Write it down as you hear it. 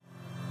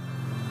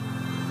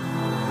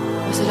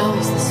Was it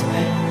always this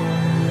way?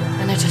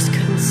 And I just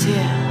couldn't see it.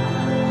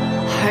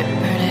 Heart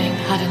burning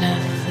hot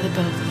enough for the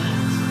both of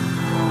us.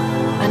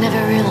 I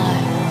never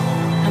realized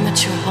how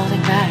much you were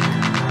holding back.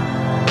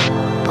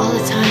 All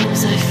the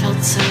times I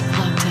felt so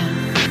plugged in.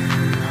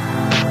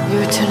 You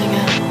were tuning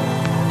out.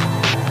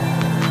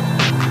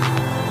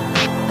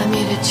 A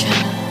muted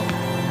channel.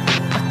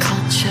 A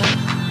cold show.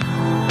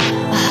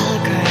 A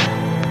hologram.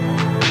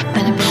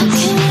 And a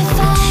broken.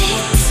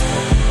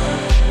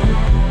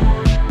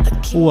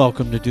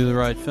 Welcome to Do the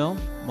Right Film.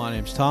 My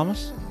name's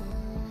Thomas.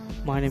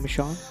 My name is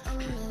Sean.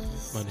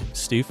 My name is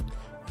Steve.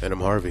 And I'm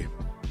Harvey.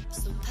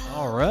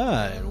 All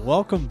right.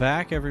 Welcome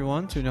back,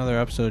 everyone, to another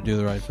episode of Do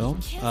the Right Film.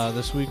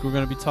 This week we're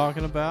going to be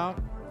talking about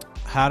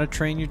How to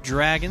Train Your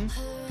Dragon,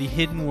 The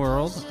Hidden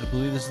World. I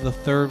believe this is the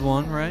third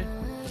one, right?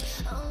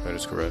 That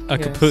is correct. I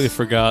completely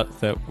forgot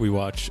that we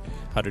watched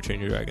How to Train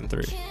Your Dragon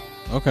 3.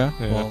 Okay.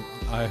 Yeah. Well,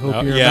 I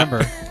hope you yeah.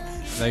 remember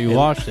that you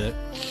watched it.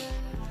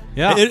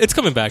 Yeah. It's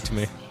coming back to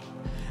me.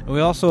 We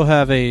also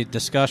have a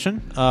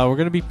discussion. We're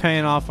going to be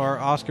paying off our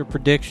Oscar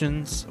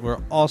predictions.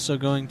 We're also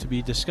going to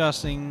be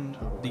discussing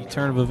the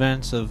turn of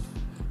events of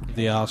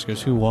the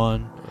Oscars, who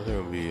won. I think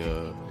I'll be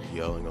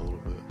yelling a little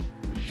bit.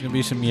 There's going to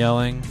be some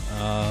yelling,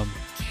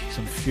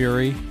 some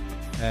fury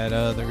at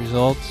the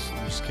results.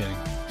 I'm just kidding.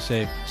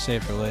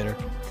 Save for later.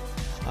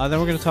 Then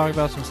we're going to talk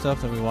about some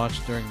stuff that we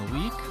watched during the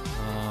week.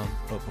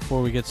 But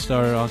before we get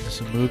started on to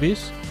some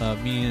movies,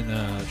 me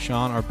and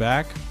Sean are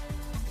back.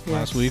 Yes.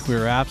 Last week we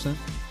were absent.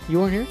 You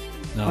weren't here?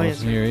 No, Oh, I yes,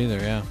 wasn't here either,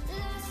 yeah.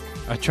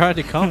 I tried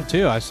to come,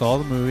 too. I saw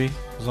the movie.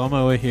 I was on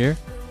my way here.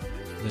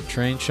 The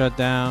train shut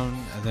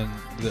down, and then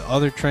the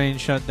other train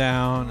shut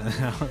down, and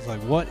I was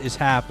like, what is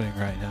happening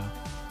right now?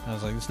 I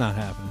was like, it's not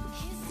happening.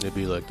 It'd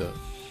be like that.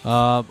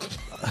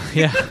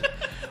 Yeah.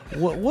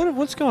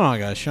 What's going on,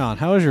 guys? Sean,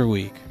 how was your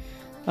week?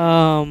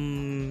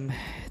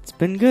 It's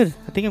been good.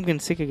 I think I'm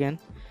getting sick again.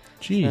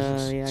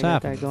 Jesus, yeah, what's I got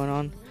happening? that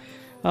going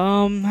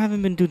on.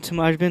 Haven't been doing too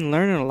much. I've been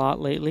learning a lot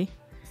lately.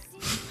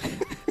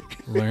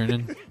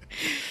 Learning?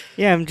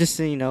 Yeah, I'm just,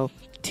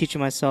 teaching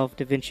myself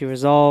DaVinci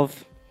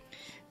Resolve.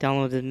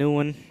 Downloaded a new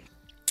one.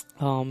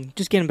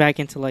 Just getting back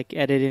into,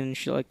 editing and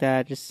shit like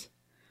that. Just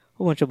a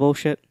whole bunch of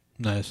bullshit.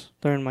 Nice.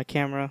 Learning my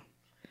camera.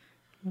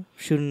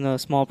 Shooting a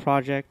small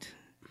project.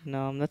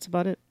 And, that's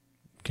about it.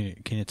 Can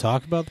you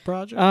talk about the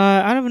project?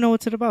 I don't even know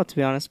what's it about, to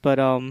be honest. But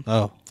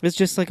Oh. it's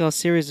just like a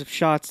series of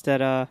shots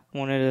that I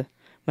wanted to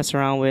mess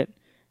around with.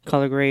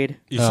 Color grade.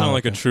 You sound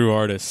like a okay. true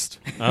artist.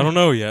 I don't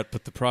know yet,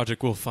 but the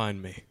project will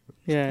find me.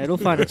 Yeah, it'll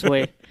find its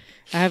way.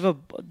 I have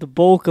the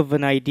bulk of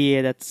an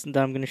idea that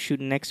I'm going to shoot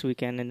next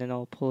weekend, and then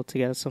I'll pull it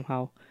together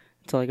somehow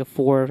into like a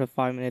 4 to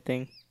 5 minute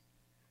thing.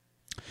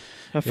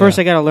 But first,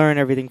 I got to learn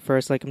everything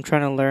first. Like, I'm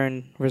trying to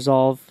learn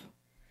Resolve.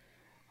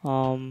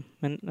 And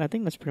I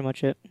think that's pretty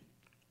much it.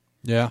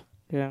 Yeah.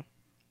 Yeah.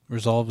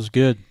 Resolve is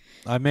good.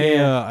 I may.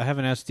 Yeah. I have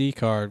an SD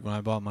card when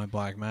I bought my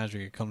Blackmagic.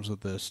 It comes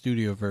with the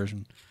studio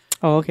version.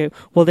 Oh, okay.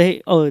 Well,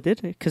 it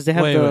did? Because they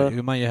have Wait,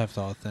 you might have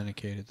to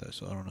authenticate it, though,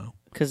 so I don't know.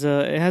 Because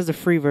it has the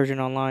free version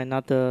online,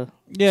 not the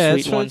Yeah,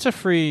 sweet one. it's a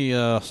free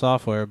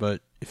software,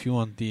 but if you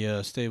want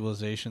the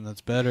stabilization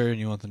that's better and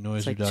you want the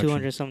noise It's like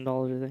reduction.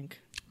 $200 I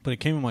think. But it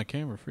came with my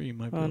camera free. You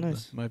might be,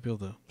 nice. might be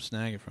able to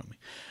snag it from me.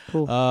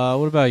 Cool.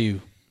 What about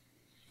you,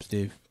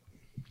 Steve?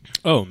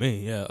 Oh,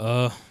 me,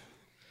 yeah.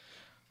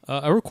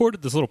 I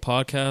recorded this little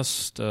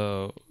podcast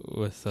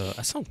with.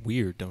 I sound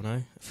weird, don't I?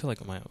 I feel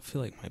like my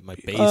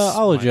bass.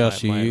 I'll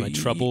adjust you. My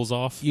treble's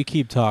off. You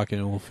keep talking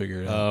and we'll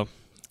figure it out.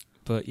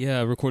 But yeah,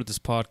 I recorded this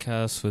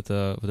podcast with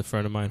a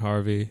friend of mine,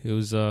 Harvey. It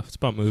was it's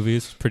about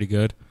movies. It's pretty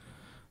good.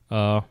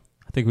 I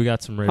think we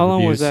got some rave How long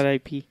reviews. was that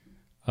IP?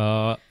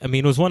 I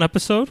mean, it was one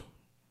episode.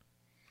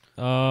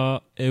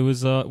 It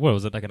was what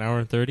was it, like an hour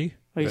and 30?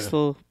 Oh, you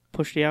still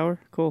push the hour?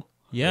 Cool.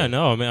 Yeah,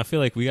 no, I mean, I feel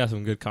like we got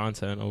some good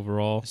content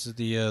overall. This is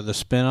the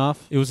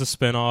spin-off? It was a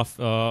spin-off.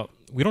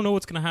 We don't know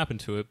what's going to happen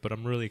to it, but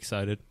I'm really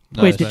excited.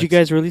 Wait, did you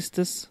guys release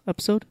this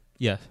episode?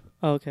 Yeah,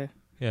 Oh, okay.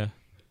 yeah.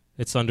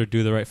 It's under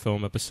Do the Right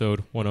Film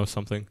episode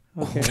 10-something.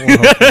 Okay.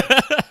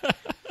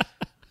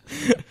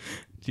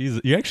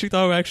 Jesus, you actually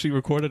thought we actually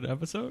recorded an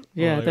episode?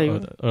 Yeah, I thought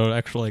you an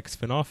actual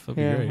spin-off?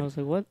 That'd Yeah, be I great. was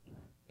like,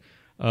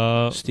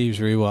 what? Steve's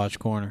Rewatch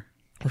Corner.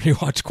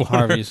 Rewatch corner.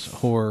 Harvey's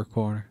Horror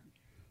Corner.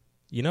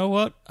 You know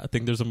what? I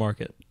think there's a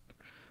market.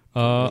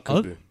 It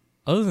could be.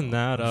 Other than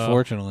that,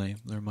 Unfortunately,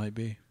 there might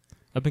be.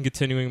 I've been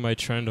continuing my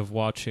trend of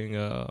watching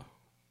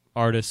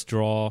artists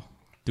do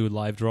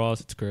live draws.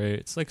 It's great.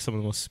 It's like some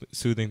of the most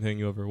soothing thing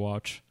you ever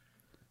watch.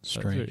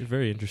 Strange. Very,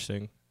 very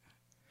interesting.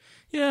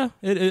 Yeah,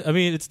 I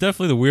mean, it's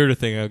definitely the weirder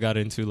thing I got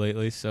into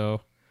lately.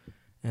 So,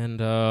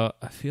 and I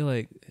feel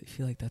like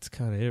that's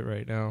kind of it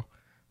right now.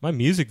 My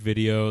music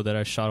video that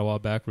I shot a while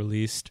back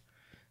released.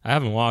 I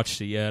haven't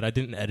watched it yet. I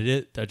didn't edit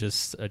it. I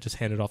just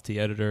handed it off to the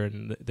editor,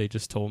 and they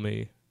just told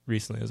me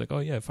recently. I was like, oh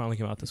yeah, it finally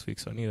came out this week,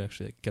 so I need to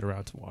actually get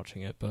around to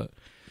watching it. But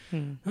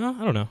I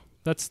don't know.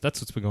 That's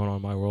what's been going on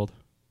in my world.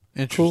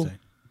 Interesting.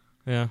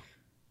 Yeah.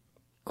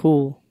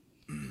 Cool.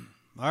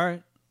 All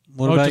right.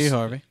 What about just- you,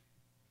 Harvey?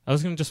 I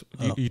was gonna just.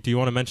 Do you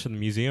want to mention the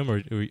museum,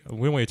 or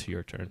we'll wait till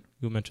your turn?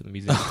 You'll mention the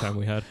museum time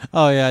we had.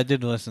 Oh yeah, I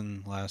did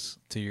listen last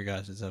to your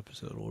guys'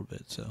 episode a little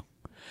bit. So,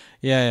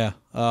 yeah.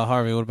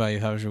 Harvey, what about you?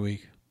 How was your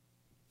week?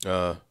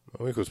 My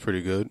week was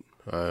pretty good.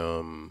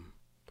 I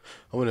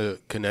went to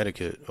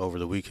Connecticut over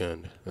the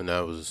weekend, and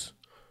that was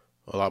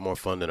a lot more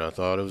fun than I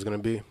thought it was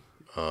going to be.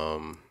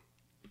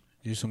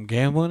 Do some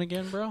gambling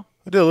again, bro?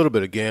 I did a little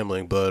bit of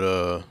gambling,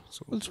 but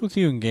What's with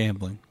you and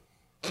gambling?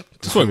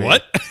 Wait,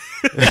 what?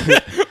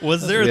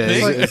 Was there a yeah,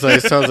 thing?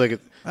 it sounds like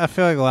it. I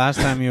feel like last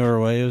time you were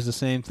away, it was the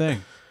same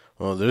thing.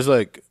 Well, there's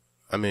I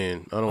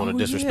don't want to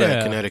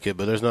disrespect Connecticut,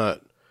 but there's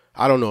not.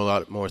 I don't know a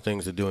lot more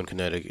things to do in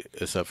Connecticut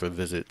except for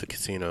visit the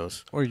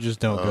casinos. Or you just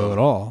don't go at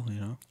all,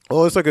 you know?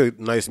 Well, it's like a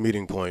nice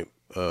meeting point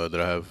that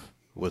I have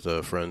with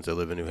friends that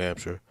live in New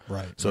Hampshire.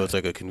 Right. So it's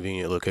like a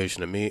convenient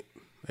location to meet.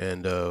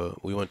 And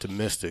we went to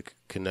Mystic,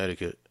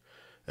 Connecticut.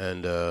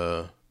 And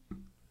it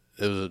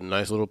was a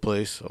nice little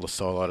place. I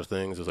saw a lot of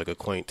things. It was like a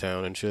quaint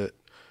town and shit.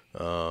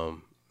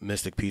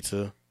 Mystic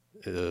Pizza.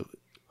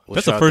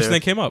 That's the first thing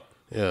that came up.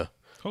 Yeah.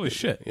 Holy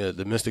shit. Yeah,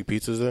 the Mystic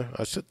Pizza's there.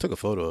 I took a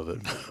photo of it.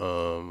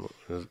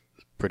 It was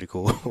pretty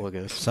cool, I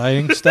guess.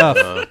 Exciting stuff.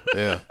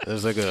 Yeah,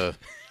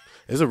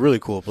 it's a really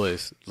cool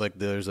place. Like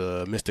there's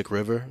a Mystic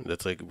River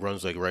that's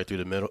runs right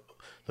through the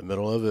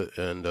middle of it,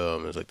 and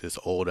there's this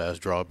old ass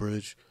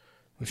drawbridge.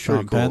 Was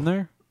Sean Penn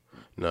there?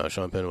 No,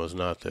 Sean Penn was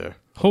not there.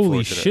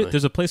 Holy shit!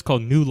 There's a place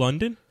called New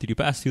London. Did you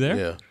pass through there?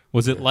 Yeah.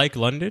 Was it like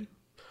London?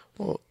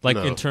 Well,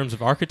 no. In terms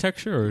of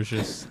architecture, or is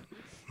just?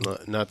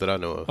 Not that I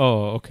know of.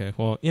 Oh, okay.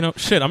 Well,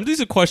 shit.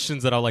 These are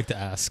questions that I like to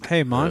ask.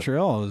 Hey,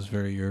 Montreal is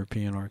very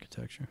European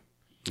architecture.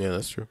 Yeah,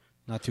 that's true.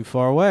 Not too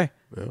far away.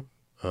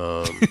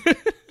 Yeah.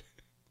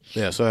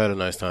 Yeah, so I had a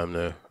nice time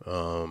there.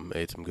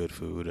 Ate some good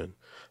food and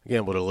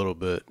gambled a little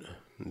bit.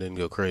 Didn't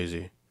go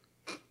crazy.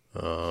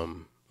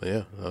 But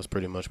yeah, that was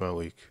pretty much my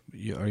week.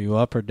 Are you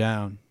up or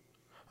down?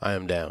 I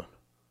am down.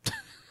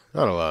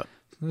 Not a lot.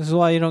 This is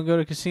why you don't go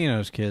to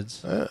casinos,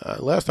 kids.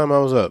 Last time I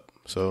was up,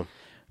 so.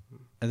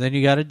 And then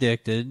you got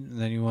addicted, and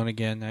then you won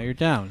again. Now you're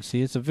down.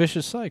 See, it's a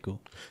vicious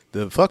cycle.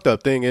 The fucked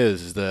up thing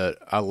is that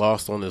I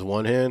lost on this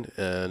one hand,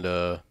 and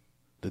the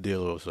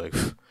dealer was like,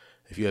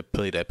 if you had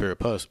played that pair of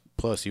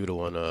plus you would have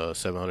won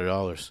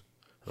 $700.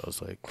 I was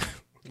like,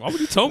 why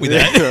would you tell me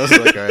that? I was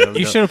like, all right,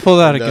 you should have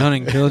pulled out a gun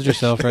and killed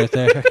yourself right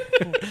there.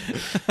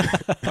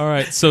 All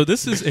right, so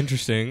this is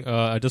interesting.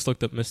 I just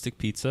looked up Mystic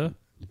Pizza.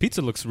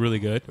 Pizza looks really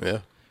good. Yeah.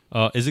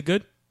 Is it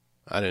good?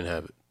 I didn't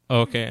have it.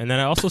 Okay, and then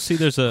I also see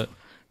there's a.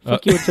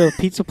 Fuck, you went to a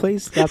pizza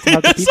place, got to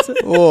have the pizza?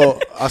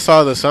 Well, I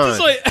saw the sign.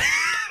 Like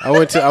I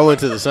went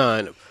to the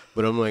sign,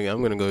 but I'm like,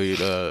 I'm gonna go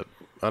eat. I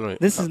don't.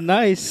 This is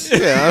nice.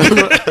 Yeah,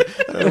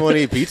 I don't want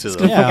to eat pizza though.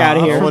 Get the fuck out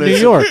of here. I'm from wanted New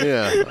some- York.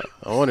 Yeah,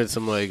 I wanted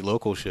some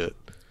local shit.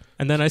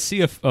 And then I see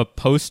a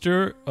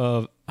poster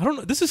of, I don't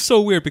know, this is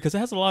so weird because it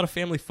has a lot of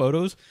family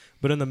photos,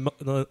 but in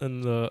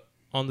the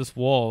on this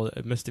wall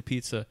at Mystic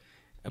Pizza,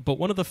 but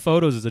one of the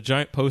photos is a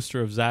giant poster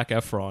of Zac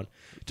Efron.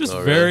 Just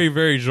very,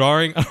 very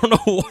jarring. I don't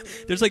know what.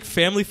 There's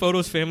family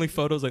photos.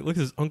 Like, look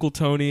at his Uncle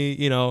Tony,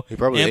 He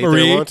probably Aunt ate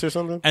Marie. there once or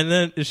something. And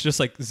then it's just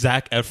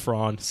Zac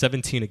Efron,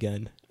 17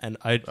 again. And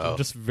I'm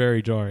just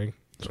very jarring.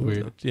 It's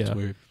weird. Yeah. It's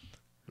weird.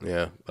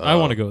 Yeah, I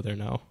want to go there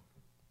now.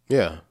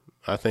 Yeah,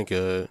 I think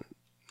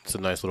it's a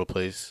nice little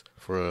place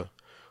for a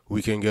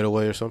weekend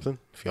getaway or something.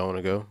 If y'all want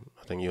to go,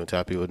 I think you and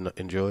Tappy would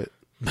enjoy it.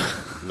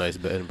 Nice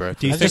bed and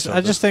breakfast. I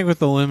just think with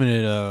the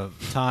limited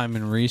time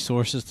and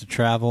resources to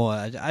travel,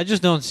 I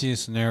just don't see a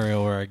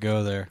scenario where I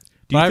go there.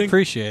 But I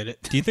appreciate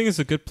it. Do you think it's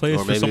a good place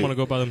Or for maybe- someone to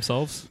go by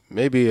themselves?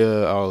 Maybe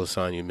I'll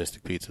assign you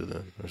Mystic Pizza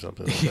then, or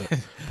something like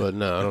that. But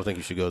no, I don't think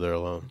you should go there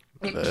alone.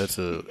 That's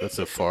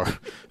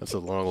a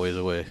long ways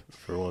away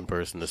for one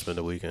person to spend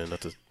a weekend.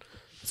 That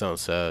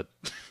sounds sad.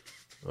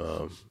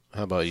 How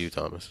about you,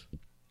 Thomas?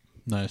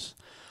 Nice.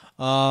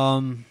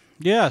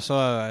 Yeah, so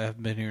I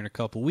have been here in a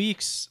couple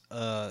weeks.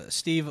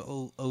 Steve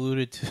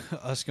alluded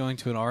to us going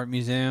to an art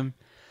museum.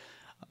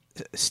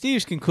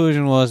 Steve's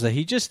conclusion was that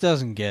he just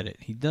doesn't get it.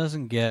 He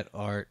doesn't get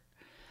art.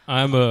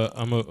 I'm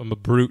a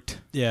brute.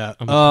 Yeah.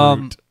 I'm a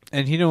brute.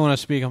 And he didn't want to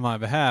speak on my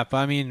behalf. But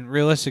I mean,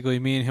 realistically,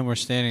 me and him were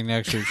standing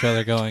next to each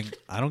other going,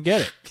 I don't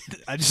get it.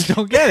 I just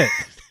don't get it.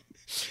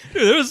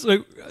 Dude, there was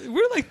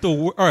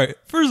all right.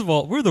 First of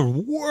all, we're the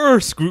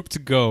worst group to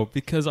go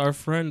because our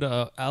friend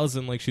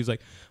Allison, she's like,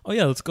 oh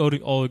yeah, let's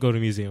all go to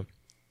museum.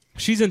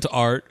 She's into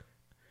art.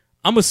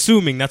 I'm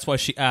assuming that's why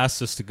she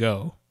asked us to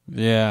go.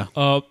 Yeah.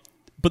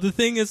 But the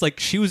thing is,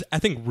 she was, I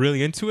think,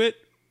 really into it.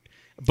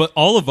 But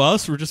all of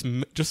us were just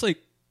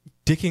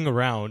dicking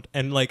around,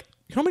 and you know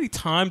how many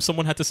times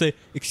someone had to say,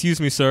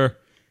 "Excuse me, sir,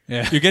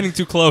 Yeah. you're getting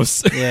too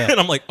close." Yeah. And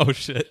I'm like, "Oh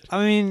shit."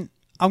 I mean,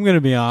 I'm going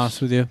to be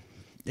honest with you.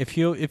 If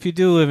you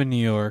do live in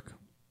New York,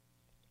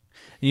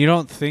 and you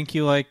don't think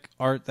you like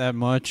art that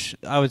much,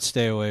 I would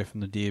stay away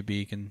from the Dia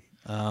Beacon.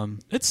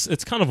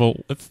 It's kind of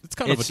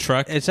a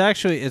trek.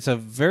 It's a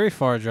very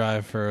far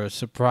drive for a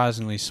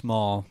surprisingly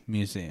small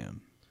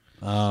museum.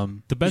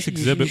 The best You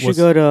exhibit should was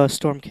go to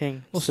Storm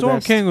King. Well, It's the Storm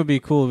best. King would be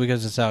cool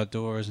because it's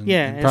outdoors and,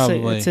 Yeah, and it's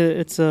probably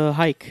it's a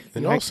hike.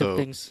 And You hike some also-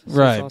 things. So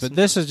right. it's awesome. But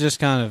this is just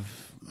kind of.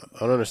 I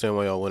don't understand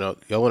why y'all went out.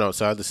 Y'all went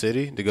outside the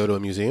city to go to a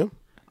museum.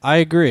 I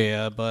agree,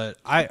 but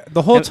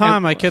the whole And-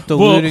 time I kept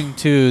well- alluding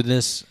to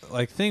this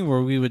thing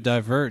where we would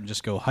divert and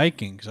just go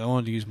hiking because I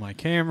wanted to use my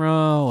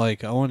camera.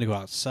 Like I wanted to go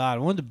outside. I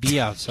wanted to be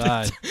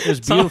outside. It was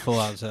Tom- beautiful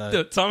outside.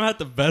 Dude, Tom had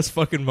the best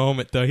fucking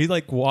moment though. He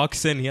like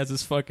walks in, he has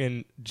this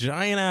fucking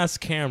giant ass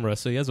camera,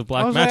 so he has a I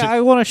black was magic, like, I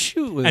want to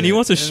shoot with it. and he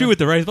wants to shoot it.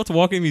 with it. Right, he's about to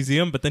walk in the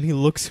museum, but then he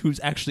looks who's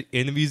actually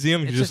in the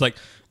museum. And he's It's just like,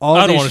 All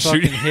I don't these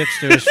wanna shoot. fucking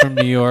hipsters from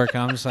New York.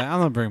 I'm just like, I'm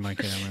gonna bring my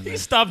camera in he there.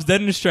 stops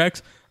dead in his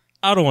tracks.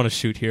 I don't want to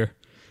shoot here,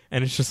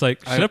 and it's just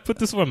like, should I put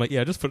this away? I'm like,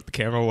 yeah, just put the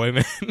camera away,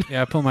 man.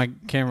 Yeah, I put my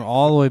camera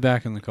all the way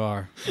back in the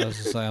car. I was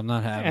just like, I'm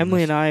not having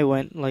Emily this. and I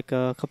went like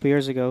a couple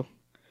years ago,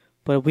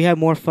 but we had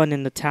more fun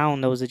in the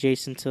town that was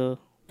adjacent to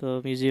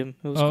the museum.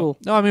 It was Oh. cool.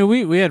 No, I mean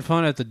we had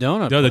fun at the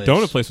donut. No, the place.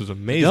 donut place was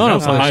amazing. donut That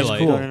was a place was highlight.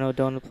 cool. Don't know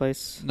donut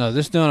place. No,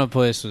 this donut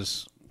place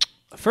was.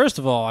 First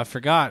of all, I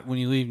forgot when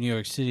you leave New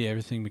York City,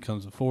 everything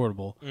becomes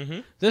affordable. Mm-hmm.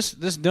 This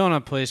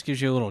donut place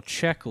gives you a little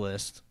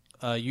checklist.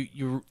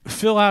 You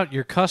fill out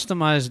your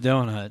customized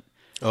donut.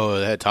 Oh,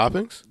 it had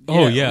toppings.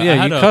 Oh yeah, I yeah.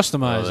 had You a-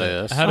 customize Oh, it.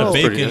 yeah, I had a that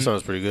bacon-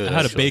 sounds pretty good. I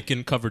had a actually.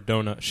 bacon covered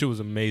donut. She was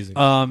amazing.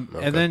 Okay.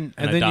 And then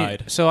And I then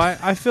died. so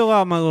I fill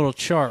out my little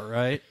chart,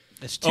 right?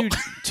 It's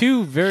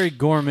two very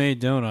gourmet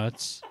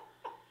donuts,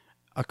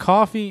 a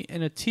coffee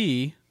and a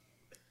tea,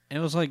 and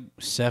it was like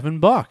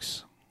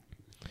 $7.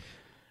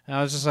 And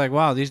I was just like,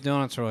 wow, these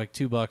donuts are like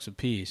 $2 a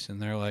piece,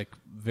 and they're like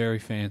very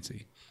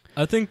fancy.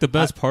 I think the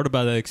best part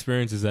about that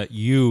experience is that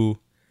you,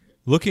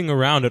 looking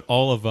around at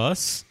all of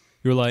us,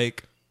 you're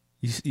like,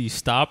 you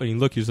stop and you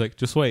look, you're just like,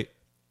 just wait.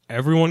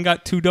 Everyone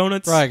got 2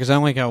 donuts? Right, because I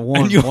only got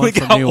one. And you One only for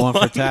got me, one for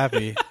one.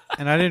 Tappy.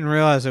 And I didn't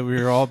realize that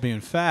we were all being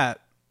fat.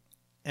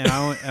 And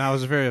I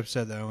was very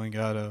upset that I only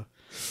got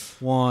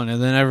one.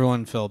 And then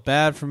everyone felt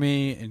bad for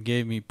me and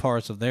gave me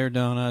parts of their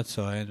donuts,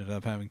 so I ended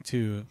up having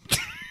 2.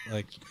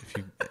 Like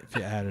if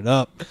you add it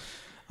up.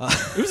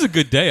 It was a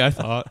good day, I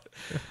thought.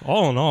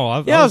 All in all.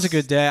 It was a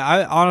good day.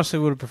 I honestly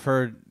would have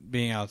preferred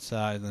being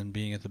outside than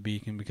being at the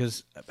Beacon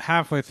because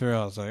halfway through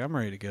I was like, I'm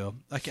ready to go.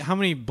 Like, how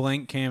many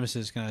blank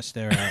canvases can I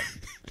stare at?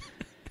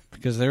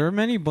 Because there were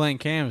many blank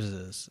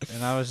canvases,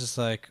 and I was just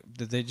like,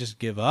 did they just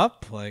give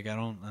up? Like, I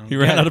don't. You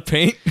ran get out it. of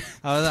paint?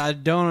 I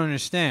don't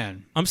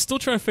understand. I'm still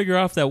trying to figure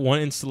out if that one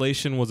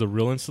installation was a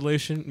real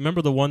installation.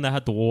 Remember the one that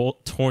had the wall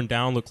torn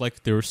down, looked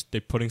like they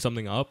putting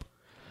something up?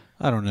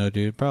 I don't know,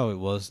 dude. Probably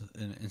was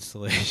an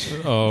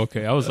installation. Oh,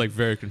 okay. I was like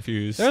very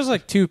confused. There's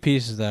like 2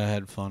 pieces that I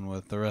had fun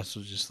with. The rest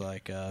was just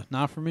like,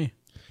 not for me.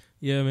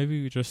 Yeah,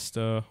 maybe we just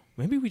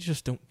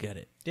don't get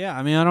it. Yeah,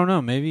 I mean, I don't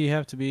know. Maybe you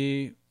have to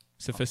be.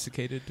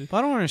 Sophisticated. But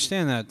I don't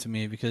understand that to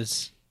me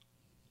because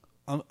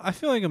I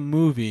feel like a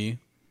movie,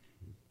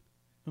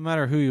 no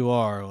matter who you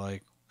are,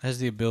 like has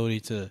the ability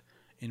to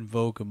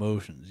invoke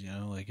emotions. You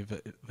know, like if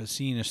a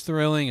scene is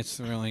thrilling, it's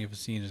thrilling. If a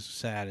scene is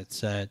sad, it's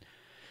sad.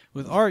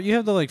 With art, you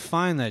have to like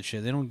find that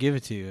shit. They don't give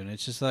it to you, and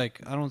it's just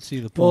like I don't see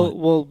the point.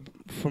 Well,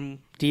 from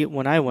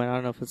when I went, I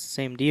don't know if it's the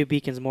same. Dia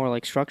Beacon's more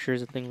like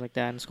structures and things like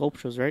that and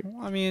sculptures, right?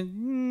 I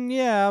mean,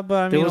 yeah, but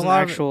I There mean, was a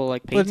lot actual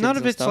like of it, paintings but none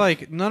of and it's stuff.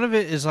 like none of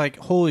it is like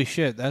holy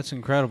shit. That's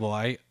incredible.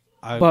 I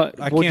But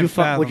I would can't you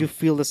fathom. would you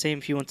feel the same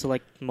if you went to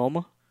like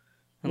MoMA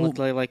and Well, looked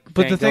like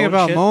But Van the thing Gogh and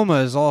about shit?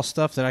 MoMA is all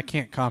stuff that I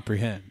can't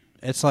comprehend.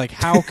 It's like,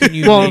 how can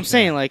you? Well, make I'm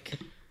saying that? like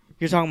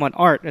you're talking about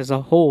art as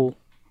a whole.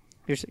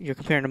 You're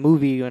comparing a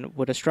movie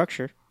with a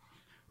structure.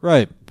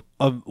 Right.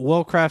 A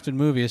well-crafted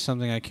movie is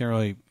something I can't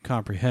really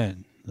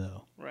comprehend,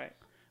 though. Right.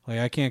 Like,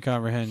 I can't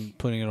comprehend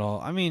putting it all.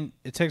 I mean,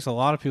 it takes a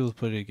lot of people to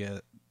put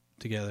it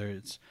together.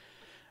 It's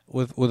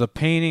with a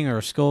painting or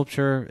a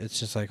sculpture. It's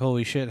just like,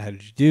 holy shit, how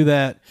did you do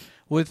that?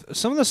 With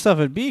some of the stuff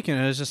at Beacon,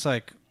 it's just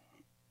like,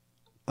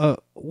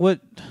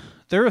 what?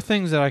 There are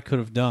things that I could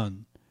have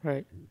done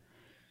Right.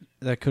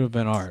 that could have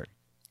been art.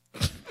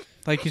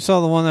 Like, you saw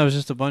the one that was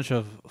just a bunch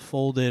of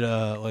folded,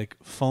 like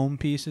foam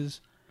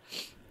pieces.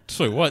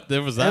 So wait, what?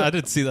 There was that? I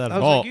didn't see that I at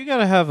was all. like, you got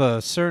to have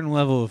a certain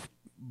level of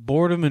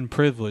boredom and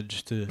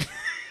privilege to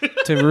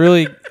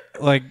really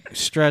like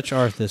stretch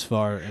art this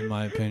far, in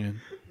my opinion.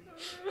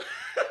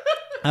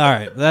 All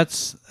right,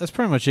 that's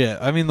pretty much it.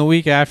 I mean, the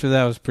week after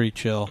that was pretty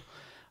chill.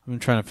 I've been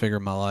trying to figure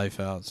my life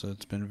out, so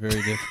it's been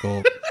very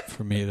difficult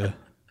for me to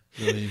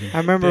really even. I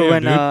remember Damn,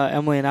 when dude.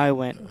 Emily and I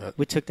went.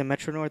 We took the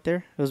Metro North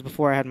there. It was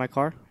before I had my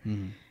car,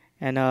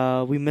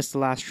 and we missed the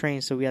last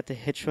train, so we had to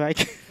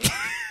hitchhike.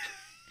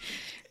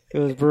 It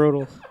was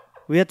brutal.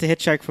 We had to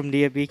hitchhike from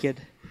Dia Beacon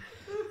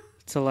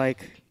to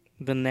like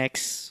the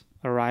next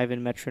arrive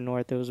in Metro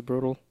North. It was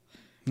brutal.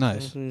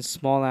 Nice. In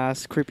small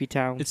ass creepy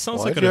town. It sounds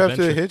Why like did an you have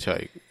adventure.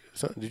 to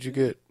hitchhike? Did you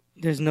get?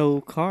 There's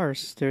no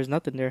cars. There's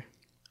nothing there.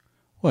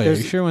 Wait, are There's-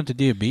 you sure you went to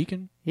Dia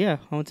Beacon? Yeah,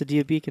 I went to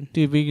Dia Beacon.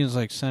 Dia Beacon's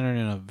like centered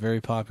in a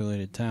very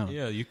populated town.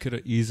 Yeah, you could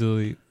have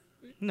easily.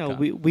 No, God.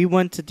 we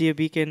went to Dia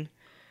Beacon.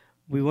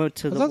 We went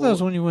to I the thought that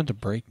was when you went to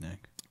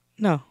Breakneck.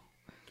 no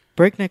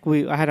Breakneck.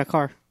 I had a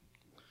car.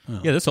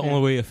 Oh. Yeah, that's the Yeah.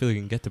 only way I feel you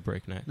can get to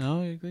Breakneck.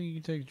 No, you think you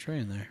can take a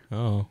train there.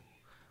 Oh.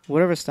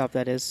 Whatever stop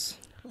that is.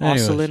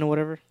 Anyways. Osselin or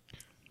whatever.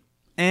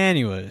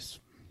 Anyways.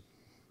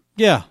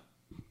 Yeah.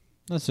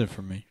 That's it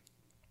for me.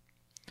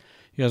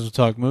 You guys will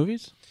talk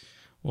movies?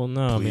 Well,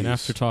 no. I mean, Please.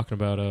 after talking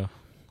about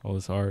all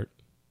this art.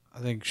 I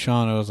think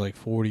Sean owes like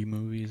 40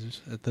 movies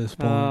at this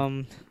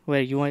point.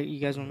 Wait, you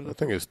guys want me to I go?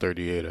 think it's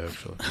 38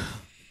 actually.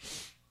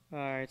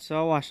 Alright, so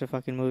I'll watch the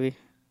fucking movie.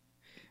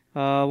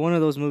 One of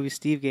those movies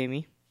Steve gave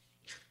me.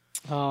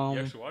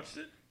 watched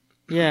it?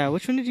 Yeah,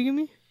 which one did you give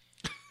me?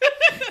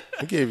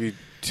 He gave you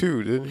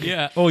 2, didn't he?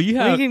 Yeah. Oh, you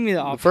Well, have. you gave me the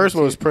The option. first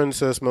one was too.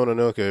 Princess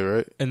Mononoke,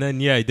 right? And then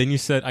you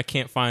said I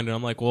can't find it.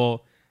 I'm like,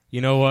 well,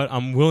 you know what?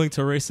 I'm willing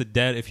to erase the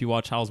debt if you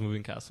watch Howl's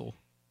Moving Castle.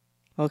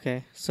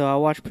 Okay, so I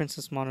watched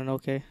Princess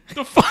Mononoke.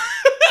 The fuck?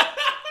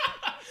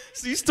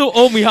 So you still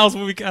owe me Howl's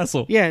Moving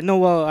Castle? Yeah, no,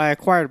 well, I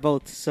acquired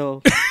both,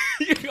 so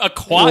You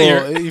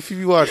acquire. Well, if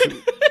you watch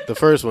the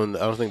first one,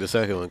 I don't think the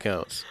second one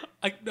counts.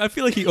 I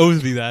feel like he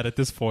owes me that at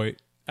this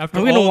point. After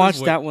I'm gonna all watch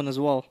this that one as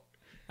well.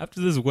 After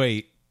this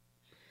wait.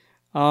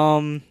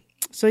 So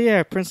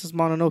yeah, Princess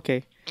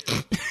Mononoke.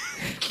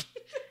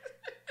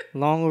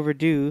 Long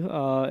overdue.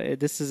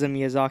 This is a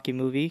Miyazaki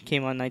movie.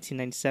 Came out in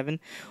 1997.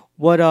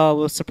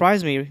 What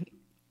surprised me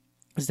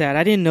is that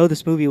I didn't know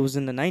this movie was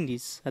in the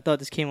 90s. I thought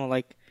this came out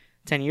like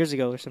 10 years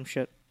ago or some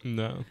shit.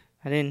 No.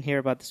 I didn't hear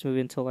about this movie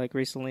until like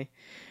recently.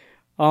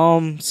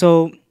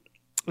 So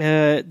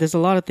there's a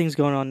lot of things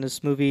going on in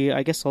this movie.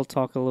 I guess I'll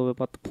talk a little bit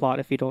about the plot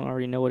if you don't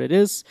already know what it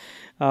is.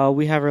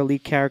 We have our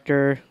lead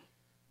character,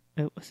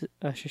 was it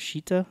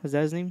Shishita? Is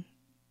that his name?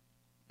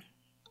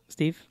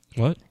 Steve?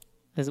 What?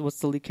 What's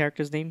the lead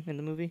character's name in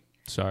the movie?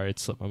 Sorry, it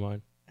slipped my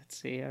mind. Let's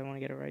see. I want to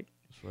get it right.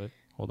 That's right.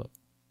 Hold up.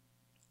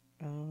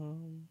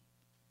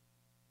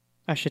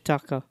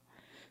 Ashitaka.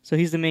 So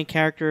he's the main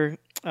character.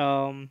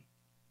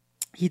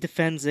 He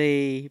defends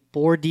a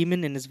boar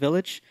demon in his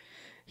village.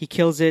 He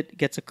kills it,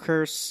 gets a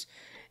curse,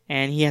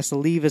 and he has to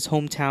leave his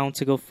hometown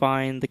to go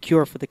find the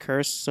cure for the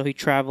curse. So he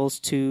travels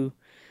to,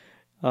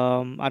 I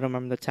don't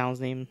remember the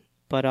town's name,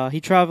 but he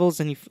travels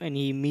and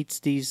he meets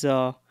these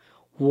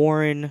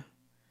warring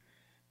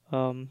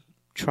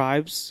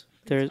tribes.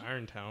 There's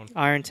Irontown.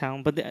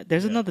 Irontown, but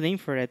there's Yeah. another name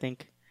for it, I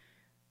think.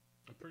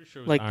 I'm pretty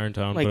sure it was Like-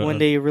 Irontown. Like but, when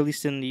they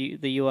released in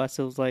the U.S.,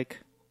 it was like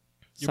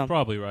You're some.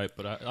 probably right,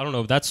 but I don't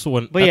know. That's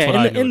when. But that's yeah,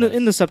 what I in know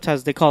the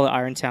subtitles they call it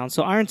Irontown.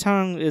 So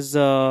Irontown is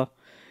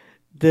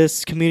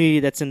this community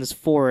that's in this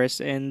forest,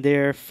 and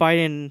they're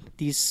fighting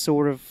these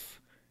sort of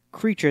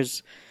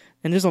creatures.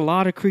 And there's a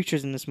lot of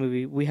creatures in this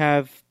movie. We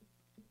have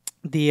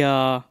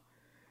the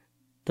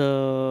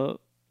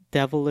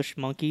devilish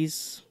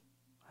monkeys.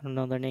 I don't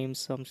know their names,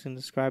 so I'm just gonna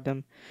describe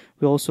them.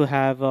 We also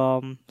have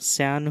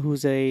San,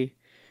 who's a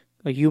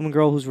human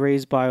girl who's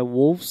raised by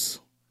wolves,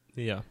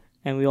 Yeah.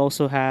 and we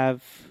also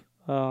have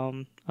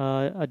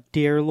a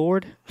deer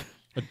lord.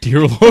 A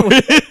deer lord.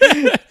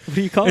 What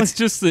do you call It's it?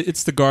 just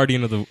it's the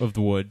guardian of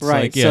the woods.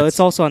 Right. Like, yeah, so it's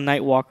also a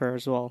night walker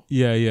as well.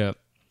 yeah.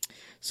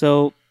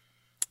 So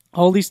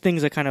all these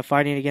things are kind of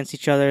fighting against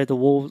each other. The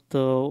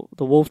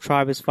wolf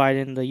tribe is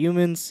fighting the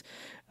humans.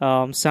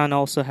 San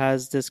also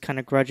has this kind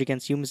of grudge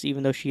against humans,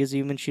 even though she is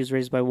human. She's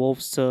raised by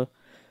wolves to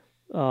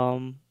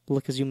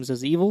look as humans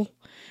as evil.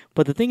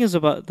 But the thing is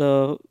about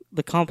the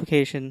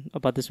complication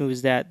about this movie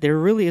is that there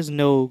really is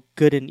no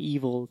good and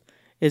evil.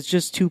 It's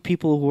just two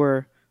people who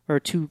are, or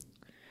two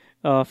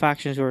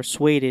factions who are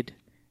swayed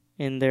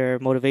in their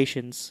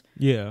motivations.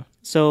 Yeah.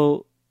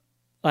 So,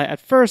 at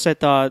first, I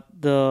thought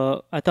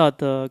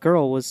the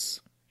girl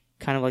was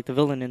kind of like the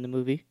villain in the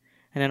movie,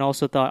 and then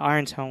also thought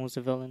Irontown was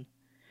the villain.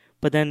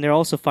 But then they're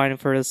also fighting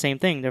for the same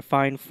thing. They're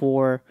fighting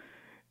for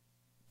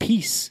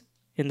peace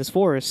in this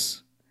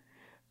forest.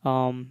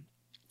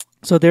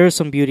 So there is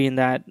some beauty in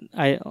that.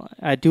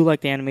 I do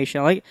like the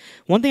animation.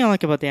 One thing I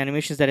like about the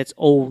animation is that it's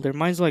old. It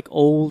reminds me of like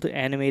old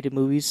animated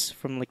movies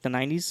from like the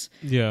 90s.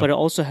 Yeah. But it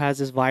also has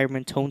this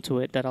vibrant tone to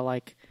it that I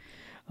like.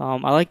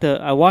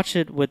 I watched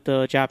it with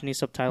the Japanese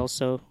subtitles,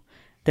 so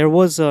there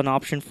was an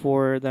option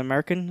for the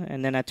American,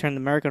 and then I turned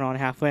the American on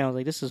halfway. And I was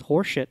like, "This is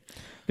horseshit,"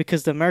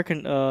 because the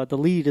American, the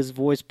lead is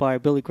voiced by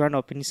Billy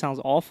Crudup, and he sounds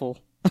awful.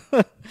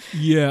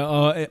 Yeah.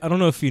 I don't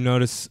know if you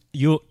notice.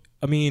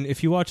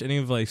 If you watch any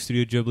of like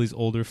Studio Ghibli's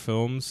older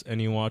films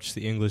and you watch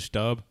the English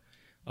dub,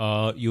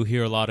 you'll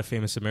hear a lot of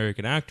famous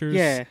American actors.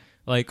 Yeah.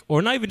 Like,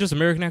 or not even just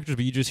American actors,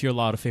 but you just hear a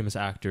lot of famous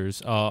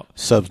actors.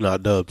 Subs,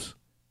 not dubs.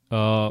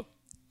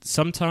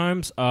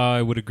 Sometimes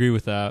I would agree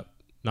with that.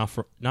 Not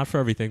for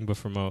everything, but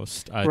for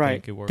most, I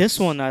think it works. This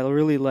one, I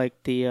really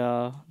like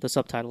the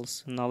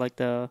subtitles, and I like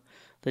the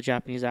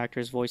Japanese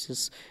actors'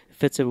 voices. It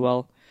fits it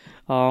well.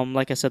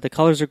 Like I said, the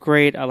colors are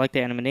great. I like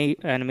the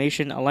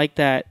animation. I like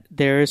that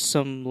there is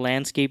some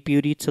landscape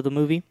beauty to the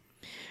movie.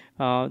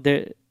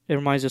 It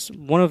reminds us,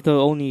 one of the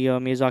only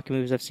Miyazaki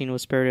movies I've seen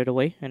was Spirited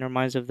Away, and it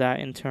reminds of that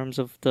in terms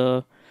of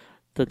the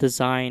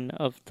design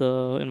of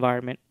the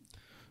environment.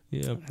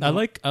 Yeah, I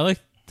like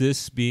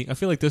this being. I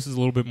feel like this is a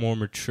little bit more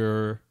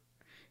mature.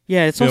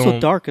 Yeah, it's film. also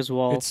dark as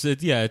well.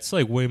 It's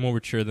like way more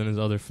mature than his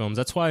other films.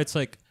 That's why it's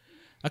like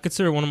I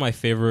consider one of my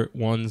favorite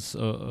ones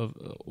of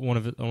one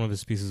of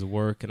his pieces of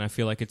work, and I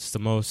feel like it's the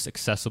most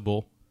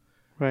accessible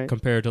Right.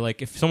 compared to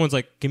like if someone's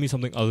like, give me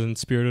something other than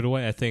Spirited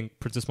Away. I think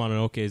Princess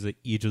Mononoke is an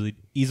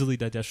easily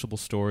digestible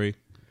story,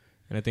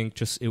 and I think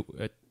just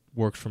it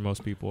works for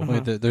most people.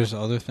 Uh-huh. Wait, there's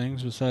other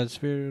things besides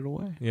Spirited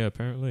Away? Yeah,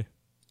 apparently.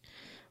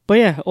 But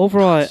yeah,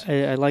 overall,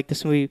 I like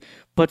this movie.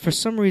 But for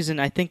some reason,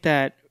 I think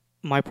that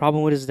my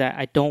problem with it is that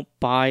I don't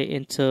buy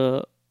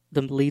into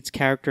the lead's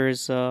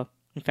character's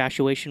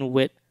infatuation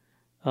with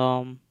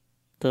the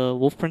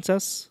Wolf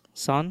Princess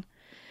son.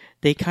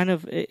 They kind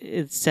of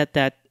it set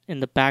that in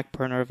the back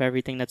burner of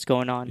everything that's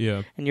going on.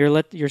 Yeah. And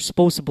you're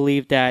supposed to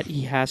believe that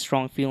he has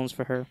strong feelings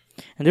for her.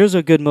 And there's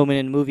a good moment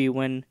in the movie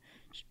when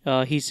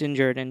he's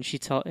injured and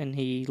and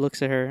he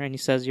looks at her and he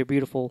says, "You're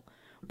beautiful,"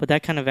 but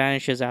that kind of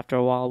vanishes after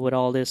a while with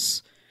all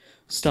this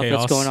stuff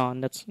Chaos. that's going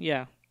on. That's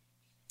yeah.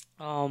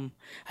 I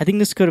think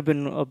this could have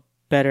been a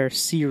better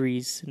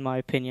series in my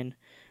opinion,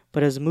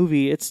 but as a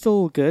movie, it's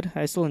still good.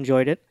 I still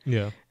enjoyed it.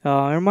 Yeah.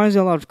 It reminds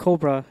me a lot of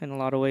Cobra in a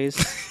lot of ways.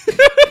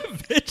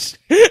 Bitch.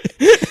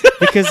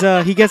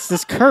 Because he gets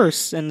this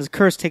curse, and the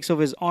curse takes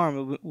over his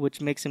arm,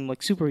 which makes him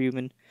like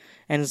superhuman.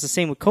 And it's the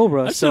same with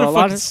Cobra. I should So have a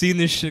lot fucking of, seen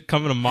this shit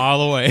coming a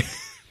mile away.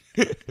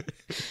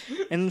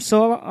 and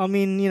so I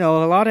mean,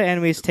 a lot of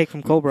animes take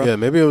from Cobra. Yeah,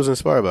 maybe it was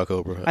inspired by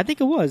Cobra. I think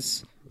it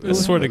was. I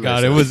swear to That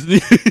God, makes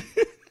it was.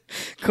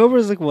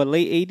 Cobra's like what,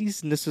 late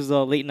 80s, and this was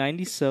late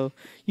 90s, so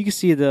you can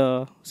see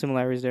the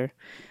similarities there.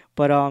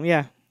 But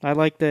yeah, I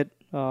liked it.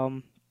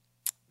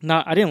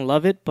 I didn't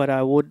love it, but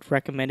I would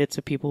recommend it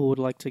to people who would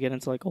like to get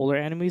into like older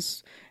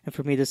animes. And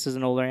for me, this is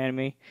an older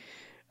anime.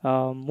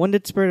 When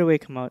did Spirited Away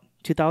come out?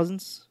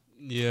 2000s?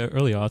 Yeah,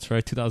 early aughts,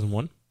 right?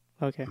 2001.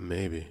 Okay.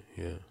 Maybe,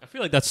 yeah. I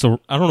feel like that's the.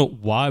 I don't know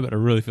why, but I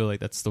really feel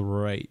like that's the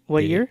right. What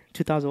date. year?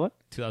 2000 what?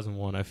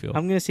 2001. I feel.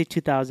 I'm gonna say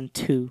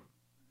 2002.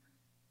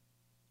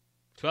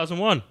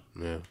 2001.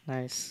 Yeah.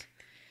 Nice.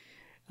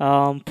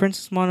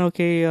 Princess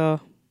Mononoke.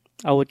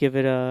 I would give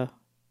it a.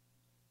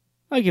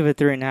 I'll give it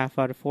 3.5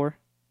 out of 4,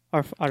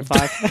 or out of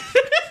 5.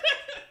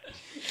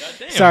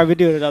 Damn. Sorry, we're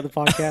doing another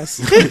podcast.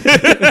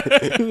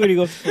 Who would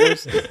go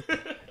first?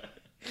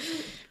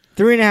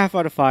 3.5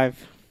 out of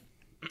 5.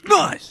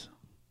 Nice.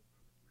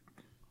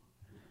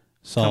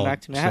 Come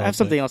back to me. I have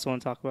something else I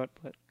want to talk about,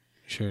 but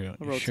Sure, you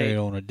rotate.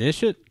 don't want to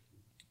dish it?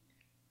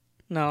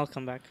 no, I'll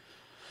come back.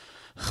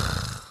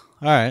 All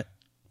right.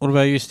 What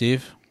about you,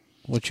 Steve?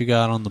 What you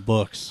got on the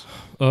books?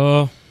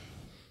 I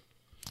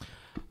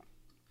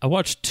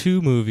watched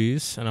 2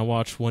 movies and I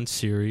watched 1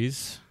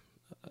 series.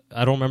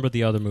 I don't remember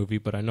the other movie,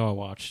 but I know I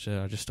watched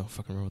it. I just don't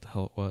fucking remember what the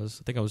hell it was.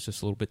 I think I was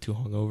just a little bit too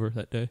hungover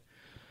that day.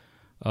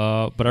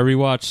 But I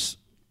rewatched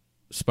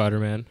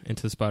Spider-Man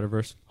Into the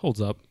Spider-Verse.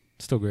 Holds up.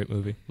 Still a great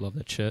movie. Love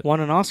that shit. Won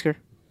an Oscar.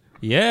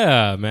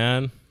 Yeah,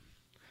 man.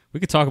 We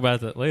could talk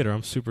about that later.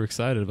 I'm super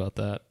excited about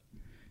that.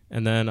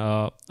 And then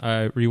I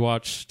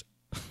rewatched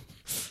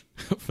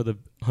for the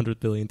 100th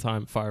billion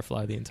time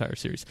Firefly, the entire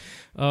series.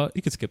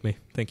 You could skip me.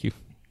 Thank you.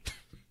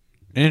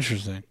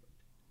 Interesting.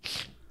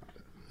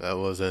 That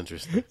was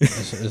interesting.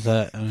 Is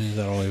that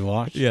all you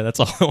watched? Yeah, that's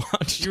all I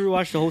watched. Did you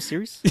rewatch the whole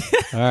series?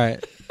 All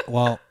right.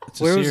 Well,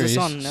 it's a Where was series,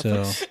 this on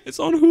Netflix? so It's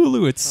on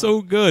Hulu. It's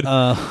so good.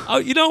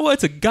 You know what?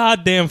 It's a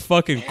goddamn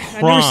fucking crime.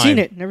 I've never seen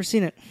it. Never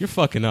seen it. You're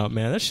fucking up,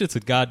 man. That shit's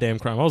a goddamn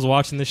crime. I was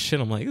watching this shit.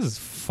 I'm like, this is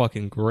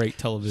fucking great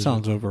television.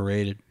 sounds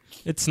overrated.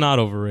 It's not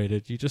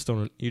overrated. You just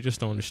don't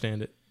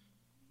understand it.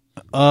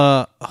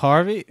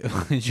 Harvey,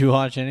 did you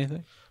watch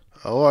anything?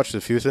 I watched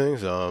a few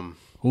things. Ooh.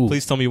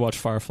 Please tell me you watch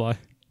Firefly.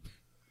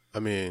 I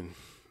mean,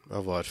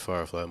 I've watched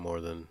Firefly more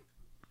than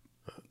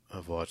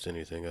I've watched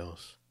anything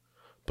else.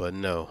 But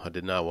no, I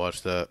did not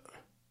watch that.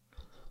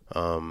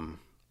 I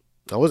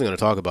wasn't going to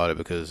talk about it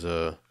because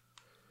I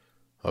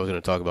was going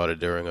to talk about it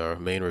during our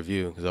main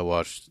review because I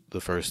watched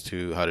the first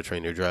 2 How to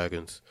Train Your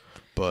Dragons.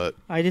 But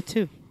I did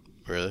too.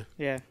 really?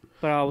 Yeah,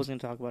 but I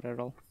wasn't gonna talk about it at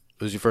all.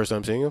 It was your first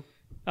time seeing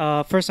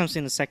them? First time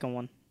seeing the second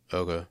one.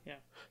 Okay. Yeah.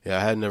 Yeah,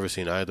 I had never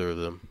seen either of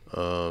them.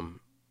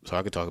 So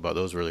I could talk about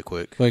those really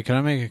quick. Wait, can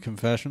I make a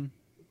confession?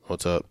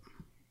 What's up?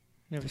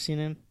 Never seen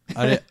him.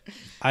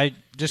 I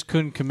just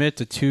couldn't commit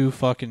to 2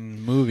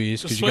 fucking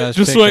movies because you guys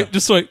just picked wait.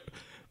 Just wait.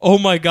 Oh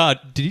my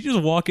god! Did you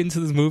just walk into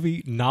this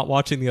movie not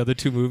watching the other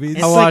 2 movies?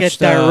 It's I like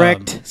watched, a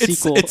direct It's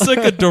sequel. it's like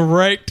a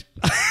direct.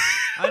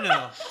 I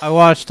know. I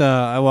watched 2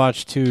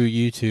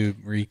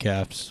 YouTube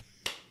recaps.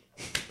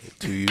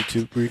 2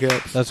 YouTube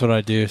recaps? That's what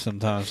I do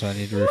sometimes. I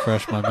need to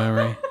refresh my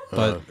memory,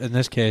 but in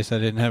this case, I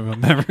didn't have a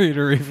memory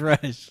to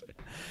refresh.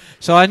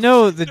 So I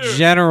know the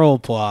general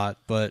plot,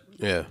 but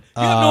Yeah.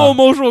 You have no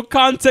emotional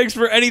context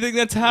for anything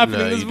that's happening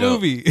No, in this you don't.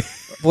 movie.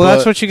 well,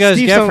 that's But what you guys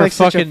Steve get sounds for like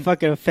such a fucking.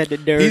 fucking offended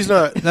nerd. He's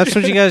not. That's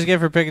what you guys get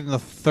for picking the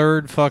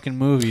 3rd fucking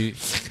movie. The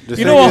You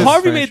thing know what? is-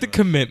 Harvey made the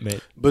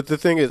commitment. But the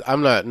thing is,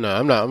 I'm not.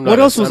 What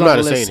else was I'm on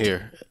not the a list? saint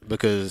here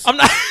because I'm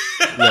not.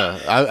 no.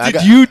 I Did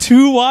got, you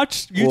 2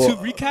 watch YouTube well,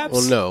 recaps?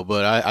 Well, no,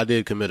 but I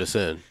did commit a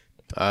sin.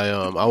 I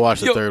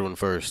watched the Yo. 3rd one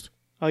first.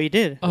 Oh, you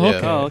did? Oh, Yeah.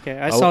 okay. Oh, okay.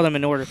 I saw them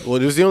in order. Well,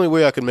 it was the only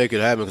way I could make it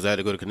happen because I had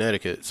to go to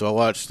Connecticut. So I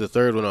watched the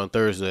 3rd one on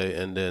Thursday,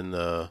 and then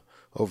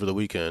over the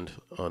weekend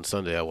on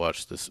Sunday I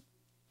watched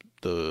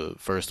the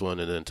first one,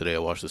 and then today I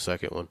watched the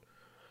second one.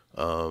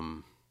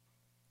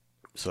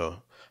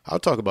 So I'll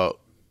talk about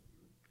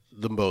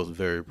them both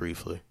very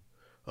briefly.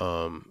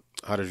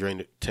 How to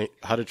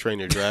Train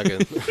Your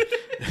Dragon.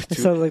 It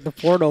sounds like the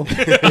portal.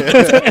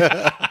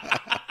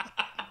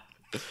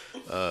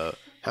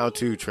 How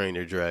to Train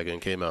Your Dragon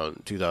came out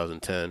in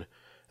 2010,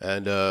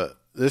 and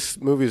this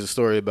movie is a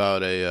story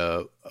about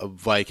a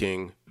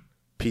Viking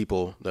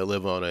people that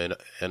live on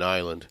an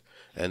island,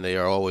 and they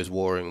are always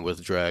warring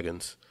with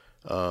dragons.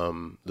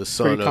 The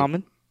son Pretty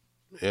common.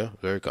 Yeah,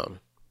 very common.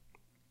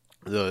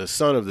 The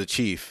son of the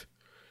chief,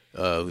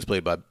 who's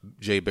played by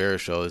Jay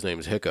Baruchel, his name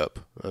is Hiccup.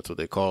 That's what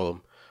they call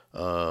him.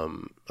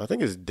 I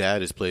think his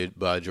dad is played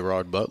by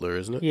Gerard Butler,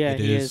 isn't it? Yeah,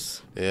 It he is.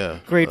 is. Yeah.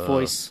 Great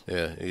voice.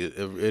 Yeah,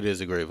 it is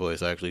a great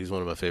voice. Actually, he's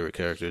one of my favorite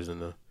characters in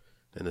the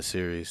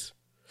series,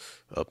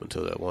 up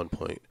until that one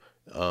point.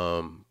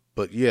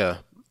 But yeah,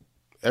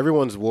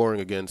 everyone's warring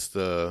against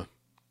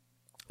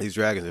these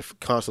dragons. They're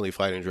constantly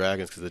fighting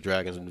dragons because the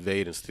dragons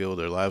invade and steal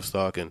their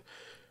livestock and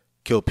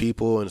kill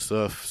people and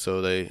stuff.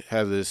 So they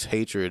have this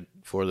hatred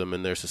for them,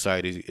 and their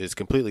society is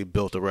completely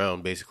built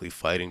around basically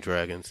fighting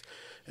dragons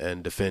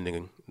and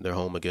defending their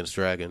home against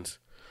dragons.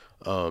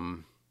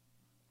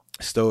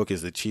 Stoic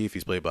is the chief.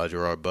 He's played by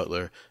Gerard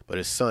Butler, but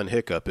his son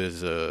Hiccup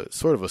is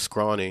sort of a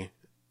scrawny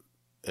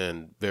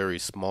and very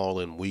small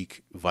and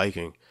weak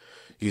Viking.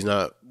 He's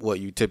not what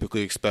you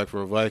typically expect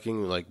from a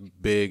Viking, like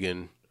big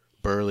and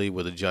burly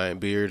with a giant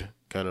beard,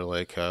 kind of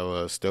like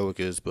how Stoic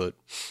is. But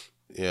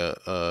yeah,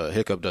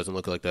 Hiccup doesn't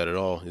look like that at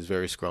all. He's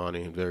very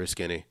scrawny and very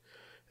skinny,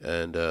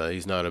 and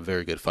he's not a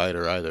very good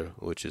fighter either,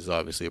 which is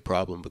obviously a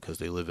problem because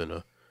they live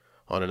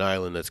on an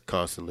island that's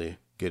constantly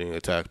getting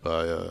attacked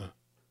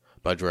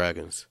by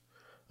dragons.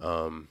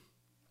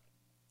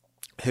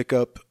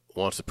 Hiccup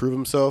wants to prove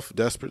himself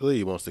desperately.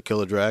 He wants to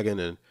kill a dragon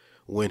and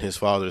win his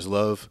father's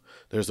love.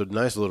 There's a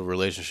nice little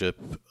relationship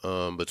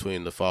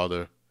between the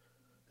father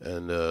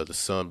and the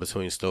son,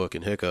 between Stoic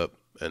and Hiccup,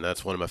 and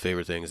that's one of my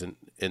favorite things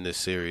in this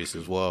series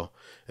as well.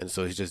 And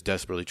so he's just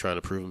desperately trying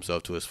to prove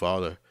himself to his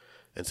father,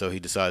 and so he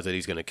decides that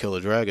he's going to kill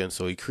a dragon.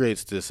 So he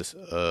creates this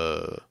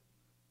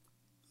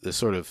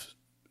sort of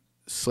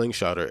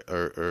slingshot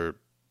or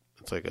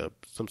it's like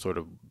some sort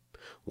of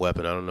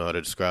weapon. I don't know how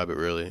to describe it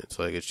really. It's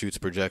like it shoots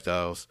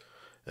projectiles,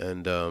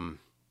 and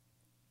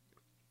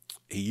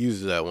he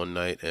uses that one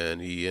night,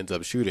 and he ends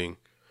up shooting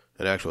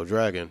an actual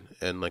dragon,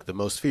 and like the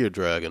most feared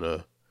dragon,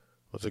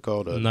 what's it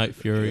called? Night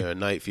Fury. Yeah,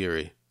 Night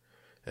Fury.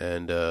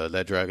 And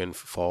that dragon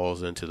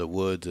falls into the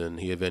woods, and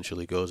he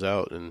eventually goes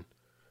out and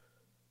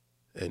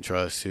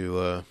tries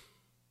to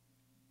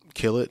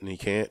kill it, and he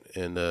can't.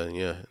 And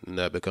and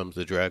that becomes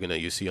the dragon that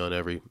you see on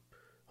every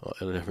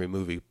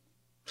movie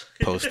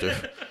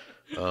poster.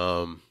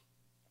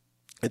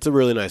 It's a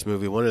really nice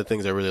movie. One of the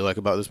things I really like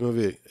about this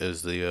movie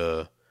is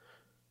the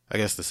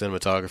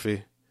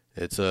cinematography.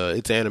 It's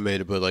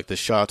animated, but like the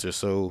shots are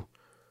so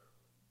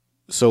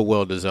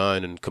well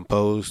designed and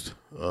composed.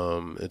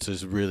 It's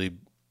just really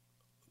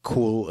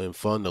cool and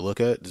fun to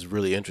look at. It's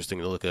really interesting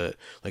to look at.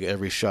 Like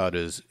every shot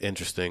is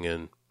interesting,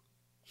 and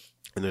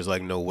there's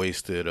like no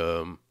wasted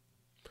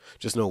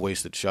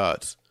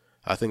shots.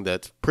 I think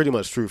that's pretty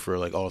much true for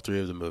like all three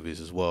of the movies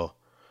as well.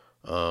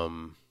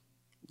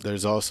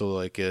 There's also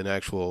like an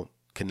actual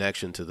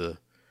connection to the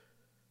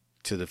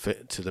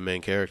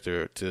main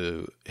character,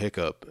 to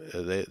Hiccup.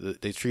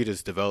 They treat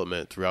his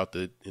development throughout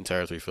the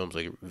entire three films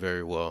like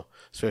very well,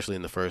 especially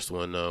in the first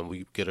one.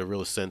 We get a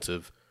real sense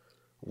of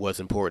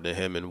what's important to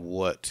him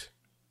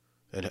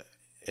and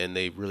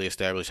they really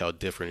establish how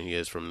different he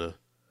is from the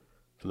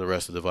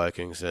rest of the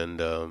Vikings, and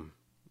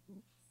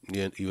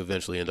you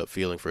eventually end up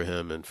feeling for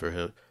him and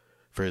for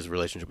his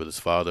relationship with his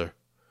father.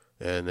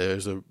 And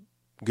there's a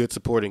good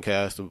supporting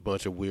cast of a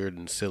bunch of weird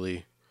and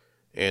silly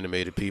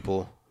animated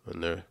people,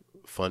 and they're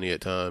funny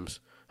at times.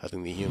 I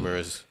think the humor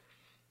is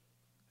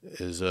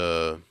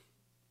done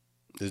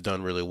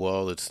really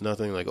well. It's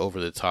nothing like over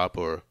the top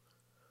or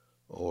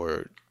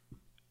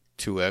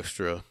too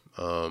extra.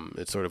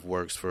 It sort of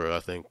works for, I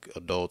think,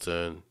 adults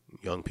and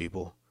young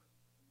people.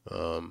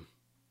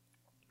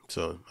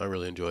 So I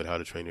really enjoyed How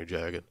to Train Your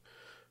Dragon.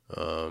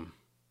 I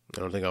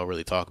don't think I'll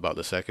really talk about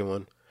the second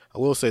one. I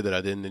will say that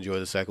I didn't enjoy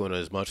the second one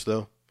as much,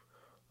 though.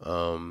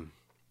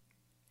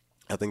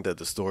 I think that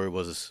the story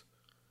was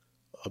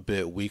a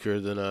bit weaker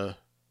than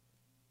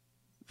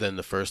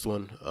the first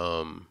one.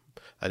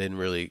 I didn't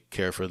really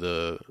care for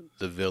the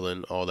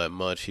villain all that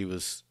much.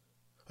 The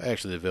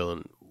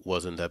villain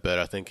wasn't that bad.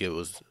 I think it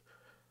was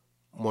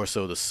more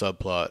so the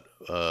subplot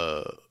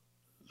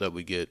that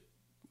we get,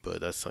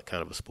 but that's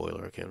kind of a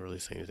spoiler. I can't really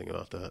say anything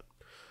about that.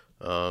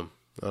 I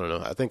don't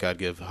know. I think I'd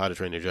give How to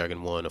Train Your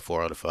Dragon 1 a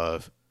 4 out of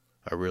 5.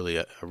 I really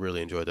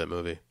enjoyed that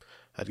movie.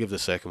 I'd give the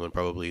second one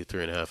probably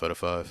 3.5 out of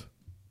 5.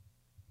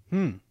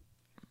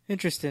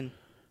 Interesting.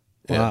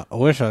 Yeah. Wow, I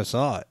wish I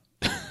saw it.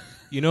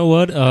 You know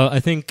what? I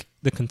think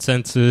the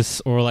consensus,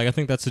 or like I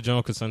think that's the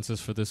general consensus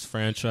for this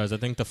franchise. I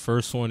think the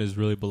first one is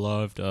really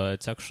beloved.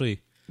 It's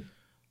actually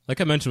Like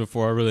I mentioned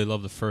before, I really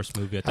love the first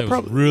movie. I thought it was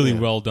probably- really yeah.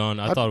 well done.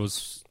 I thought it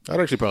was. I'd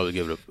actually probably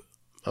give it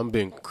I'm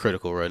being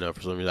critical right now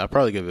for some reason. I'd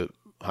probably give it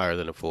higher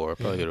than a 4. I'd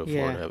probably give it a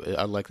 4.5.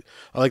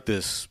 I like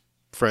this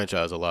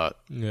franchise a lot.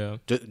 Yeah.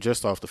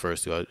 Just off the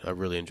first two, I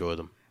really enjoy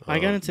them. I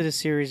got into the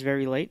series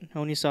very late. I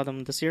only saw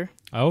them this year.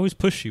 I always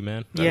push you,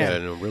 man. I Yeah. got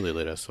into them really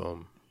late. I saw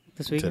them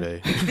This week.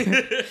 today.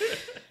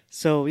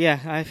 So yeah,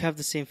 I have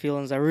the same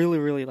feelings. I really,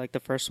 really like the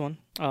first one.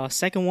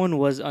 Second one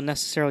was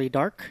unnecessarily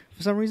dark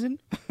for some reason.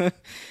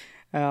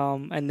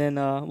 And then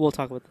we'll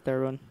talk about the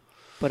third one.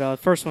 But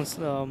first one's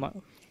my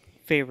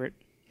favorite.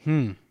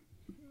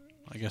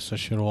 I guess I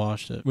should have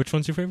watched it. Which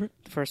one's your favorite?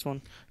 The first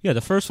one. Yeah,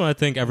 the first one I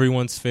think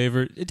everyone's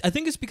favorite. I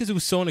think it's because it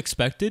was so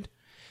unexpected.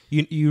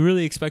 You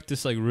really expect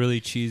this like really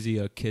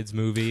cheesy kids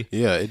movie.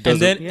 Yeah, it does.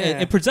 And then Yeah.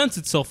 it presents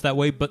itself that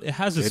way, but it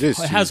has it is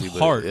it has cheesy, but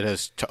heart. It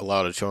has a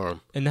lot of charm.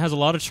 And it has a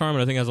lot of charm,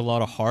 and I think it has a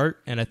lot of heart,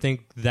 and I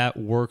think that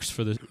works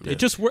for the. It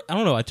just I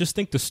don't know. I just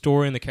think the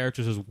story and the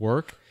characters just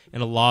work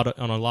on a lot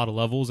of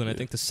levels, and I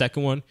think the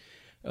second one,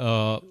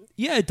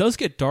 it does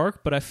get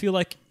dark, but I feel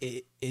like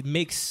it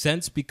makes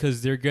sense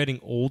because they're getting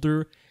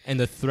older, and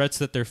the threats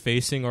that they're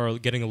facing are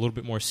getting a little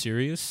bit more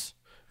serious.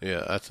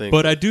 Yeah, I think.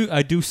 But I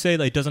do say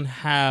that it doesn't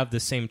have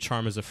the same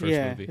charm as the first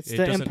movie. It's It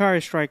the doesn't-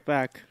 Empire Strike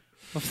Back.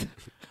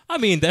 I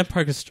mean, the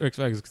Empire Strikes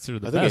Back is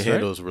considered the I think best, it right?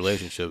 handles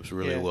relationships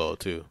really Yeah. well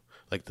too.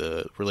 Like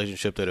the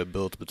relationship that it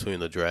built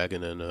between the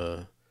dragon and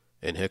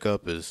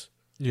Hiccup is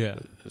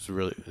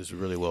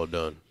really well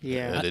done.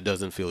 Yeah. and it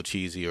doesn't feel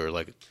cheesy or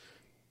like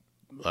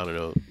I don't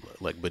know,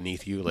 like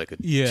beneath you, like a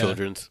Yeah.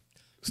 children's.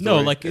 No,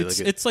 story. like Yeah,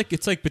 it's like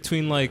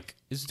between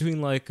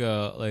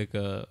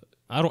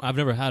I've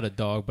never had a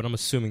dog, but I'm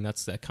assuming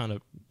that's that kind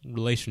of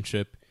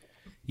relationship.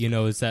 You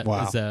know, is that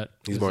Wow. is that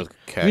he's more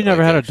cat. You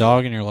never had a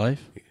dog in your life?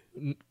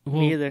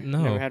 well, Me either.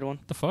 No, Never had one.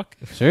 the fuck?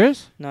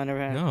 Serious? No, I never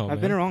had. No, I've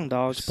been man. around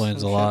dogs.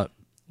 Explains a and lot.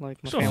 shit.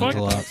 Like my So family.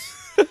 Explains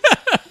fuck? a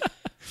lot.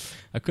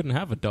 I couldn't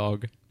have a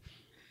dog.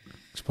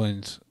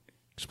 Explains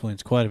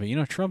quite a bit. You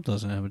know, Trump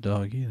doesn't have a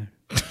dog either.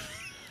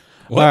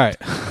 What? All right.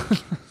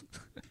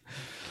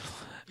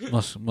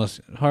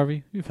 must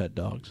Harvey, you've had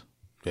dogs.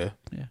 Yeah,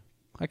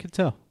 I can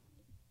tell.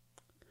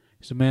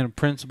 He's a man of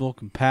principle,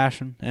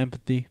 compassion,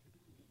 empathy.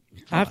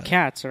 I have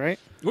cats. All right.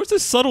 Where's the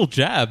subtle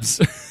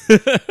jabs? All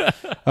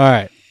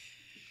right.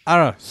 I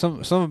don't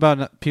know. Some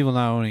about people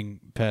not owning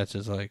pets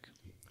is like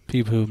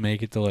people who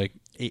make it to like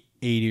 80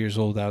 years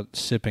old out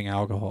sipping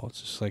alcohol.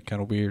 It's just like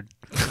kind of weird.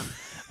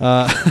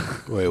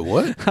 wait,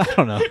 what? I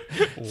don't know.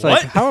 It's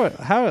What? like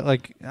how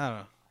like I don't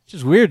know. It's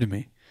just weird to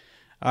me.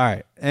 All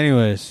right.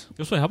 Anyways,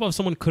 Just wait, how about if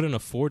someone couldn't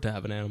afford to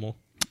have an animal?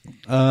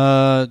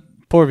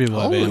 poor people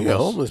have Yeah, animals.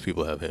 homeless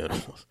people have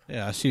animals.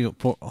 Yeah, I see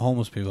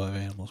homeless people have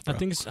animals. Bro. I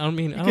think I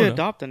You don't could know.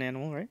 adopt an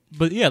animal, right?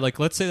 But yeah, like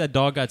let's say that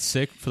dog got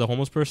sick for the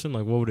homeless person,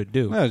 like what would it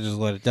do? Yeah, just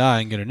let it die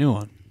and get a new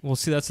one. Well,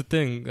 see, that's the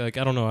thing. Like,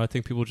 I don't know. I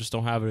think people just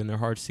don't have it in their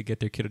hearts to get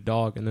their kid a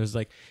dog. And there's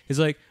like, he's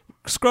like,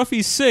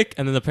 Scruffy's sick,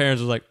 and then the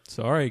parents are like,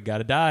 sorry,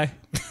 gotta die.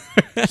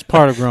 It's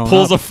part of growing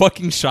Pulls up. a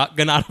fucking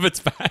shotgun out of its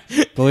back.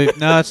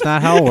 No, it's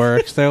not how it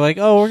works. They're like,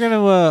 oh, we're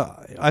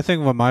gonna. I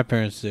think what my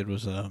parents did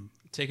was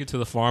Take it to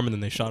the farm, and then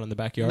they shot it in the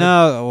backyard.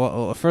 no.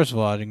 Well, first of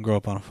all, I didn't grow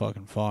up on a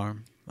fucking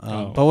farm.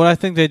 Oh. But what I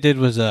think they did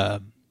was they're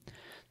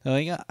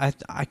like,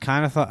 I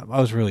kind of thought I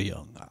was really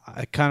young.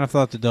 I kind of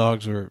thought the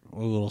dogs were a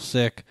little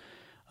sick.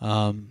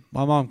 My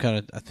mom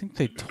I think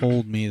they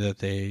told me that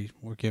they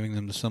were giving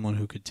them to someone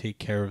who could take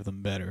care of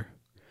them better.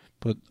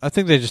 But I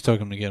think they just took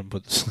them to get them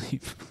put to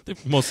sleep. They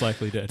most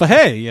likely did. But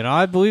hey,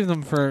 I believe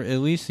them for at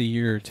least a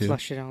year or two.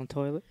 Flush it down the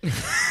toilet.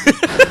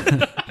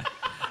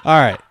 All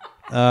right.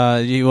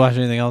 You watch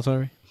anything else,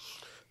 Harvey?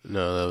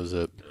 No, that was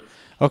it.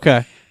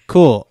 Okay,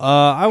 cool.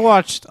 I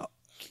watched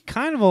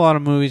kind of a lot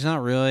of movies.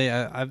 Not really.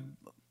 I'm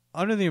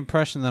under the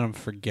impression that I'm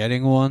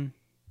forgetting one.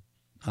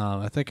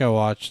 I think I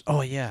watched.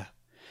 Oh yeah,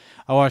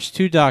 I watched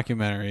 2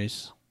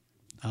 documentaries.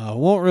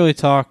 Won't really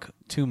talk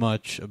too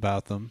much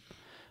about them.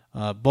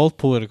 Both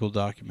political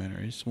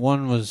documentaries.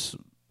 One was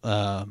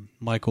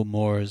Michael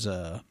Moore's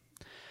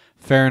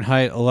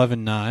Fahrenheit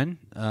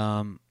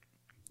 11/9.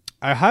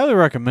 I highly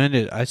recommend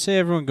it. I say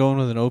everyone go in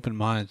with an open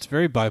mind. It's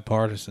very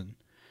bipartisan.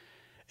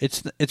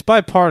 It's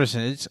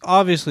bipartisan. It's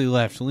obviously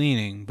left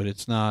leaning, but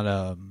it's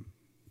not.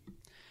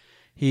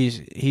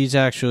 He's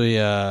actually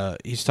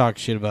he's talked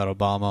shit about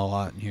Obama a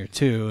lot in here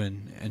too,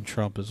 and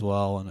Trump as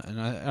well.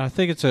 And I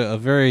think it's a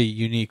very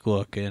unique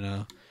look. And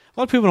a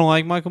lot of people don't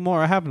like Michael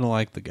Moore. I happen to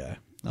like the guy.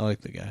 I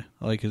like the guy.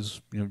 I like his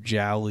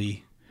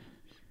jowly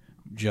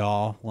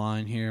jaw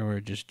line here where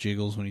it just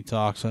jiggles when he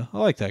talks. I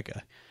like that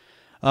guy.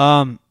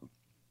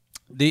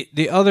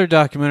 The other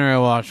documentary I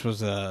watched was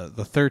the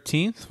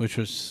 13th, which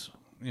was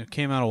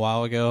came out a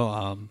while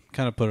ago.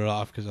 Kind of put it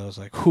off because I was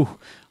like, whew,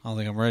 I don't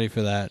think I'm ready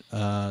for that.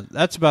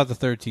 That's about the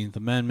 13th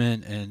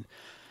Amendment and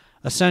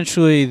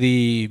essentially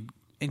the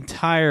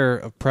entire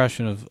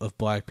oppression of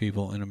black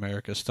people in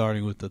America,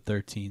 starting with the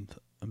 13th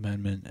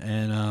Amendment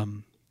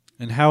and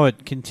how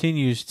it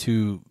continues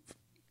to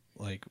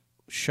like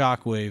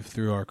shockwave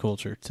through our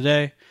culture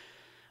today.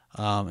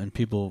 and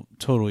people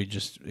totally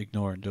just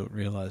ignore and don't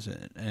realize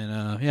it. And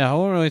I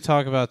won't really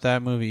talk about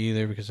that movie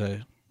either because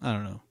I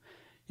don't know.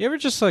 You ever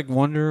just like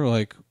wonder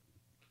like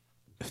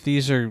if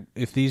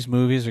these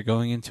movies are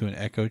going into an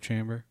echo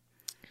chamber?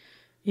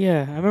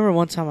 Yeah, I remember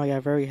one time I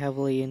got very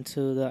heavily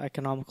into the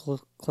economical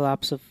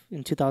collapse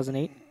in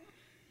 2008,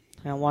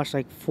 and I watched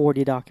like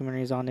 40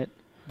 documentaries on it,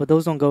 but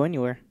those don't go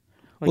anywhere.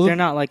 Like Well, they're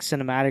not like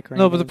cinematic or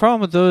No, anything. but the problem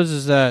with those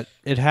is that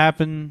it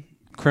happened,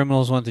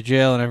 criminals went to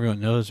jail, and everyone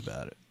knows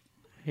about it.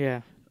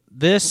 Yeah,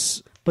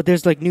 This, but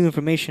there's like new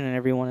information in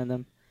every one of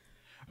them.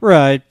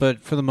 right, but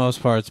for the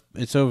most part,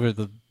 it's over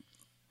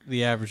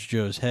the average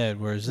Joe's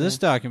head, whereas this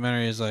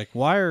documentary is like,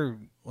 why are,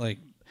 like,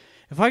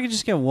 if I could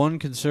just get one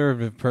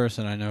conservative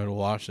person I know to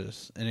watch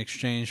this in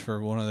exchange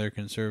for one of their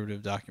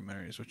conservative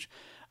documentaries, which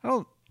I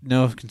don't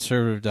know if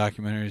conservative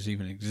documentaries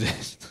even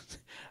exist.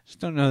 I just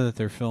don't know that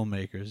they're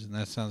filmmakers, and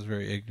that sounds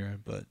very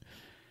ignorant, but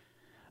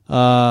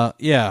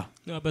yeah.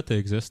 No, I bet they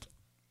exist.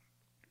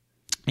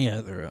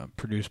 Yeah, they're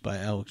produced by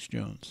Alex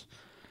Jones.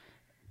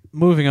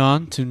 Moving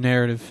on to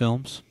narrative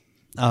films.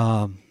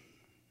 I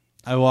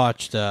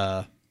watched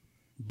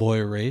Boy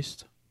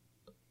Erased.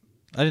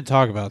 I didn't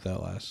talk about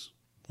that last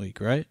week,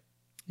 right?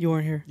 You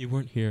weren't here. You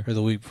weren't here. Or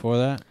the week before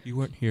that? You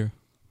weren't here.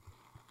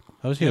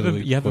 I was You here the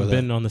haven't, week you before haven't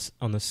that.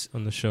 been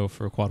on the show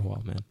for quite a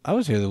while, man. I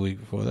was here the week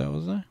before that,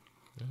 wasn't I?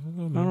 I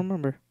don't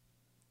remember.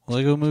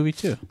 Lego Movie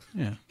 2.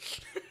 Yeah.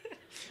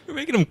 You're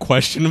making him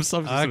question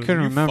himself. I You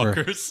couldn't remember.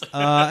 fuckers.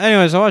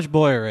 Anyways, I watched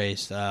Boy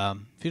Erased.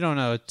 If you don't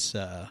know, it's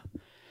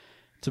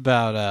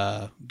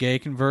about gay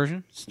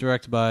conversion. It's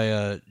directed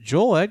by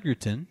Joel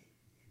Edgerton.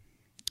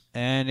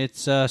 And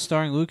it's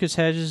starring Lucas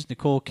Hedges,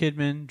 Nicole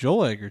Kidman,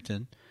 Joel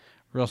Edgerton,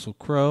 Russell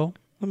Crowe.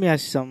 Let me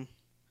ask you something.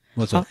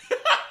 What's up?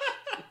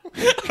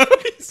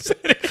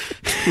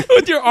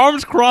 With your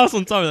arms crossed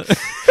on top of that.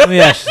 Let me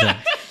ask you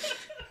something.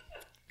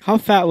 How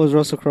fat was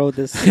Russell Crowe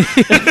this?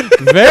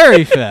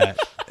 Very fat.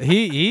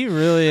 He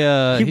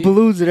really he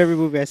balloons in every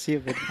movie I see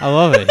him in. I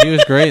love it. He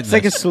was great. It's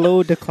like a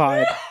slow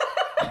decline.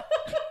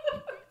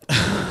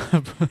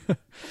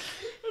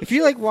 If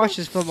you like watch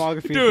his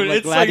filmography, Dude, from, like,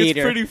 it's like Gladiator,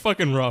 it's pretty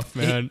fucking rough,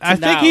 man. I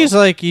think now. he's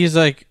like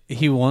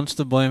he wants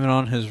to blame it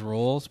on his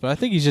roles, but I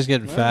think he's just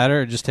getting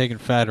fatter and just taking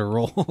fatter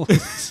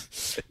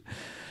roles.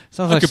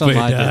 Sounds I like could play something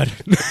a I dad.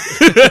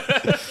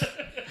 did.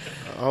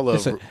 I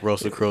love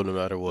Russell Crowe no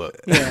matter what.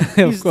 yeah, Of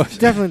he's course.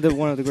 definitely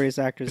one of the greatest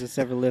actors that's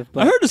ever lived. I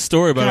But heard a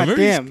story about him. God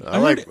damn, I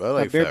like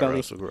Bear fat Belly.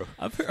 Russell Crowe.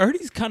 I heard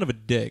he's kind of a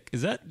dick.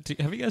 Is that?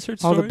 Have you guys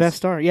heard all stories? the best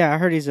star. Yeah, I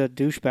heard he's a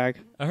douchebag.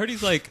 I heard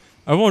he's like.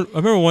 I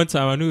remember one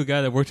time I knew a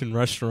guy that worked in a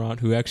restaurant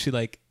who actually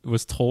like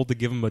was told to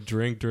give him a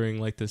drink during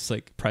like this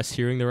like press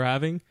hearing they were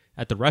having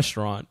at the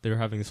restaurant. They were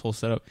having this whole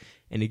setup,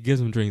 and he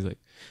gives him a drink. He's like,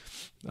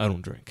 "I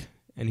don't drink,"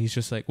 and he's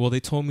just like, "Well, they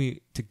told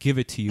me to give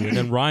it to you." And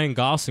then Ryan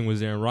Gosling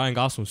was there, and Ryan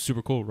Gosling was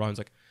super cool. Ryan's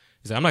like,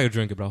 "He's like, I'm not gonna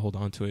drink it, but I'll hold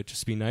on to it.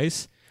 Just be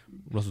nice."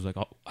 Russell's like,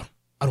 "Oh,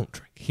 I don't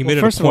drink." He made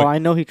it First a of all, point. I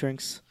know he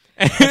drinks.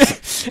 I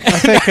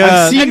think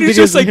I've seen and he's videos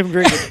just of like- him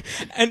drinking.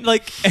 And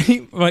like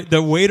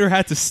the waiter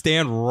had to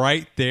stand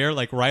right there,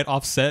 like right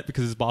offset,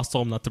 because his boss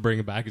told him not to bring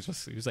it back. He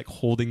was like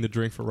holding the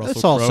drink for Russell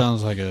This all Crowe.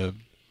 sounds like a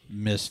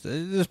missed.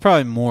 There's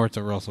probably more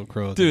to Russell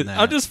Crowe Dude, than that.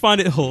 I just find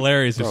it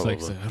hilarious. Just like,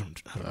 Probably. I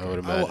don't I would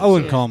drink. imagine. I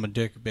wouldn't so. call him a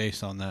dick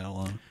based on that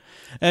alone.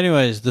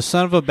 Anyways, the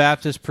son of a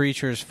Baptist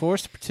preacher is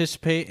forced to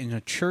participate in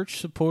a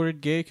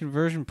church-supported gay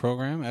conversion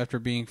program after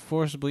being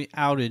forcibly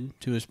outed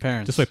to his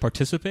parents. Just like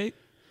participate.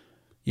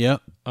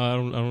 Yep. I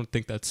don't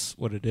think that's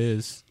what it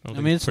is. I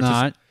mean, it's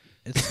not.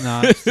 It's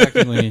not. It's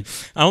technically.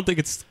 I don't think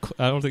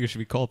it should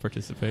be called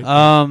participate. Yeah.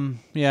 I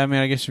mean,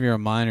 I guess if you're a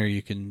minor,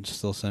 you can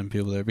still send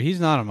people there, but he's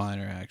not a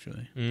minor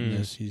actually.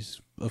 He's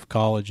of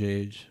college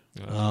age.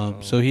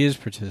 So he is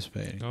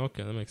participating.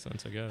 Okay, that makes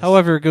sense, I guess.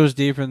 However, it goes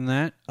deeper than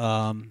that.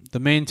 The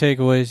main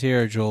takeaways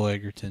here are Joel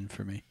Edgerton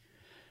for me.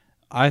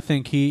 I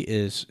think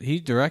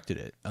he directed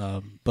it,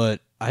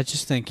 but I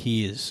just think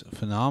he is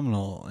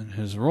phenomenal in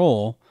his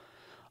role.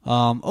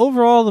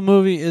 Overall, the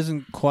movie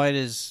isn't quite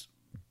as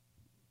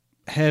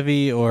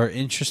heavy or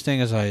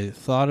interesting as I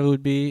thought it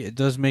would be. It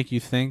does make you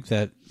think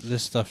that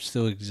this stuff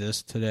still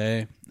exists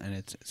today, and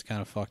it's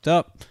kind of fucked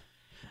up.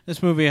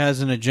 This movie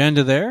has an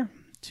agenda there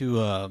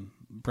to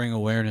bring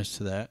awareness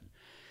to that,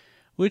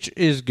 which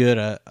is good,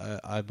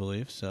 I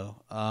believe. So,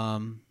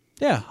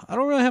 yeah, I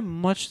don't really have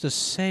much to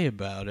say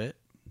about it,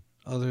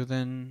 other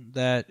than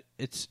that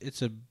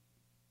it's a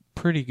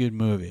pretty good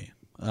movie.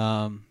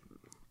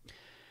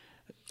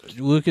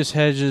 Lucas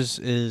Hedges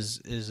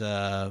is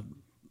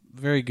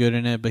very good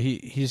in it, but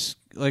he's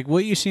like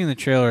what you see in the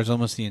trailer is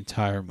almost the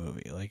entire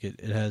movie. Like it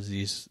has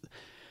these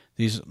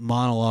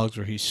monologues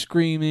where he's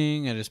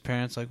screaming at his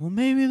parents, like, "Well,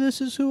 maybe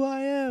this is who I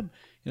am,"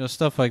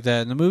 stuff like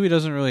that. And the movie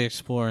doesn't really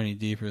explore any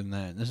deeper than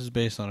that. And this is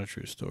based on a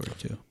true story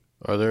too.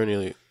 Are there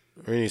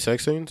any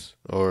sex scenes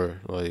or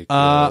like?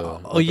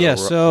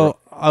 So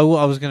I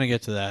was gonna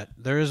get to that.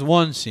 There is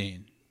one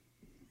scene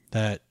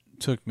that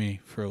took me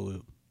for a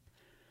loop.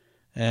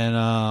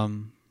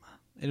 And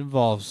it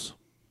involves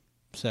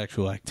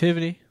sexual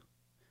activity,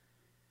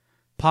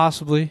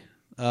 possibly.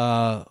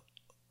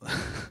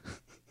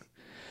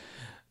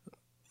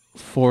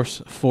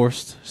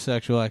 forced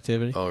sexual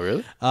activity. Oh,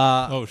 really?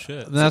 Oh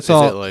shit. That's Is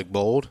all. it like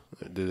bold?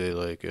 Do they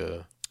like?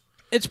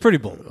 It's pretty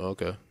bold.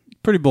 Okay.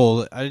 Pretty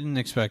bold. I didn't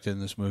expect it in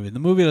this movie. The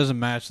movie doesn't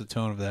match the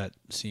tone of that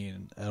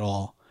scene at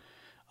all.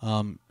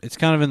 It's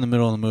kind of in the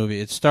middle of the movie.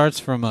 It starts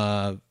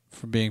from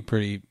being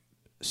pretty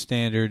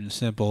standard and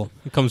simple.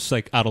 It comes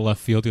like out of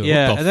left field. You're like,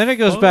 Yeah, what the and then it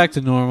goes fuck? back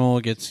to normal.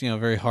 It gets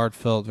very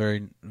heartfelt,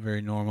 very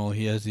very normal.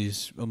 He has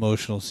these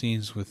emotional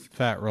scenes with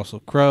Fat Russell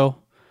Crowe.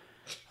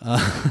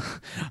 I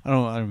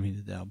don't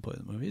mean to downplay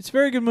the movie. It's a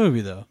very good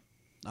movie though.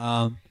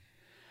 I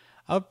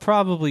would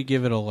probably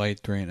give it a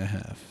light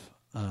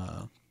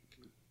 3.5.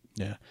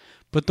 Yeah,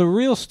 but the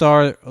real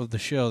star of the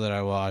show that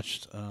I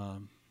watched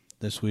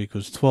this week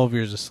was 12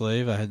 Years a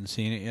Slave. I hadn't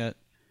seen it yet.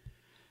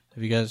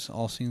 Have you guys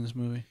all seen this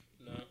movie?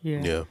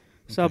 Yeah.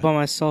 Saw it by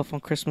myself on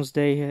Christmas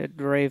Day at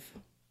the rave.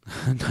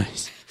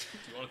 Nice. Do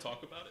you want to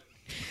talk about it?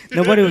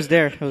 Nobody was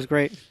there. It was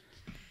great.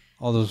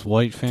 All those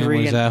white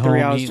families and- at 3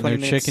 home hours, eating 20 their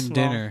minutes chicken long.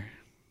 dinner.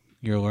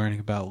 You're learning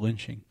about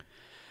lynching.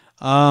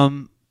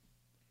 Yeah.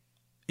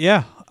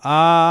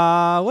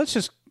 Let's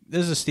just.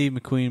 This is a Steve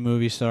McQueen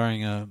movie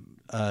starring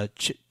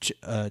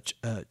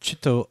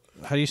Chito.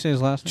 How do you say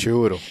his last name?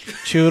 Churro.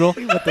 Choodle.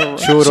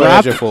 Churro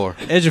Rap-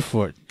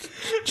 Ejiofor.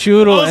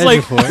 Choodle I was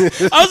like-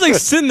 Ejiofor. I was like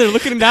sitting there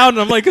looking down,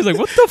 and I'm like, what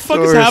the fuck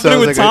is Sorry, happening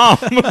with Tom?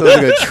 sounds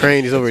like a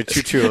train. He's over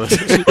choo choo.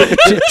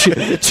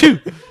 Choo.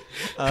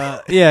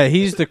 Yeah,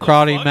 he's the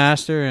karate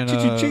master in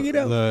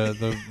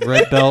the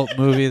Red Belt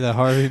movie that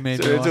Harvey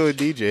made me Turn watch. into a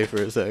DJ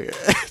for a second.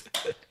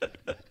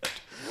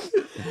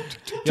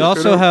 You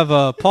also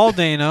have Paul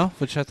Dano,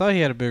 which I thought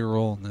he had a big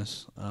role in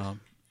this.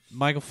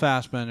 Michael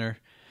Fassbender,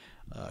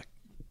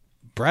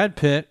 Brad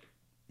Pitt,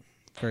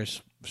 very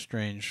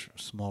strange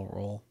small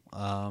role.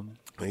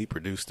 He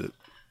produced it.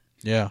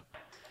 Yeah.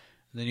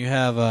 Then you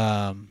have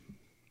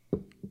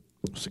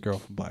what's the girl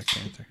from Black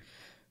Panther?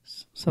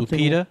 Something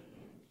Lupita.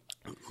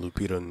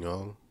 Lupita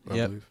Nyong'o, I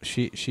Yep, believe.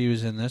 she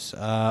was in this.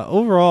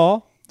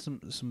 Overall,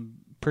 some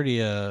pretty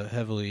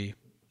heavily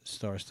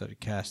star-studded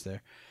cast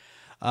there.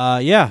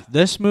 Yeah,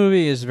 this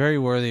movie is very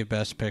worthy of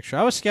Best Picture.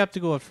 I was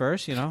skeptical at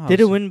first, you know. Did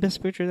it win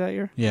Best Picture that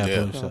year? Yeah, I Yeah.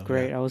 believe Oh, so.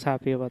 great. yeah. I was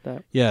happy about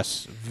that.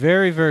 Yes,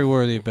 very, very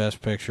worthy of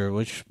Best Picture,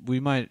 which we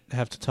might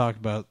have to talk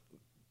about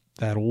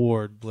that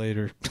award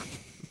later.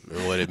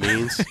 And what it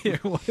means.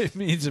 What it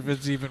means, if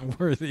it's even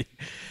worthy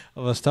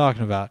of us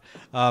talking about.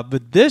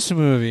 But this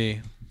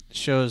movie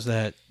shows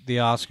that the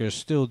Oscars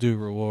still do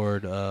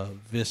reward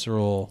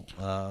visceral,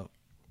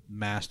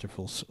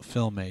 masterful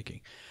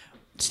filmmaking.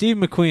 Steve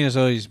McQueen has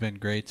always been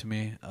great to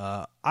me.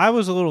 I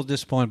was a little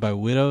disappointed by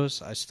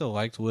Widows. I still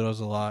liked Widows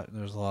a lot.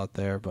 There's a lot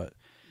there, but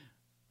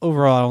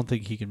overall, I don't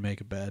think he can make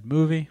a bad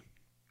movie.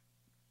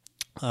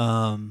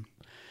 12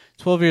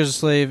 Years a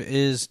Slave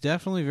is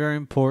definitely very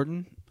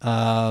important.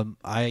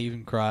 I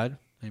even cried.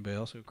 Anybody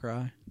else who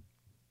cry?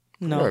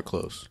 No. Very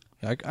close.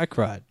 I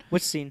cried.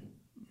 Which scene?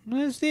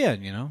 It's the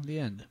end, the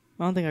end.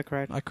 I don't think I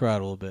cried. I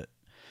cried a little bit.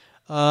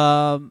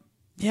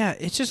 Yeah,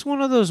 it's just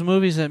one of those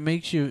movies that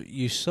makes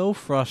you so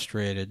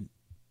frustrated.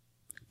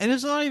 And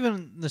it's not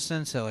even in the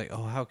sense that, like,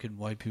 oh, how can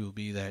white people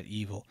be that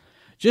evil?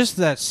 Just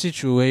that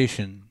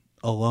situation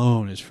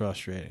alone is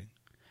frustrating.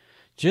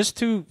 Just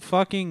to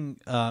fucking...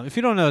 if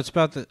you don't know, it's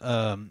about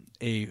a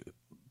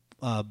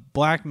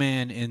black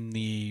man in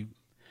the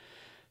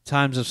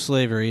times of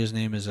slavery. His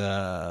name is...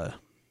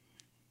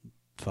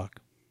 fuck.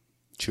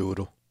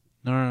 Churro.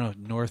 No,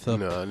 Northup.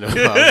 No. I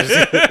was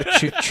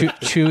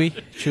just-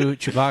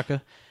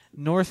 Chewbacca.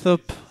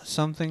 Northup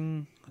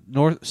something.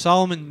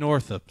 Solomon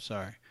Northup.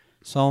 Sorry.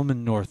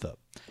 Solomon Northup.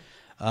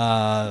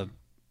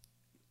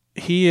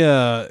 He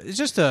is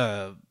just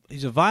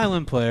he's a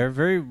violin player,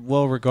 very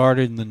well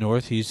regarded in the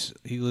North. He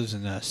lives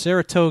in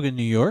Saratoga,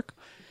 New York.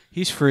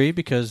 He's free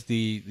because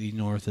the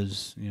North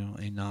is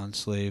a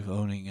non-slave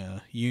owning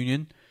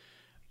union,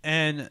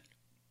 and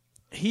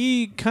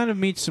he kind of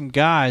meets some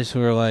guys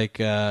who are like,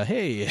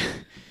 hey,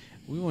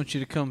 we want you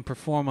to come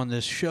perform on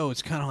this show.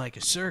 It's kind of like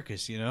a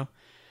circus,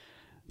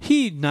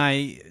 He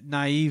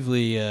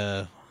naively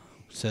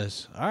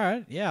says, all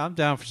right, yeah, I'm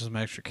down for some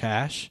extra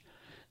cash.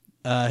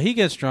 He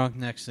gets drunk.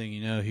 Next thing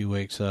you know, he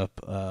wakes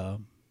up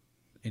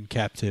in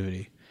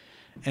captivity.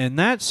 And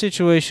that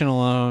situation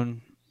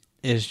alone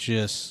is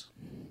just...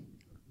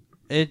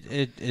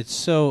 It's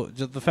so...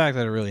 The fact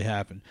that it really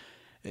happened,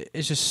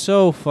 it's just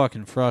so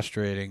fucking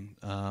frustrating.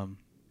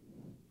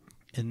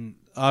 And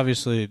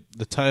obviously,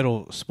 the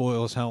title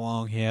spoils how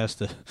long he has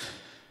to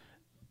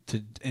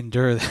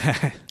endure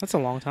that. That's a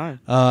long time.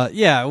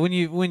 Yeah, when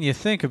you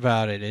think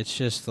about it, it's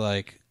just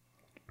like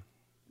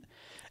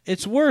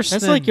it's worse.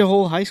 That's than, like your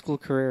whole high school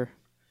career,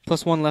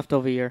 plus one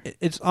leftover year.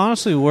 It's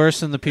honestly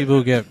worse than the people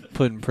who get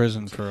put in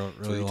prison for a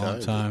really 3 long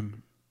times,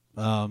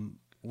 time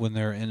when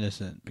they're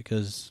innocent,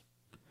 because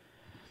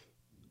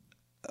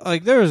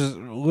like there was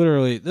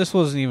literally, this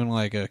wasn't even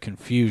like a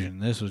confusion.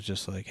 This was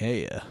just like,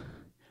 hey,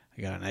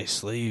 I got a nice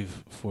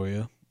slave for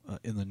you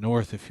in the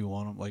North if you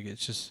want them. Like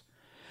it's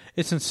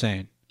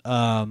insane.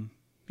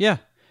 Yeah,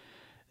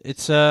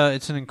 it's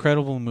an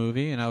incredible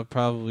movie, and I would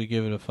probably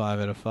give it a 5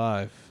 out of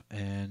 5.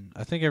 and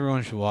I think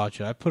everyone should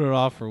watch it. I put it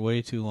off for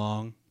way too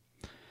long,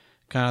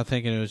 kind of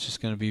thinking it was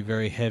just going to be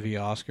very heavy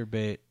Oscar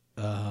bait.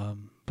 But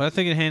I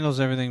think it handles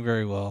everything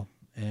very well,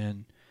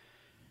 and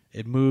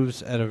it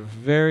moves at a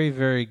very,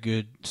 very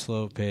good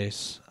slow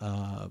pace.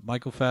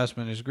 Michael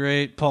Fassbender is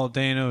great. Paul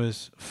Dano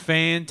is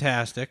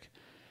fantastic.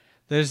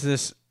 There's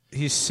this,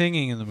 he's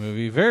singing in the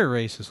movie,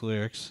 very racist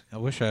lyrics. I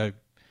wish I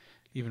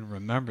even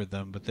remembered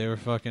them, but they were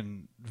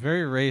fucking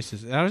very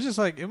racist. And I was just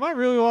like, am I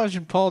really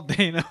watching Paul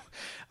Dano?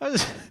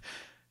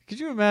 Could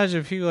you imagine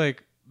if he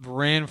like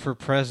ran for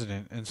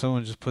president and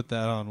someone just put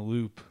that on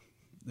loop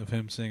of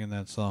him singing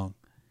that song?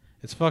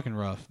 It's fucking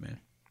rough, man.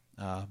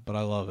 But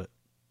I love it.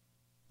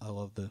 I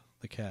love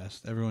the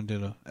cast. Everyone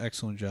did an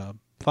excellent job.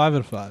 5 out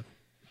of 5.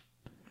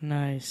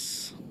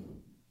 Nice.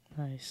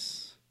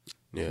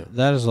 Yeah.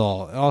 That is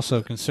all.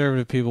 Also,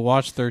 conservative people,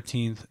 watch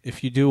 13th.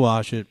 If you do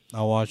watch it,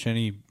 I'll watch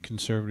any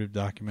conservative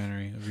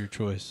documentary of your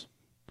choice.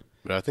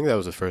 But I think that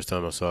was the first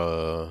time I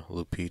saw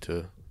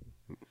Lupita.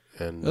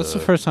 And That's the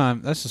first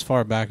time. That's as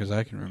far back as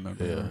I can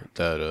remember. Yeah,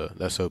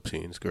 that soap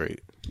scene's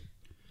great.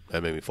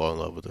 That made me fall in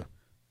love with her.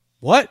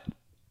 What?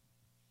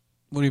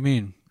 What do you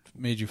mean?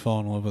 Made you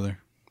fall in love with her?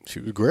 She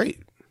was great.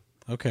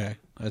 Okay.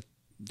 I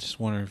just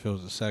wondered if it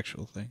was a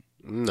sexual thing.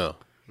 No.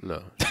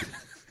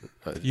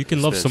 You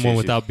can love someone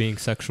without being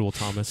sexual,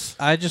 Thomas.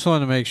 I just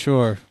wanted to make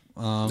sure.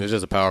 It's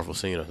just a powerful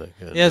scene, I think.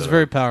 Yeah, it's a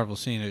very powerful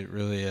scene. It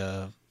really,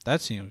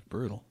 that scene was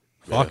brutal.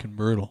 Yeah. Fucking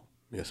brutal.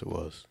 Yes, it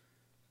was.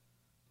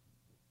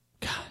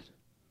 God,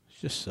 it's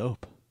just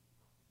soap.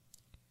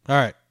 All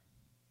right.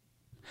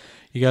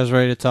 You guys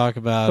ready to talk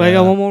about... But I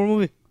got one more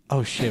movie.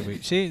 Oh,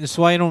 shit. See, this is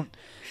why you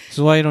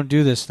don't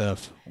do this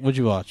stuff. What'd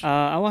you watch?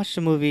 I watched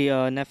a movie,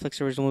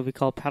 Netflix original movie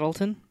called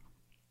Paddleton.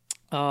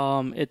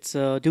 It's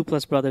a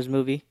Duplass Brothers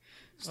movie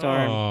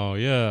starring Oh,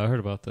 yeah, I heard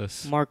about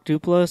this. Mark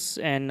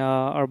Duplass and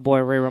our boy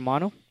Ray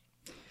Romano.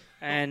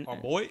 And Our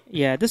boy?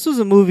 yeah, this was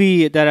a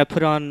movie that I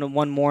put on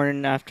one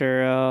morning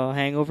after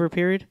hangover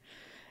period.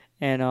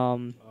 And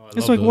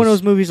it's like one of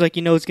those movies, like,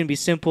 it's going to be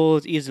simple,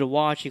 it's easy to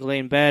watch, you can lay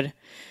in bed.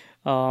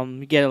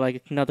 You get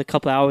like another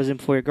couple hours in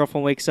before your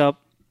girlfriend wakes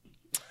up.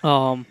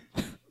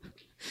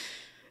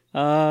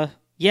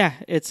 Yeah,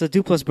 it's a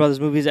Duplass Brothers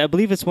movies. I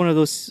believe it's one of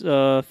those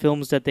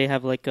films that they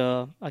have like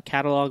a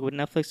catalog with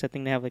Netflix. I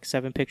think they have like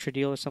 7-picture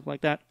deal or something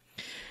like that.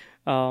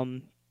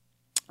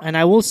 And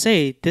I will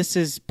say, this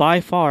is by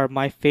far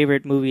my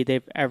favorite movie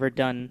they've ever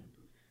done,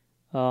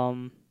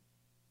 for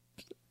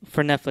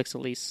Netflix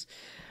at least.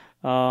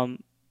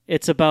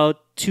 It's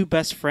about two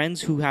best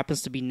friends who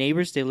happens to be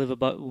neighbors. They live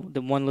above,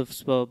 the one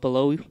lives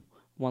below,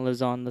 one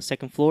lives on the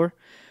second floor.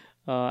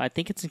 I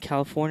think it's in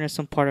California,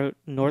 some part of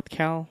North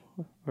Cal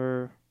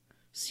or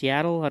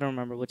Seattle. I don't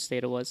remember which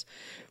state it was,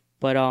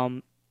 but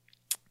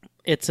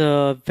it's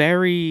a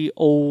very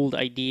old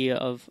idea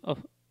of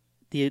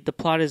the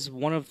plot is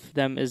one of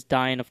them is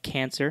dying of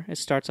cancer. It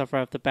starts off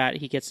right off the bat.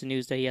 He gets the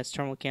news that he has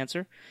terminal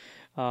cancer.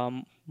 Mark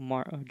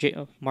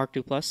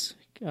Duplass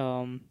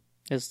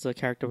is the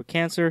character with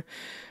cancer.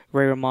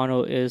 Ray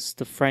Romano is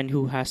the friend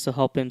who has to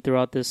help him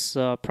throughout this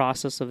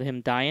process of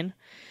him dying.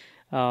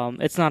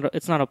 It's not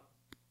a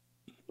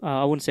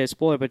I wouldn't say a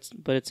spoiler,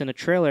 but it's in a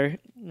trailer.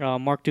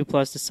 Mark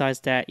Duplass decides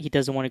that he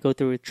doesn't want to go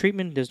through with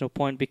treatment. There's no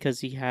point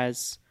because he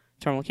has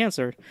terminal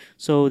cancer.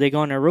 So they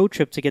go on a road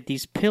trip to get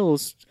these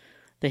pills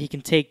that he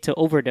can take to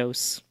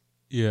overdose.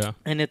 Yeah.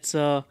 And it's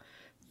a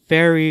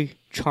very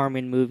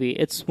charming movie.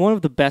 It's one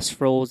of the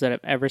best roles that I've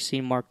ever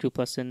seen Mark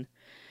Duplass in.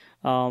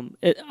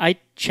 I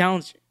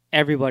challenge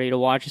everybody to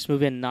watch this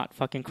movie and not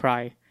fucking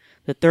cry.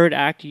 The third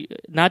act,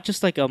 not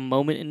just like a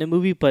moment in the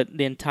movie, but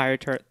the entire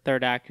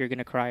third act, you're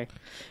gonna cry,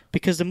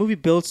 because the movie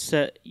builds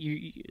the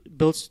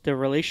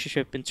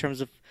relationship in terms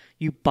of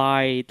you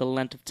buy the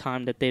length of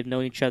time that they've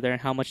known each other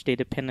and how much they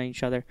depend on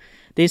each other.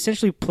 They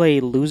essentially play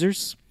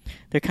losers.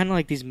 They're kind of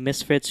like these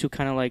misfits who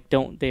kind of like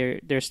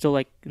they're still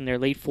like in their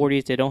late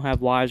 40s. They don't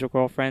have wives or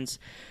girlfriends.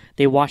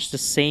 They watch the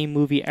same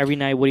movie every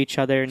night with each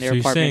other in their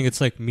apartment. So you're saying it's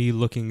like me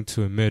looking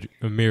to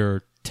a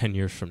mirror 10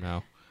 years from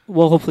now.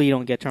 Well, hopefully you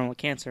don't get terminal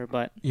cancer,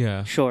 but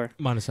yeah, sure.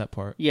 Minus that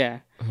part. Yeah.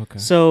 Okay.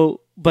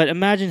 So, but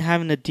imagine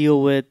having to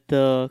deal with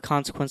the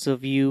consequence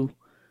of you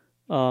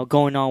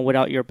going on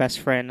without your best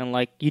friend, and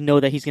like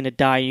that he's gonna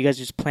die. And you guys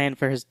just plan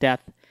for his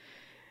death,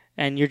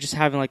 and you're just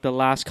having like the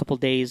last couple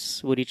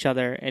days with each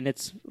other, and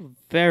it's a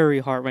very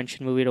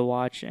heart-wrenching movie to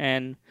watch.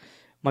 And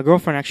my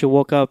girlfriend actually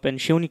woke up,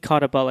 and she only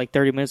caught about like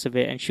 30 minutes of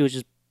it, and she was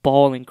just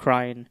bawling,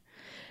 crying.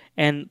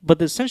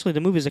 But essentially,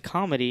 the movie is a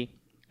comedy.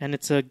 And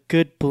it's a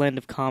good blend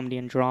of comedy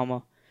and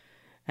drama.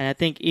 And I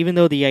think even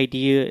though the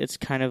idea it's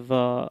kind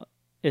of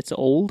it's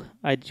old,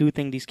 I do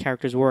think these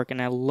characters work, and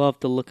I love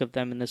the look of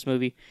them in this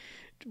movie.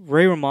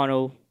 Ray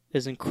Romano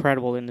is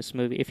incredible in this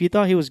movie. If you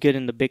thought he was good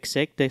in The Big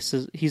Sick,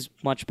 he's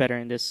much better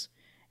in this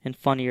and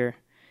funnier.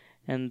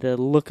 And the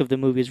look of the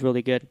movie is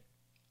really good.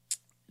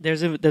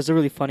 There's a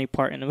really funny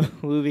part in the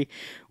movie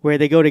where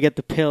they go to get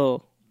the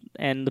pill,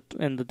 and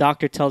the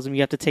doctor tells them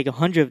you have to take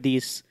 100 of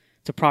these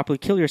to properly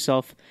kill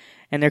yourself.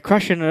 and they're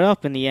crushing it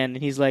up in the end.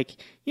 And he's like,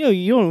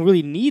 you don't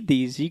really need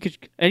these. You could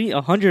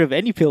 100 of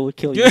any pill would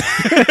kill you.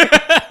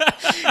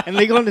 And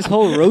they go on this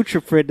whole road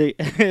trip for it.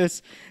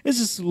 It's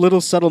just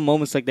little subtle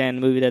moments like that in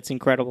the movie that's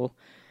incredible.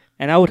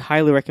 And I would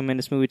highly recommend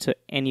this movie to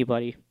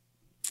anybody.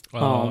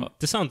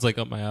 This sounds like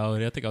up my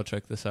alley. I think I'll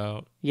check this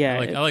out. Yeah,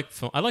 I like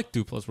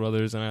Duplass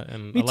Brothers, and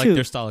I like too.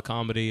 their style of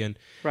comedy and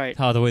Right.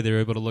 how the way they're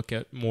able to look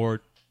at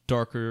more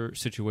darker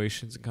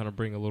situations and kind of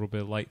bring a little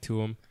bit of light to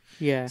them.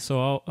 Yeah.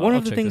 So One I'll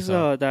of the check things this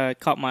out. that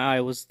caught my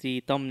eye was the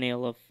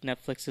thumbnail of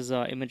Netflix's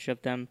image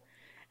of them,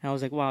 and I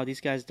was like, "Wow,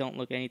 these guys don't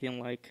look anything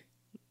like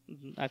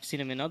I've seen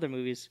them in other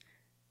movies."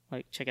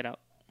 Like, check it out.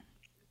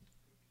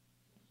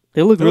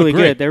 They look They really look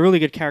great. good. They're really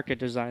good character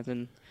designs,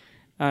 and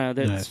I don't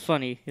know. Nice. It's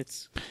funny.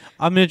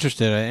 I'm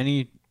interested.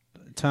 Any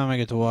time I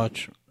get to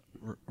watch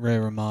Ray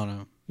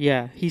Romano.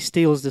 Yeah, he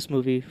steals this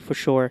movie for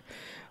sure.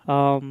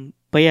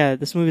 But yeah,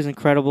 this movie is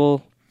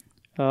incredible.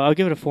 I'll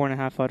give it a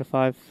 4.5 out of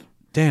 5.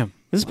 Damn.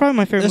 This is probably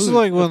my favorite This is movie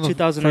like one of of the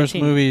 2019. first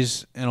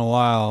movies in a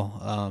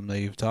while that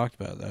you've talked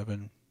about that I've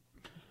been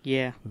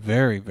Yeah,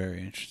 very, very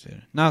interested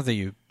in. Not that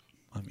you,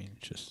 I mean,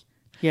 just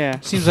yeah,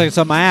 seems like it's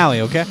up my alley,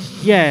 okay?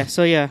 yeah.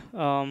 So yeah,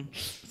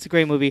 it's a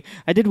great movie.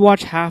 I did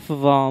watch half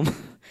of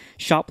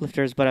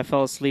Shoplifters, but I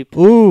fell asleep.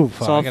 Ooh,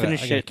 fuck, So I'll I gotta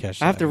finish it.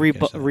 catch I have that, to I gotta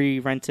catch that.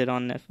 re-rent it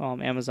on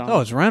Amazon.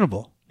 Oh, it's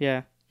rentable.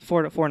 yeah,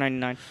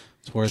 $4.99.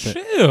 It's worth it.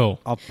 Chill.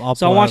 I'll So I'll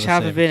pull watch out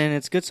half the of it, and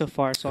it's good so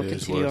far. So I'll It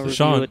is continue to worth it. review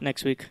Sean. it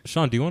next week.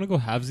 Sean, do you want to go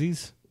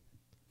halvesies?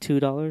 $2,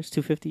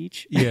 $2.50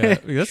 each. Yeah,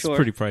 that's Sure.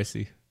 pretty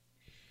pricey.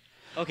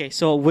 Okay,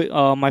 so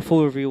my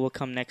full review will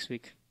come next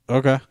week.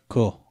 Okay,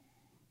 cool.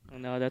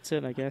 No, that's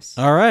it, I guess.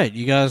 All right,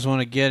 you guys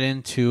want to get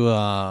into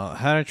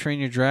How to Train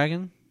Your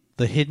Dragon: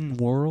 The Hidden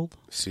World?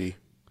 See,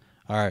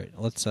 All right,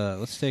 let's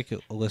take a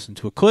listen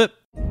to a clip.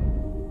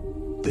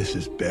 This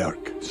is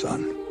Berk,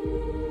 son.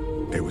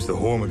 It was the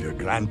home of your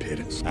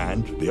grandparents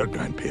and their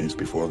grandparents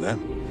before them.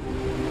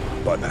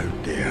 But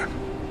out there,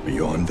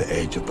 beyond the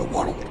edge of the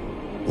world,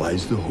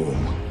 lies the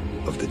home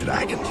of the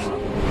dragons.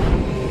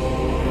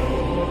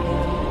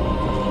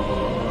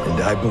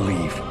 And I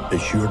believe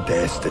it's your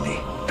destiny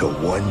to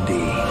one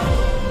day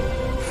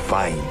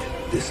find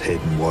this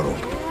hidden world.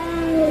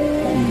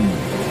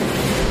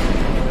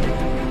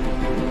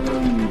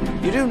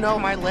 You do know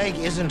my leg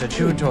isn't a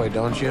chew toy,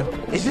 don't you?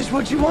 Is this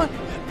what you want?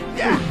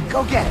 Yeah,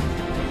 go get it.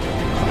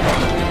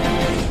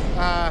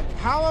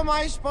 How am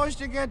I supposed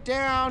to get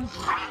down?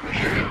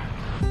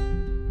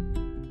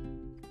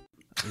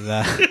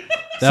 That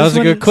was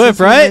a good clip,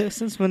 right?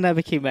 Since when that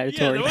became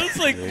mandatory? was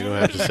like you don't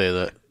have to say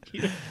that.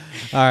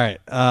 All right,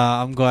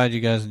 I'm glad you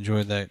guys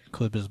enjoyed that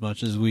clip as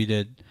much as we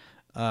did.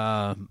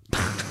 It's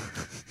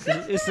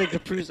like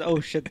the proves. Oh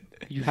shit!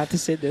 You have to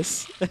say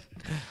this.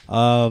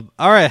 All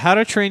right, How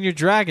to Train Your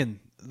Dragon: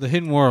 The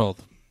Hidden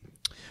World.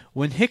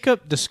 When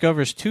Hiccup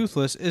discovers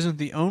Toothless isn't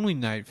the only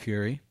Night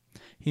Fury,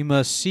 he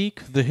must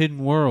seek the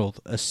Hidden World,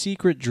 a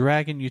secret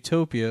dragon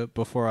utopia,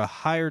 before a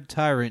hired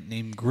tyrant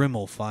named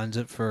Grimmel finds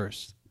it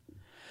first.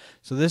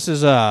 So this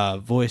is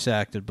voice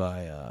acted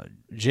by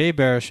Jay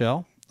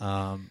Baruchel.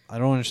 I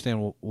don't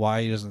understand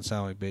why he doesn't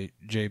sound like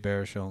Jay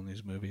Baruchel in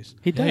these movies.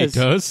 He Yeah, he does.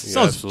 does. He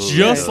Sounds absolutely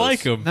just does. like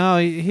him. No,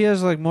 he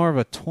has like more of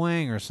a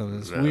twang or something.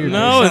 It's No. weird.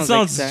 No, it It sounds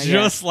sounds like that,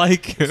 just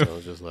like him. So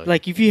it's just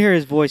Like if you hear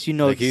his voice, you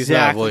know Like, he's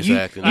exactly. not voice you,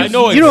 acting. I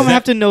know You don't exact-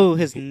 have to know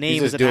his he's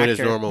name just as an doing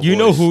actor. his normal You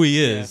know voice. who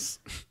he is.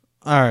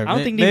 All right, I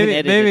don't think they even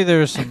edited maybe it.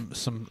 there's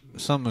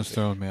something was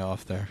throwing me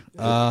off there.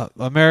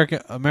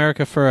 America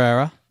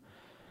Ferrera,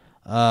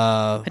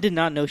 I did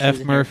not know she was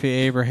F. in Murphy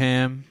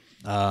Abraham,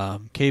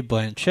 Kate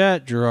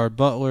Blanchett, Gerard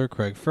Butler,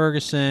 Craig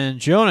Ferguson,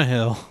 Jonah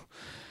Hill,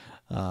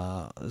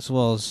 as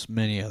well as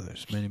many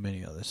others.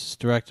 It's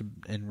directed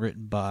and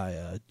written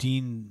by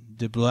Dean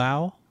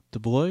DeBlois.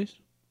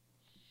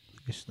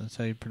 I guess that's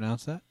how you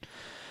pronounce that.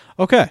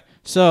 Okay,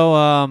 so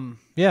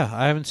yeah,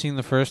 I haven't seen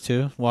the first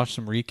two. Watched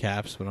some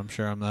recaps, but I'm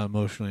sure I'm not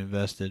emotionally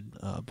invested.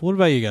 But what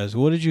about you guys?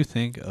 What did you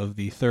think of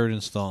the third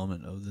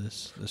installment of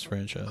this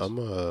franchise?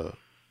 I'm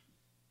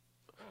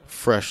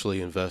freshly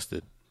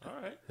invested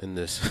in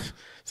this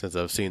since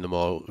I've seen them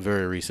all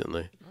very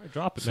recently. All right,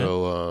 drop it, man.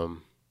 So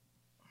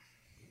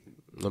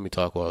let me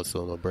talk while it's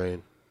still in my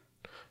brain.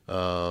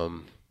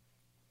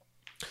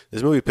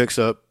 This movie picks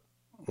up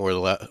where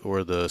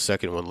the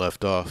second one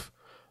left off.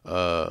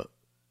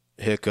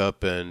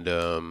 Hiccup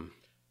and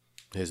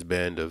his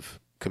band of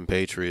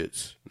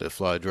compatriots that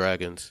fly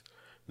dragons,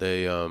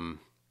 they've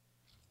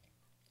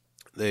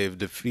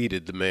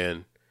defeated the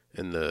man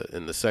in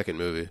the second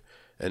movie,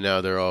 and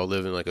now they're all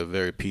living like a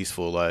very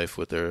peaceful life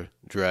with their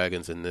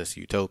dragons in this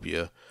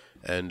utopia.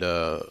 And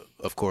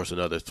of course,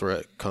 another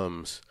threat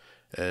comes,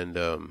 and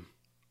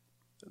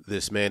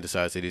this man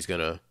decides that he's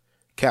gonna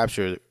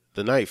capture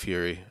the Night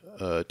Fury,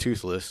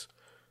 Toothless,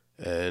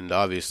 and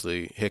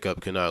obviously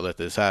Hiccup cannot let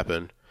this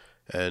happen.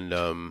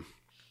 And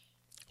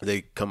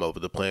they come up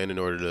with a plan in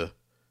order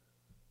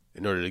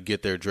to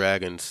get their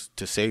dragons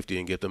to safety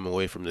and get them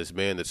away from this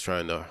man that's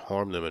trying to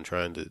harm them and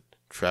trying to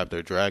trap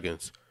their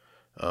dragons.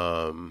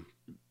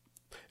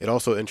 It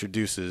also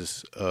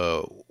introduces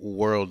a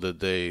world that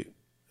they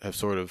have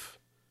sort of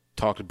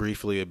talked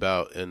briefly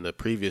about in the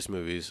previous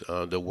movies,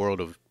 the world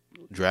of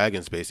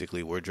dragons,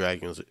 basically where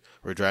dragons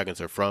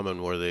are from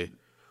and where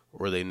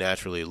they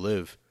naturally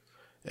live,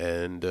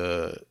 and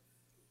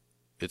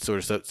it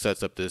sort of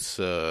sets up this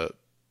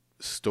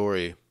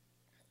story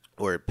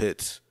where it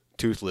pits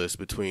Toothless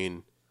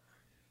between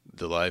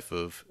the life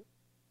of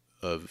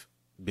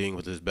being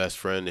with his best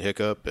friend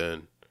Hiccup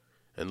and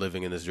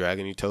living in this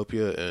dragon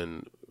utopia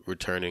and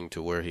returning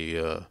to where he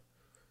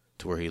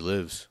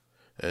lives.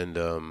 And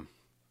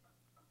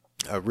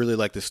I really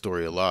like this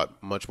story a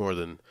lot, much more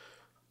than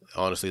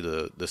honestly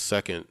the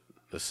second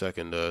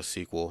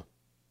sequel.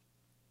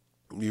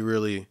 You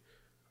really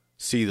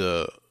see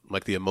the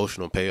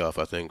emotional payoff,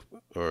 I think,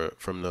 or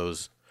from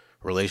those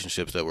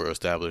relationships that were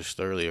established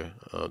earlier.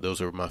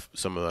 Those are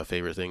some of my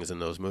favorite things in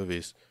those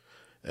movies,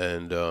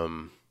 and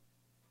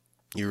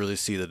you really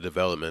see the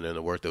development and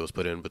the work that was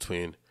put in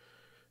between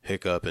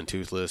Hiccup and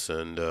Toothless,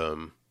 and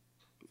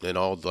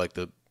all like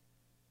the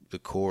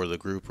core of the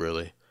group.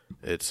 Really,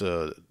 it's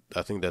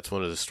I think that's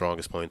one of the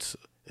strongest points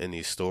in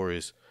these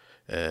stories,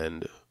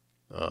 and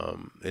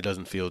it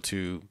doesn't feel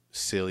too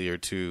silly or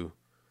too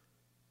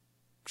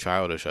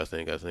childish. I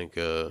think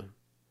they're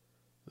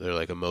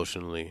like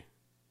emotionally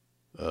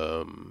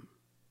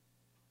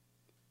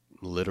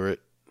literate,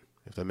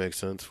 if that makes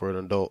sense for an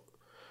adult.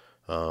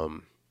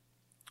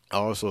 I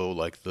also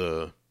like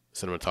the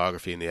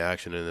cinematography and the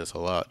action in this a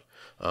lot.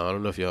 I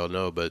don't know if y'all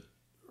know, but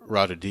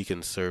Roger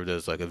Deakins served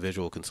as like a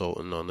visual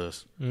consultant on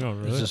this. No,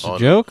 really? Is this a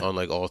joke? On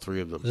like all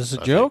three of them. Is this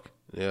a I joke?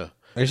 think. Yeah.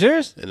 Are you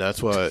serious? And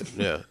that's why,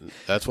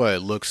 that's why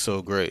it looks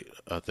so great.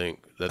 I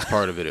think that's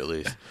part of it, at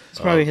least. It's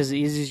probably his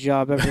easiest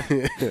job ever.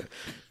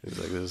 He's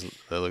like,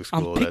 that looks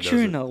cool. I'm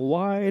picturing a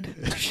wide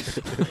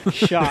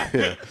shot.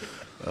 Yeah.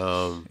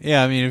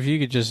 Yeah, I mean, if you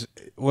could just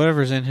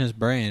whatever's in his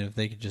brain, if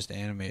they could just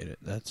animate it,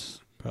 that's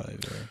probably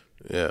very.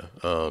 Yeah.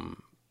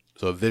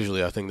 So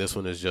visually, I think this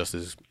one is just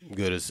as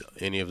good as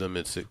any of them.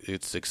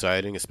 It's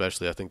exciting,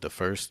 especially I think the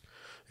first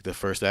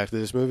act of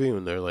this movie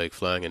when they're like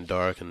flying in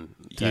dark and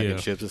attacking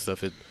ships and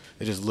stuff. It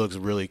just looks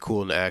really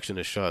cool, and the action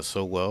is shot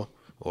so well,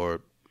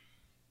 or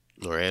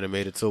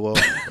animated so well.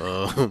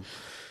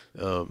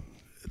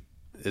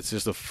 It's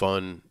just a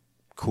fun,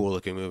 cool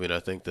looking movie, and I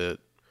think that.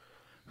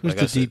 Who's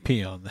like the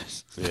DP on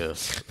this? Yeah.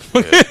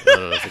 I don't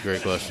know. That's a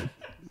great question.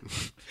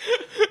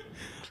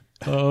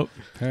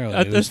 Apparently,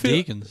 it was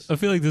Deakins. I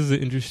feel like this is an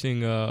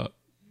interesting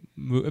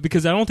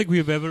because I don't think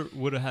we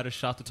would have had a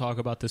shot to talk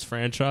about this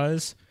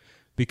franchise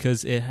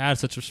because it had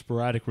such a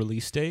sporadic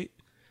release date.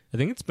 I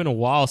think it's been a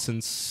while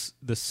since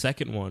the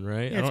second one,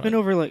 right? Yeah, it's been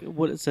over like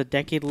it's a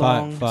decade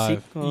long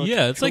sequel.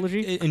 Yeah, it's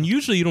trilogy? like, and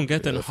usually you don't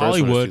get that in The first one is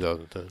Hollywood.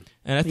 2010.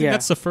 And I think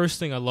that's the first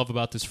thing I love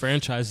about this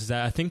franchise is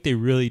that I think they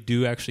really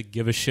do actually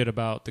give a shit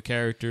about the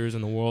characters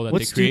and the world that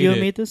what they created. What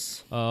studio made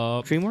this?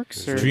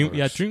 DreamWorks? Or?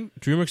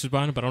 DreamWorks is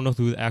behind it, but I don't know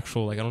who the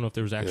actual, I don't know if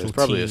there was actual it's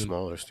probably team, a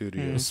smaller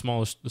studio. a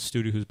smaller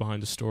studio who's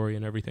behind the story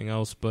and everything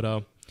else. But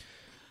I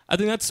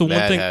think that's the Mad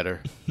one thing.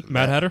 Hatter.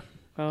 Mad Hatter?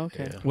 Oh,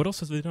 okay. Yeah. What else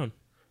have they done?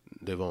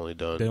 They've only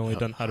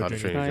done How to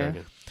Train Your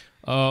Dragon.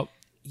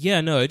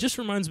 It just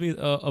reminds me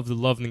of the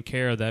love and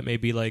care that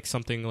maybe like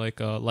something like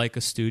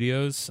Leica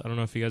Studios. I don't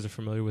know if you guys are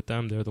familiar with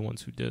them. They're the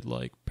ones who did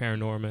like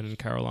Paranorman and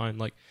Caroline.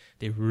 Like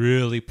they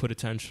really put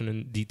attention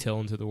and detail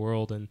into the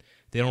world, and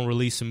they don't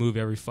release a movie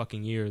every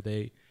fucking year.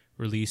 They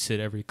release it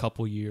every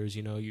couple years.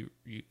 You know,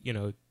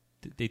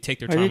 they take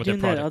their time with their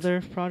projects. Are they doing that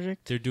other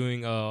project? They're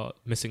doing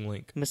Missing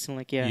Link. Missing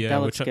Link, yeah,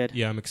 that looks good.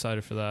 I'm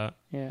excited for that.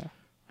 Yeah,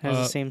 has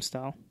the same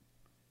style.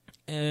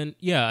 And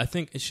yeah, I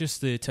think it's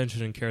just the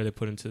attention and care they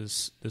put into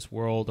this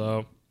world.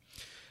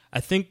 I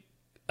think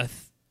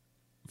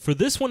for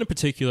this one in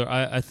particular,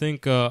 I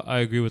think I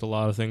agree with a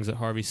lot of things that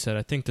Harvey said.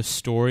 I think the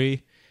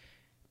story,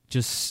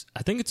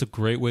 I think it's a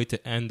great way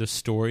to end the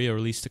story, or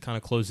at least to kind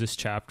of close this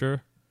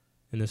chapter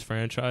in this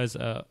franchise.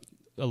 A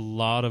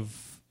lot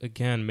of,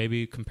 again,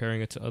 maybe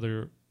comparing it to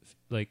other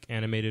like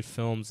animated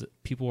films,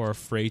 people are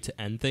afraid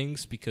to end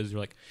things because you're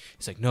like,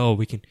 it's like, no,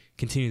 we can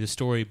continue the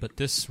story, but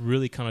this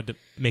really kind of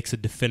makes a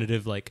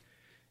definitive like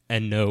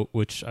end note,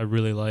 which I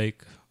really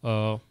like,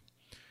 and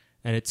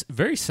it's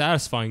very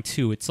satisfying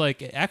too. It's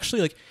like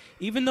actually like,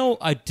 even though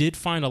I did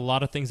find a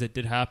lot of things that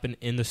did happen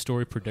in the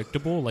story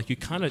predictable, like you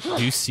kind of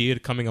do see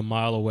it coming a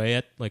mile away.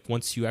 At like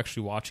once you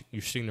actually watch it,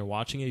 you're sitting there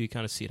watching it, you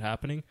kind of see it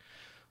happening.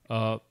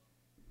 I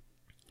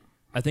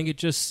think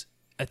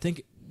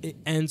it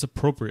ends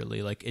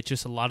appropriately. Like it's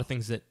just a lot of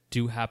things that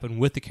do happen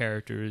with the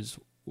characters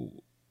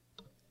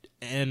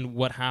and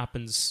what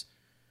happens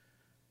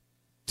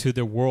to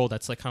their world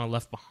that's like kind of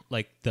left behind,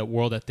 like that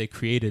world that they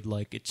created.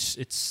 Like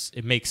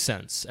it makes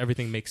sense.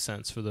 Everything makes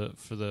sense for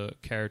the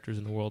characters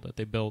in the world that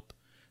they built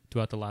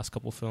throughout the last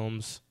couple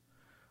films.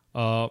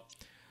 It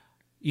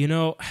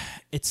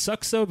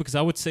sucks though, because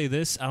I would say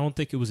this, I don't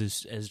think it was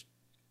as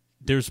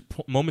there's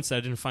moments that I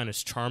didn't find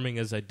as charming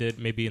as I did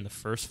maybe in the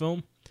first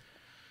film.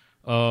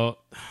 I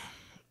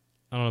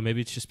don't know.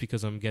 Maybe it's just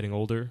because I'm getting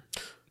older.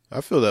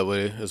 I feel that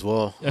way as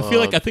well. I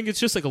think it's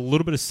just like a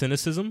little bit of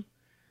cynicism.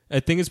 I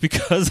think it's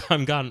because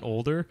I'm gotten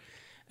older,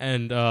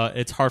 and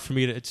it's hard for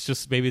me to. It's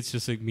just maybe it's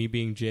just like me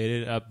being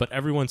jaded. But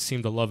everyone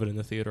seemed to love it in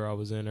the theater I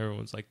was in.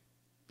 Everyone's like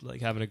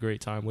having a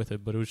great time with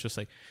it. But it was just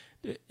like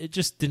it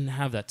just didn't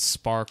have that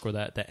spark or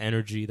that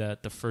energy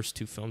that the first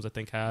two films I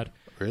think had.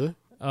 Really?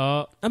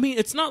 I mean,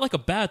 it's not like a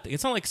bad thing.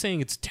 It's not like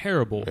saying it's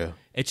terrible. Yeah.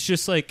 It's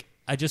just like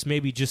I just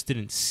maybe just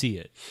didn't see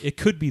it. It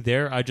could be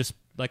there. I just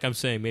like I'm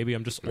saying maybe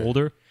I'm just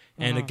older.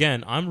 And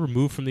again, I'm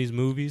removed from these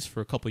movies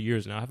for a couple of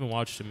years now. I haven't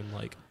watched them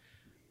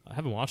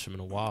in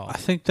a while. I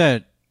think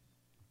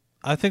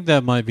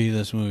that might be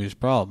this movie's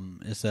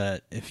problem, is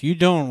that if you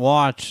don't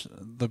watch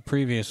the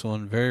previous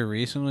one very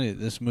recently,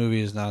 this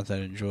movie is not that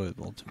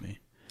enjoyable to me.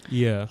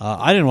 Yeah.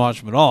 I didn't watch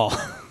them at all.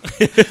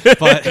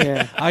 But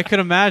I could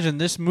imagine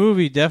this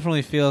movie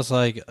definitely feels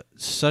like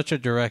such a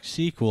direct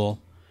sequel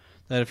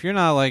that if you're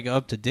not like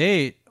up to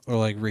date or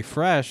like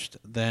refreshed,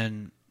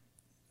 then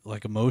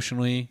like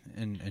emotionally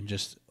and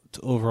just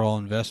overall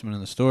investment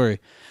in the story,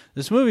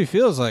 this movie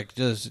feels like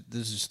there's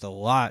just a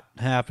lot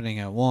happening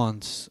at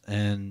once,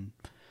 and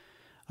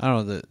I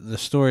don't know, the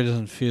story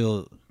doesn't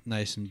feel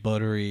nice and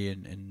buttery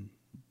and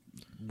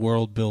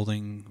world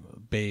building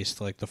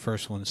based like the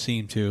first one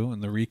seemed to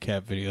in the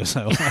recap videos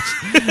I watched.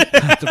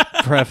 I have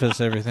to preface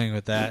everything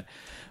with that,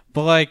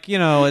 but like, you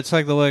know, it's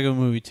like the Lego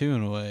Movie 2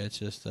 in a way. It's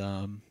just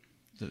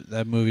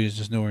that movie is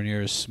just nowhere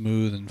near as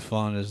smooth and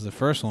fun as the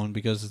first one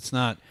because it's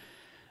not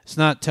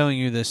telling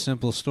you this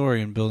simple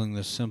story and building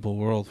this simple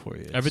world for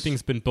you.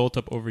 Everything's been built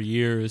up over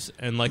years,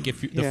 and like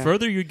if you, the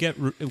further you get,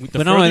 but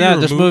not only that,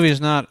 this movie is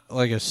not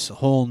like a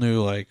whole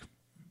new like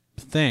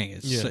thing.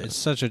 It's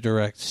such a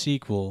direct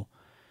sequel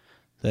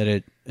that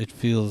it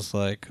feels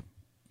like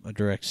a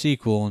direct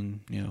sequel.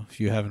 And you know, if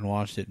you haven't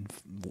watched it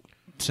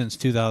since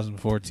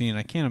 2014,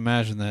 I can't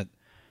imagine that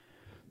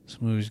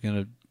this movie's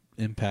going to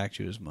impact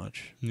you as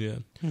much. Yeah.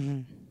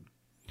 Mm-hmm.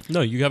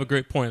 No, you have a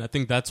great point. I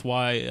think that's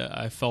why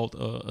I felt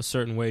a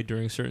certain way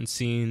during certain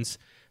scenes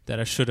that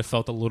I should have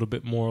felt a little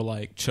bit more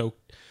like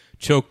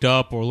choked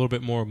up or a little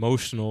bit more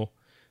emotional.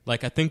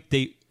 Like I think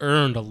they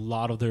earned a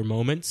lot of their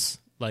moments.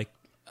 Like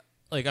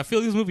I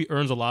feel this movie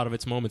earns a lot of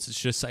its moments. It's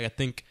just like I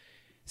think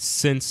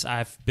since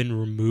I've been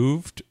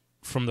removed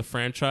from the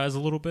franchise a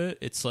little bit,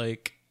 it's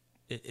like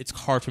it's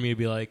hard for me to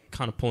be like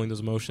kind of pulling those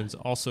emotions.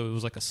 Also, it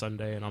was like a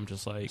Sunday, and I'm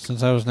just like,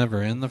 since I was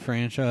never in the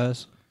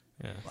franchise.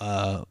 Yeah.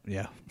 I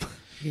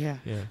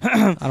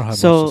don't have much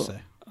to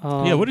say.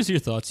 Yeah, what is your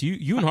thoughts?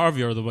 You and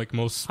Harvey are the like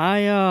most. You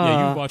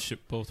watched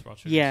it both.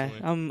 Recently.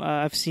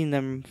 I've seen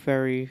them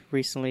very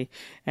recently,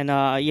 and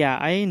I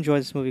enjoy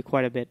this movie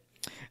quite a bit.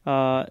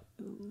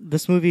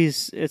 This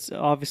it's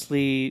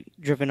obviously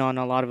driven on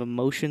a lot of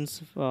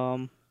emotions,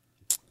 a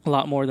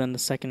lot more than the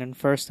second and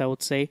first, I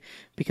would say,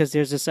 because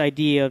there's this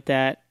idea of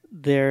that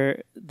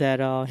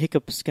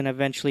Hiccup's gonna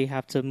eventually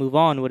have to move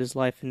on with his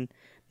life and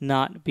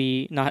not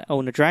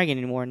own a dragon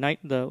anymore.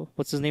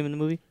 What's his name in the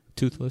movie?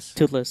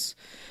 Toothless.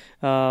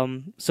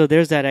 So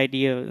there's that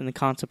idea and the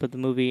concept of the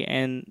movie,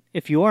 and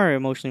if you are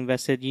emotionally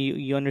invested,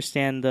 you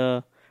understand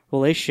the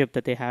relationship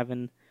that they have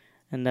and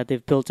that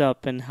they've built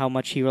up and how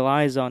much he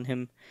relies on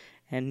him,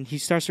 and he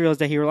starts to realize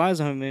that he relies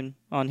on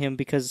him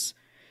because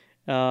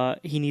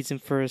he needs him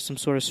for some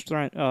sort of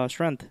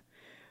strength.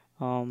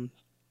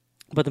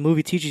 But the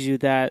movie teaches you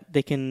that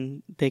they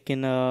can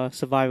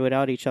survive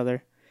without each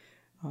other.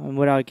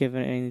 Without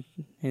giving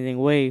anything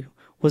away,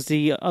 was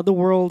the other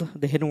world,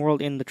 the hidden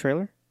world, in the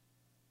trailer?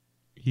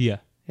 Yeah.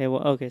 Yeah.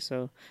 Well, okay,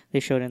 so they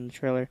showed it in the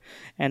trailer,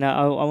 and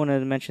I wanted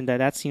to mention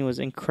that scene was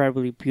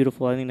incredibly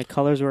beautiful. I think the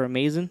colors were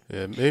amazing.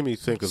 Yeah, it made me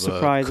think of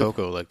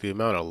Coco. Like the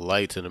amount of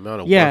lights and the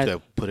amount of work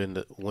that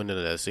went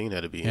into that scene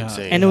had to be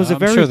insane. And it was I'm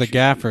sure the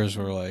gaffers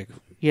were like.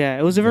 Yeah,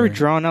 it was a very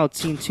drawn out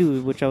scene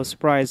too, which I was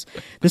surprised.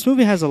 This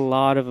movie has a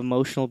lot of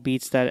emotional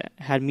beats that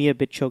had me a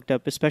bit choked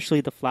up,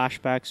 especially the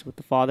flashbacks with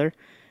the father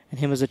and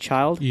him as a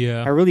child.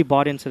 Yeah. I really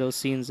bought into those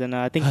scenes, and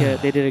I think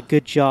they did a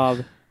good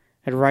job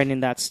at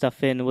writing that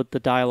stuff in with the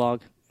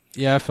dialogue.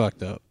 Yeah, I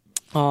fucked up.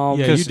 Yeah,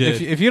 you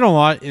did. If you don't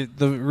watch it,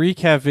 the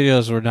recap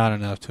videos were not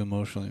enough to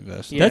emotionally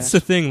invest. Yeah. That's the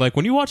thing. Like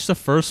when you watch the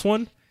first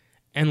one,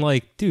 and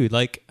like, dude,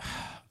 like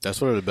that's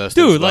one of the best.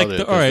 Things about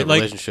it, all right, the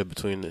relationship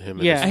between him.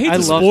 And yeah, I hate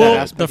to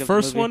spoil the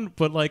first one,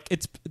 but like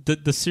it's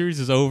the series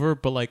is over,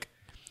 but like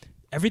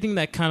everything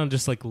that kind of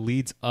just like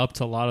leads up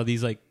to a lot of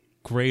these like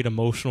great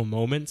emotional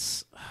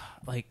moments,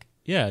 like.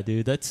 Yeah,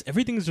 dude,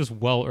 everything's just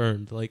well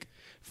earned. Like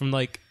from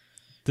like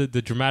the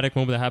dramatic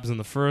moment that happens in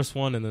the first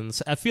one, and then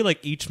I feel like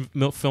each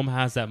film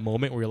has that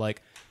moment where you're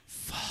like,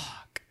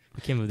 "Fuck!"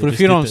 I can't believe. But if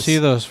you don't see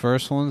those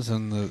first ones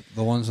and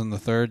the ones in the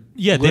third,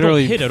 they don't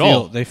hit at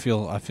all. I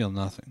feel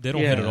nothing. They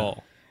don't hit at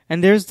all.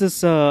 And there's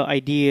this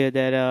idea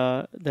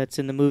that's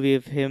in the movie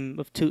of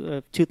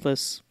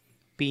Toothless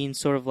being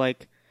sort of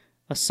like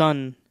a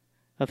son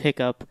of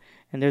Hiccup,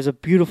 and there's a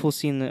beautiful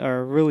scene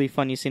or a really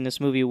funny scene in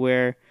this movie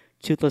where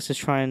Toothless is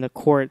trying to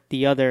court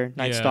the other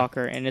Night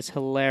Stalker, and it's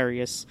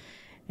hilarious.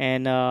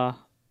 And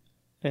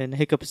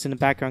Hiccup is in the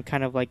background,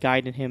 kind of like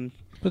guiding him.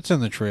 But it's in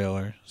the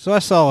trailer, so I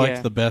saw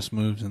the best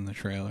moves in the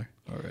trailer.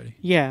 already.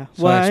 Yeah,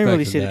 So well, I I didn't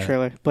really see expected the that.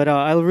 trailer, but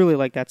I really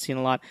like that scene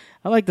a lot.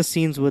 I like the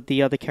scenes with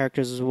the other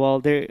characters as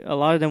well. A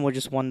lot of them were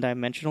just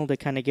one-dimensional. They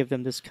kind of give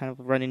them this kind of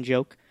running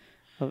joke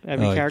of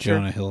every Like character.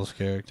 Jonah Hill's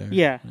character.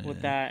 Yeah,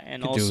 with that,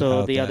 and Could do also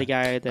without the other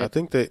that. guy, I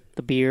think that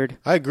the beard.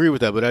 I agree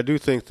with that, but I do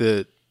think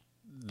that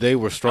they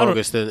were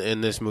strongest in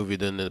this movie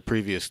than the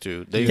previous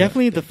two. They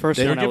Definitely the first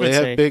they, one, I they would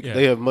have say. big. Yeah.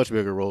 They have much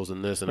bigger roles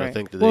in this, and I Right.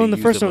 think that Well, they in the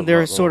used first them one, a they're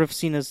lot sort more. of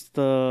seen as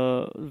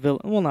the villain.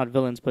 Well, not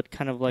villains, but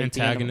kind of like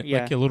the Antagonist,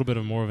 yeah, like a little bit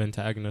of more of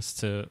antagonist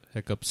to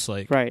Hiccup's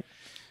like. right.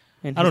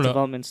 In I his don't know.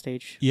 development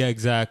stage. Yeah,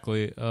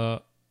 exactly. I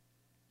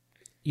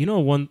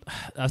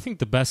think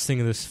the best thing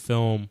in this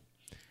film,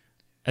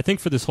 I think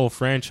for this whole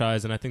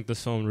franchise, and I think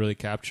this film really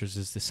captures,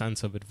 is the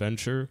sense of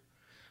adventure,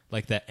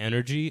 like that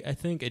energy. I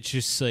think it's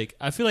just like,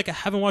 I feel like I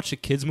haven't watched a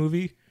kids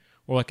movie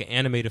or like an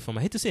animated film.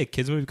 I hate to say a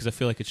kids movie because I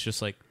feel like it's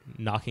just like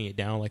knocking it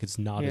down, like it's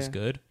not as Yeah.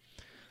 good.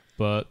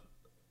 But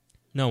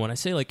no, when I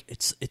say like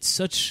it's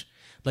such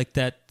like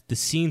that. The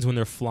scenes when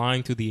they're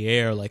flying through the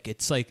air, like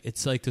it's like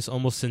this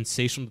almost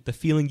sensational, the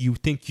feeling you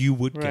think you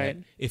would Right.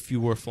 get if you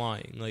were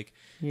flying. Like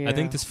Yeah. I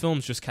think this film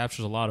just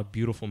captures a lot of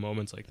beautiful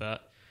moments like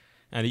that,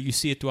 and you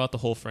see it throughout the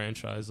whole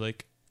franchise.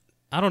 Like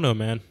I don't know,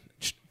 man.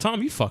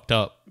 Tom, you fucked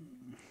up.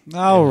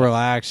 Oh,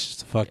 relax.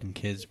 It's a fucking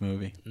kids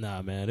movie.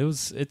 Nah, man.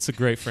 It's a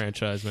great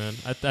franchise, man.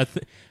 I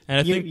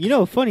think You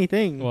know, funny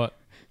thing. what.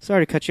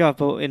 Sorry to cut you off,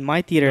 but in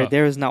my theater, Oh.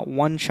 there is not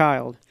one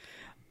child.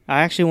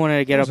 I actually wanted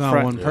to get There's up not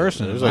front. one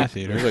person in There's my like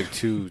theater. There's like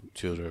 2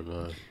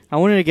 children. I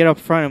wanted to get up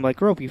front and be like,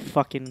 grow up, you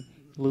fucking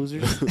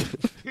losers.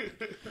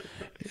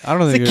 I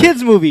don't It's think a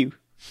kids movie.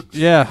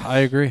 Yeah, I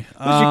agree.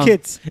 Who's your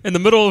kids? In the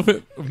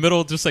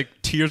middle, just like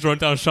tears run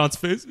down Sean's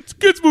face. It's a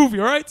kids movie,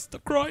 all right?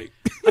 Stop crying.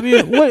 I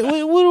mean,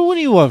 what do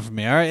you want from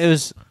me? All right, it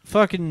was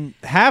fucking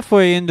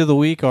halfway into the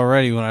week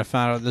already when I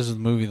found out this is the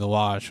movie to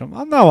watch.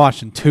 I'm not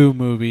watching 2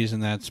 movies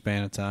in that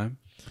span of time.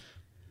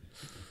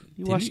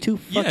 You watched 2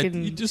 fucking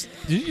did you just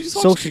watch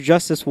social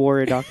justice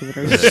warrior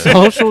documentaries.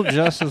 Social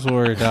Justice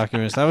Warrior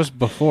documents. That was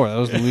before. That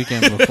was the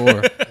weekend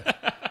before.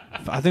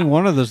 I think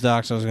one of those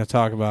docs I was going to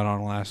talk about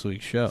on last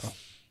week's show.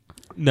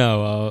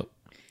 No,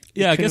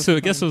 yeah, I guess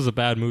could've it was a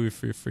bad movie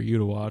for you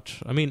to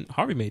watch. I mean,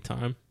 Harvey made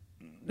time.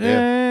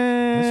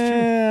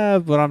 Yeah,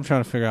 but I'm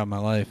trying to figure out my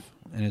life,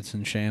 and it's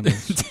in shambles.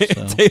 so.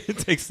 It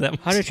takes that much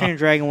How to time. Train Your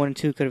Dragon 1 and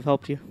 2 could have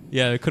helped you.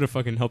 Yeah, it could have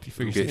fucking helped you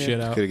figure some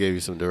shit out. Could have gave you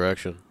some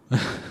direction.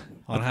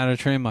 On how to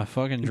train my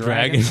fucking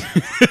dragon.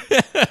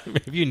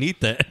 Maybe you need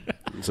that.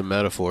 It's a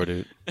metaphor,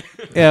 dude.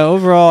 Yeah,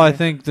 overall, I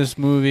think this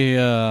movie,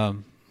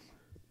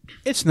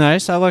 it's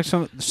nice. I like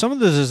some of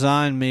the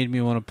design made me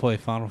want to play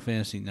Final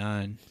Fantasy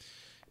IX.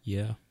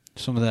 Yeah.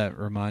 Some of that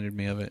reminded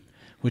me of it,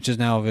 which is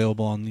now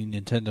available on the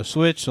Nintendo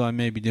Switch, so I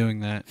may be doing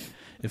that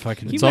if I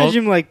can. Can you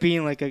imagine like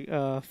being like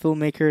a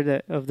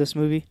filmmaker of this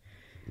movie?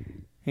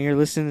 And you're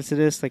listening to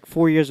this, like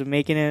 4 years of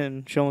making it,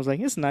 and Sean was like,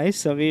 it's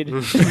nice. I mean,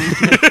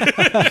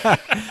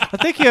 I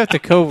think you have to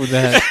cope with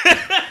that.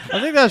 I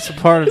think that's a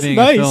part of It's being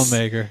nice. a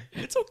filmmaker.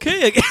 It's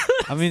okay.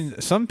 I mean,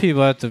 some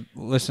people have to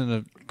listen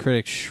to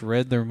critics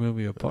shred their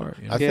movie apart.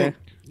 You know? I think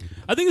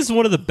I think this is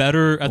one of the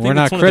better. I think We're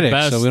not it's one critics, of the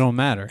best. so we don't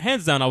matter.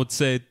 Hands down, I would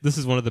say this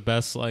is one of the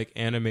best like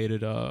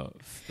animated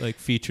like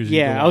features.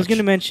 yeah, I was going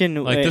going to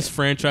mention like this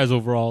franchise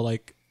overall.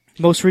 Like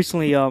most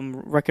recently,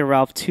 Wreck-It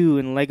Ralph 2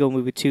 and Lego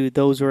Movie 2.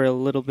 Those were a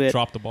little bit.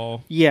 drop the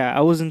ball. Yeah,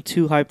 I wasn't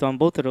too hyped on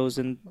both of those,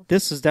 and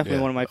this is definitely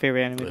Yeah. one of my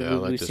favorite animated I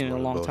movies like we've this seen in a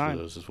one, long both of time.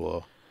 those as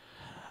well.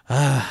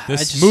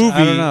 This I movie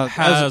don't know.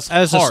 has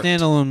as a heart.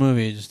 standalone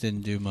movie, it just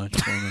didn't do much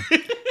for me.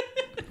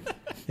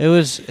 It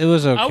was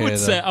okay. I would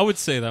though.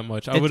 say that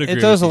much. I would it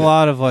agree. does a with you.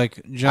 lot of like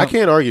I jump.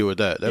 can't argue with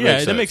that. That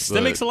Yeah, makes sense,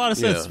 that makes a lot of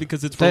but, sense yeah.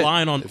 because it's That-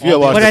 relying on. If you had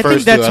all watched But the I think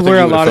first that's two, I where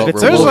think a you lot of would've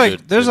it's- felt There's rewarded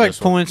like in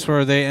this one. points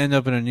where they end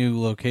up in a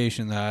new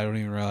location that I don't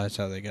even realize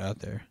how they got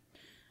there.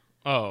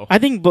 Oh, I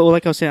think, but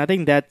like I was saying, I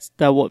think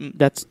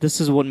this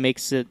is what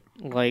makes it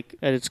like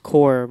at its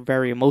core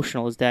very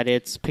emotional. Is that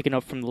it's picking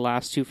up from the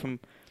last two, from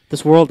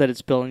this world that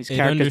it's building, these It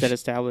characters underst- that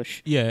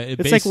establish. yeah.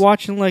 It's like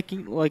watching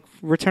like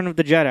Return of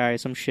the Jedi or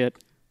some shit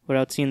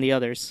without seeing the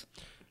others.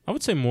 I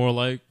would say more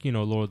like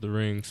Lord of the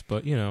Rings,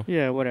 but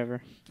Yeah,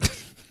 whatever.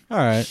 All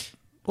right.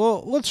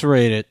 Well, let's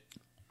rate it.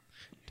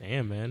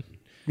 damn man.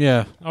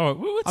 Yeah. All right,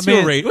 what's I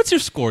your mean- rate? What's your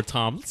score,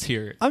 Tom? Let's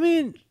hear it. I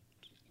mean,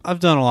 I've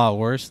done a lot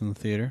worse in the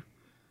theater.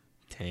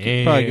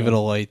 Damn. Probably give it a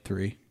light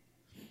 3.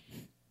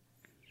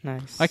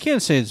 Nice. I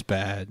can't say it's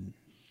bad.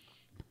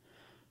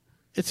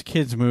 It's a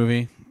kids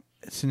movie.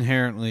 It's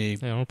inherently.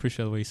 Yeah, I don't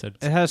appreciate the way you said.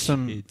 It has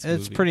some. kids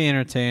It's movie. pretty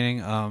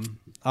entertaining.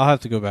 I'll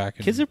have to go back.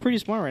 And, Kids are pretty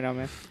smart right now,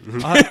 man.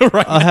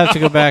 I'll have to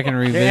go back and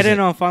They're revisit. editing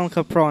on Final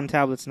Cut Pro on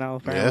tablets now.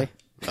 Apparently,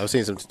 I've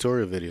seen some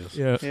tutorial videos.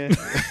 Yeah. yeah.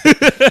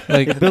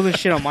 Like, They're building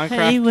shit on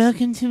Minecraft.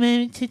 welcome to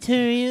my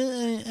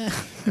tutorial.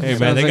 Hey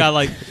man, they got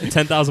like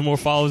 10,000 more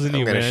followers than I'm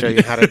you, going to man. show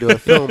you how to do a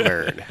film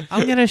nerd.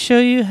 I'm gonna show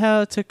you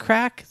how to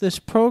crack this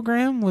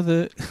program with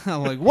a.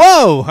 I'm like,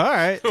 whoa! All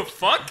right,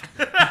 Fuck.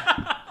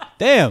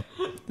 damn.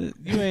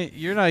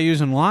 You're not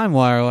using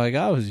LimeWire like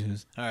I was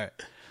using. All right,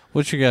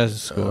 what's your guys'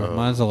 score?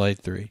 Mine's a light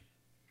 3.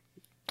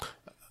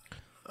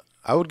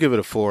 I would give it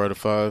a 4 out of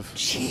 5.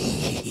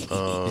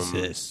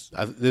 Jesus.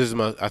 I think this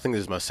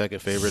is my second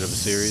favorite of the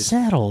series.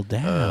 Settle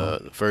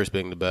down. The first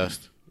being the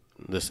best,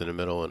 this in the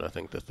middle, and I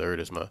think the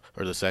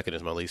second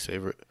is my least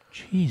favorite.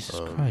 Jesus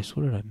Christ,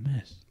 what did I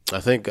miss? I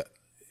think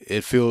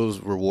it feels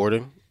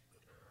rewarding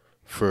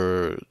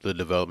for the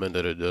development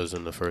that it does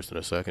in the first and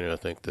the second, and I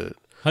think that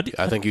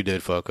I think you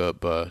did fuck up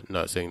by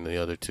not seeing the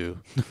other two.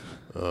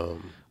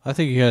 I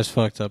think you guys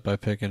fucked up by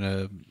picking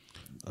a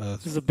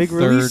This is a big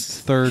release.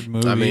 third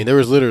movie. I mean, there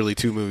was literally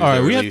 2 movies. All right,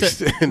 that we have released,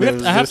 to. and it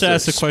was I have just to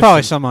ask the It's question.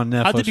 probably some on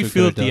Netflix. How did you we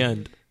feel could've at the done.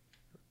 end?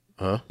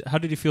 Huh? How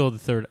did you feel the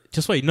third?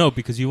 Just wait, no,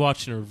 because you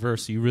watched in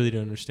reverse, so you really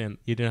didn't understand.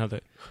 You didn't have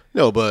that.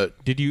 No,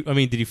 but Did you? I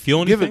mean, did you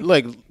feel anything? given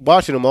like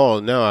watching them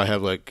all now, I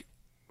have like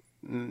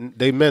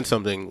they meant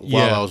something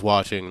while Yeah. I was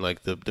watching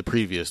like the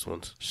previous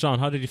ones. Sean,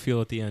 how did you feel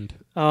at the end?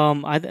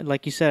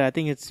 Like you said, I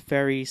think it's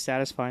very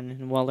satisfying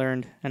and well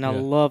earned, and I Yeah.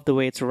 love the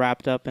way it's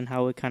wrapped up and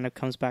how it kind of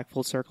comes back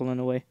full circle in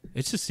a way.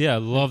 It's just I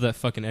love that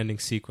fucking ending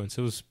sequence.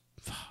 It was,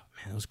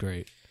 man, it was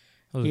great.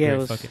 That was a Yeah, great it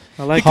was. fucking.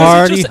 I like Because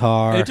Hardy it just,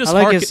 har. It just I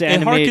like harken- his it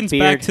animated harkens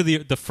back beard.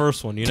 to the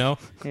first one, you know.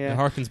 Yeah. It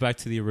harkens back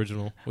to the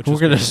original, which We're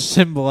was gonna great.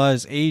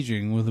 symbolize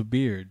aging with a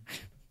beard.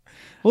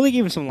 Well, they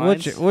gave him some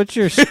lines. What's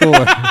your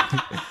score?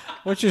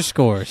 What's your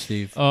score,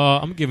 Steve?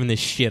 I'm giving this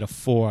shit a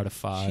 4 out of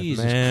 5.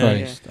 Jesus man.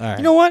 Christ! All right,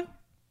 You know what?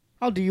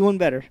 I'll do you one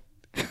better.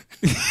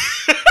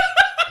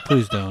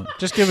 please don't.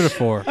 Just give it a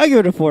 4. I'll give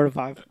it a 4 out of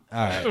 5.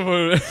 All right,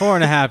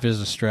 4.5 is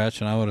a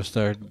stretch, and I would have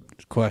started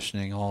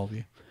questioning all of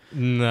you.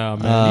 No,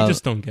 man, Uh, you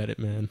just don't get it,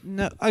 man.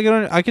 No,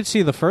 I could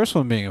see the first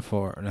one being a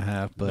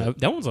 4.5, but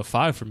That one's a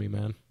 5 for me,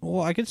 man.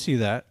 well, I could see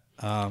that.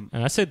 And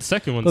I say the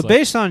second one's But like,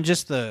 based on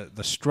just the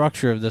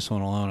structure of this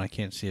one alone, I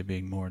can't see it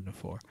being more than a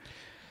 4.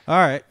 All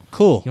right,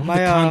 cool. you know, My,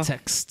 the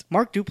context.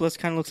 Mark Duplass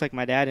kind of looks like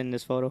my dad in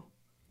this photo.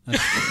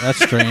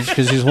 That's strange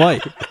because he's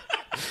white.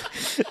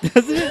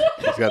 Doesn't it?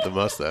 He's got the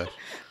mustache.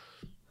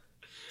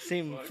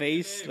 Same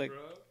face. Like,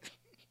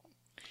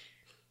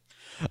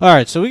 All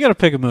right, so we got to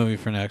pick a movie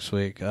for next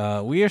week.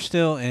 We are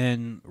still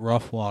in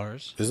rough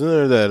waters. Isn't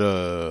there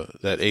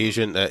that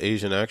Asian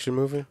action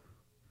movie?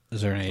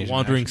 Is there an Asian The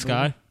Wandering action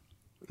Sky,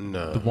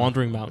 No, The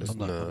Wandering Mountains.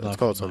 it's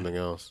called something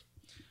else.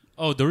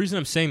 Oh, the reason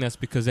I'm saying that's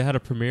because they had a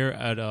premiere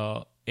at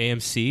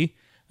AMC,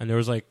 and there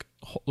was like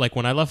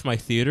when I left my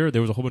theater,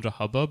 there was a whole bunch of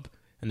hubbub,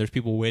 and there's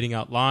people waiting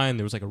out line.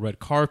 There was like a red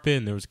carpet,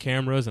 and there was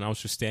cameras, and I was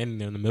just standing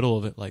there in the middle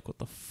of it, like, what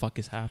the fuck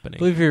is I happening?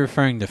 believe you're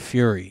referring to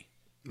Fury.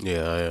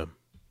 Yeah, I am.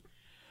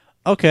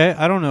 Okay,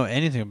 I don't know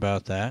anything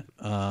about that.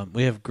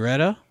 We have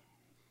Greta,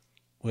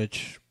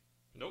 which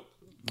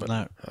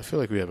not. I feel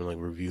like we haven't like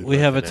reviewed. We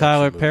like, have a an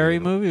Tyler action Perry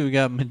movie. We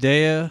got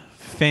Medea,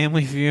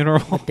 Family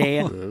Funeral.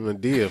 Dea.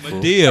 Medea. fool.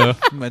 Medea,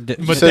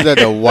 You said that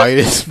the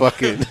whitest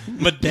fucking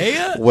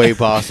Medea. way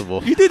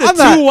possible. You did the I'm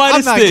two not, whitest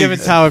I'm not things. giving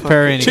Tyler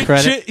Perry any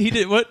credit. He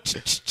did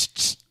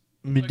what?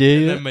 Medea.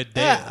 And then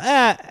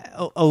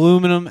Medea.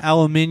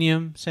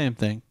 Aluminium, same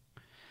thing.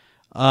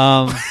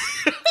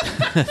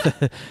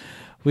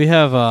 We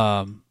have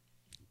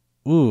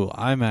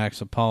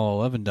IMAX Apollo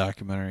 11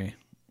 documentary,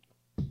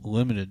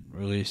 limited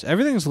release.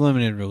 Everything's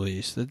limited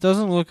release. It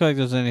doesn't look like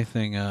there's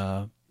anything,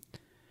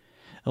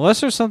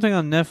 unless there's something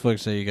on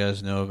Netflix that you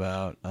guys know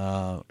about.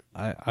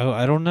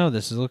 I don't know.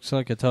 This looks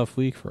like a tough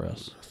week for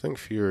us. I think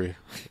Fury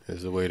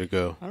is the way to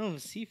go. I don't even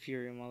see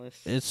Fury on my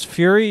list. It's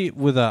Fury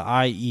with a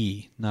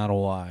IE, not a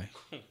Y,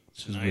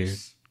 which is weird.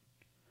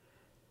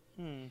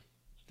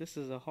 This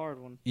is a hard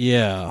one.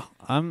 Yeah,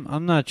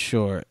 I'm not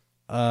sure.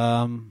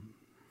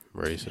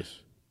 Racist.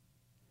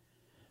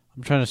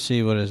 I'm trying to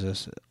see, what is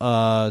this?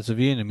 It's a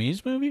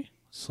Vietnamese movie?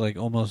 It's like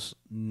almost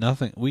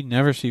nothing. We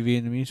never see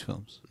Vietnamese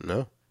films.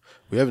 No,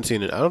 we haven't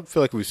seen it. I don't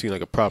feel like we've seen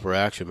like a proper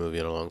action movie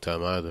in a long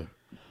time either.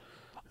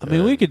 I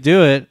mean, we could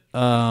do it.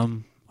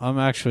 I'm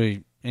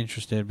actually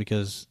interested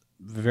because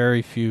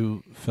very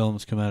few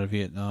films come out of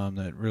Vietnam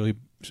that really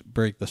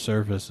break the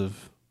surface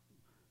of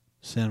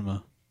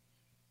cinema.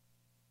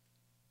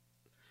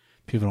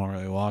 People don't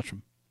really watch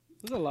them.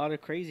 There's a lot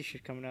of crazy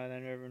shit coming out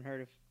I've never even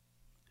heard of.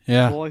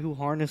 Yeah. Boy Who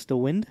Harnessed the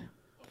Wind?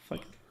 The fuck?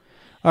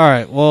 All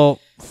right. Well,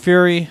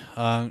 Fury,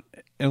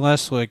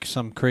 unless like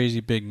some crazy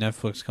big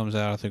Netflix comes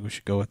out, I think we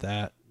should go with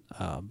that.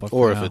 But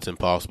Or for if now- it's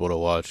impossible to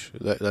watch,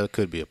 that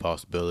could be a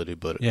possibility.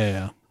 But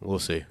yeah, we'll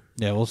see.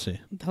 we'll see.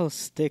 What the hell is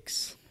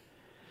Sticks?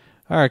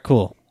 All right,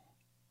 cool.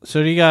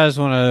 So, do you guys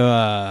want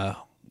to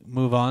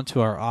move on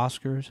to our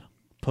Oscars,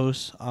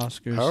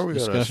 post-Oscars How are we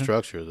going to discussion?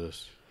 structure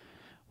this?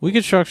 We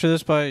could structure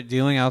this by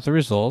dealing out the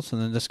results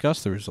and then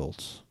discuss the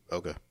results.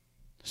 Okay.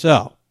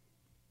 So,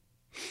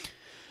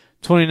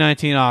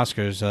 2019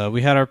 Oscars.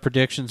 We had our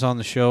predictions on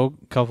the show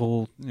a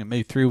couple,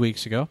 maybe 3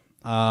 weeks ago.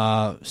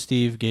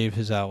 Steve gave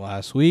his out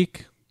last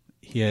week.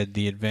 He had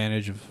the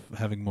advantage of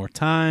having more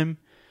time,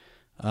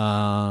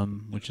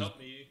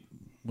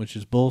 which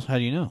is bull. How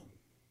do you know?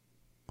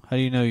 How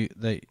do you know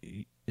that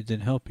it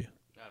didn't help you?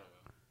 I don't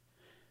know.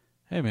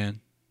 Hey, man,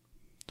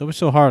 don't be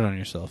so hard on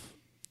yourself.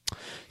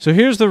 So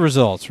here's the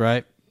results,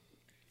 right?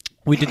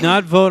 We did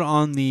not vote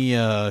on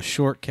the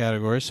short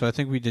categories, so I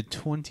think we did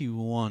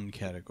 21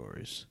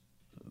 categories,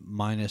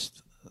 minus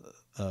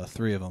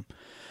 3 of them.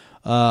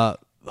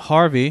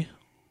 Harvey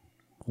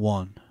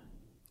won.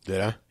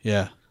 Did I?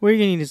 Yeah. Where are you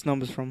getting these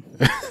numbers from?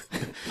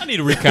 I need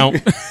a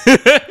recount.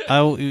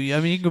 I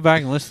mean, you can go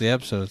back and listen to the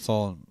episode. It's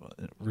all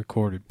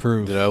recorded,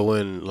 proved. Did I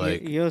win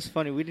like? You know, it's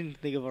funny. We didn't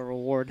think of a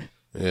reward.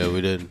 Yeah,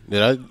 we did.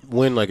 Did I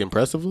win like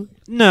impressively?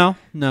 No.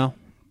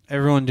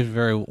 Everyone did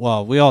very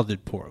well. We all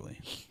did poorly.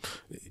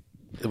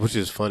 Which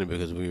is funny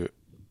because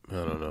I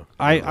don't know.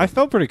 I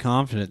felt pretty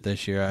confident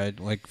this year. I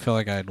felt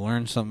like I had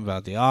learned something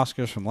about the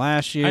Oscars from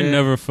last year. I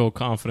never feel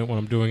confident when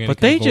I'm doing anything. But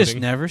they voting. just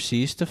never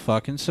cease to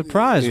fucking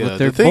surprise Yeah, with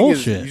their the thing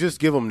bullshit. Is, you just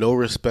give them no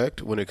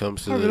respect when it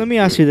comes to. Harvey, let me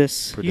ask you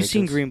this: You've predictions.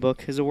 seen Green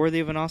Book? Is it worthy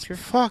of an Oscar?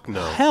 Fuck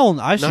no. Hell,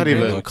 I've Not seen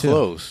even Green Book, too.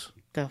 close.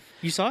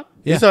 You saw it?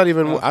 Yeah. It's not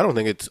even. I don't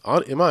think it's.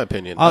 In my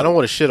opinion, I don't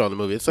want to shit on the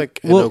movie. It's like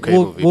an We'll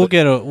movie. we'll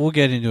but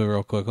get into it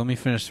real quick. Let me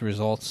finish the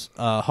results.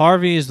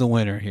 Harvey is the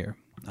winner here.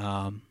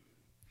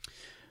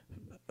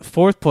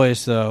 Fourth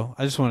place, though,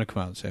 I just want to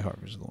come out and say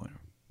Harvey's the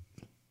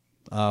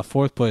winner.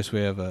 Fourth place,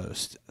 we have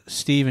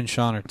Steve and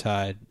Sean are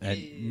tied at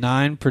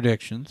 9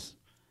 predictions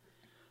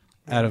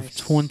out of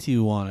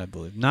 21, I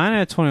believe. 9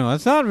 out of 21.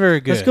 That's not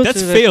very good. Let's go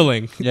That's through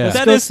failing. Yeah. Let's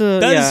That go is to-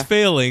 that yeah. is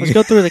failing. Let's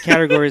go through the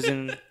categories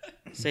and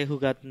say who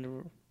got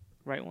the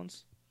right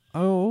ones.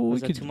 Oh,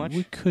 Was that too much?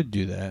 we could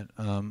do that.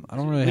 I don't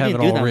really We have it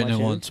didn't do all that written much, in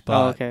did one we?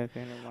 spot. Oh, okay,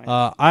 never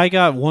mind. I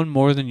got one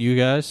more than you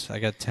guys. I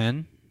got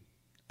 10.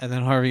 And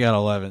then Harvey got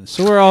 11.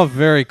 So we're all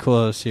very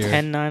close here.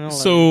 10, 9, 11.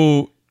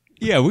 So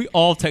yeah, we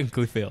all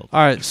technically failed. All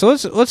right, so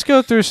let's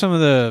go through some of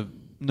the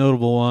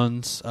notable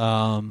ones.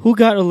 Who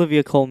got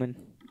Olivia Colman?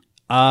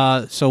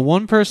 So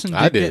one person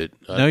I did. did.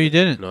 No, you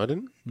didn't. No, I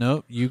didn't.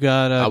 Nope, you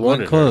got I one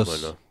wanted close. her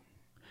to win, though.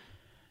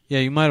 Yeah,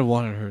 you might have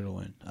wanted her to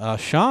win.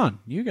 Sean,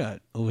 you got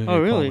Olivia Oh,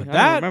 really? Colman.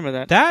 I don't remember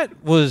that.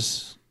 That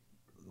was,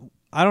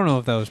 I don't know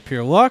if that was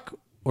pure luck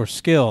or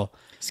skill,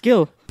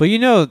 Skill. but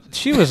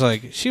she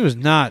was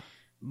not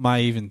my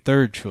even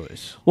third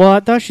choice. Well, I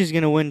thought she was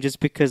going to win just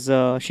because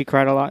she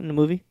cried a lot in the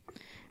movie.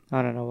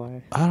 I don't know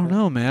why. I don't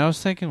know, man. I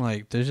was thinking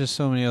there's just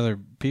so many other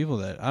people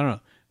that I don't know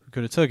who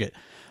could have took it.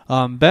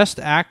 Best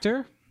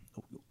actor,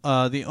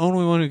 the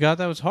only one who got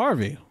that was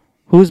Harvey.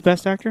 Who's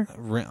best actor?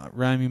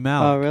 Rami Oh,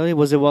 Malek. really?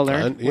 Was it well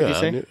earned? What'd you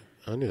say?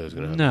 I knew that was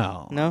gonna happen.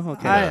 No. No?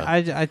 Okay.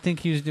 I think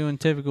he was doing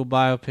typical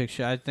biopic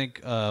shit. I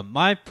think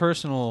my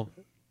personal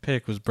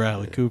pick was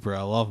Bradley Cooper.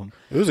 I love him.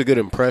 It was a good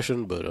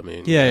impression, but I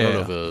mean, Yeah, I don't yeah,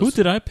 know if it was, Who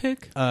did I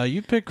pick?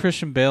 You picked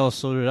Christian Bale,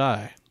 so did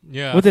I.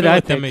 Yeah, What did feel I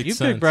like that pick? made You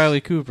sense. picked Bradley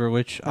Cooper,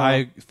 which Oh.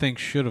 I think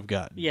should have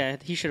gotten. Yeah,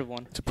 he should have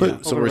won. to put Yeah.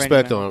 some Over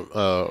respect Randy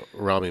on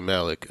Rami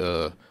Malek.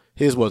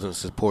 His wasn't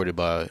supported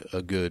by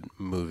a good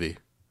movie,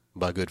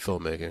 by good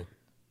filmmaking.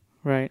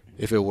 Right.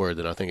 If it were,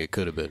 then I think it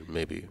could have been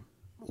maybe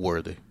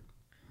worthy.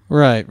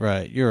 Right.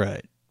 You're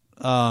right.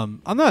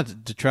 I'm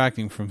not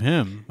detracting from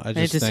him. I I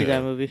need just to think, see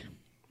that movie.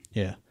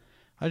 Yeah,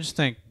 I just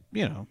think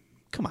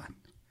come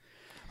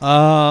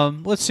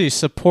on. Let's see.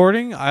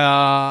 Supporting.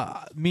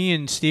 Me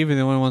and Steve are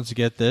the only ones to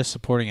get this.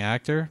 Supporting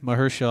actor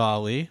Mahershala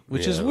Ali,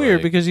 which is Yeah, weird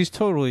like- because he's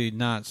totally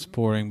not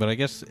supporting, but I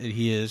guess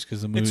he is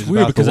because the movie's It's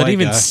weird about because the I didn't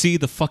white even guy. see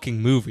the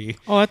fucking movie.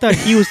 Oh, I thought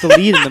he was the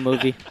lead in the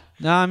movie.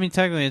 No, I mean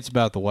technically it's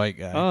about the white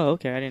guy. Oh,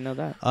 okay. I didn't know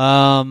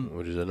that.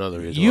 Which is another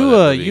reason You, why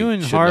that movie you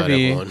and should not have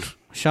Harvey, won.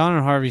 Sean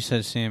and Harvey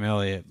said Sam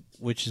Elliott,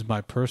 which is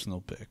my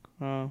personal pick.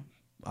 Oh,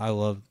 I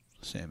love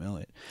Sam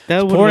Elliott. that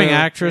Supporting would've-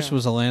 actress yeah.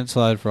 was a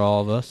landslide for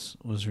all of us.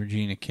 Was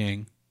Regina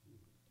King.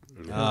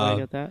 Nobody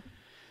got that.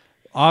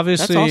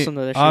 Obviously, That's awesome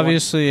that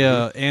she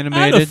won. animated.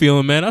 I had a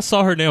feeling, man. I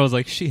saw her name. I was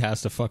like, she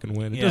has to fucking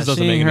win. It Yeah, just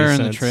doesn't seeing make her any in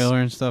sense. the trailer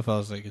and stuff, I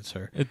was like, it's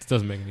her. It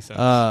doesn't make any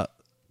sense.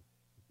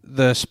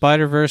 The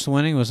Spider-Verse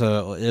winning was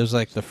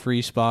like the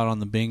free spot on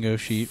the bingo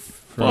sheet.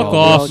 For Fuck all all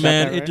off, got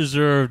man. that It right.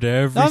 deserved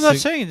every. No, I'm not sing-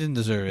 saying it didn't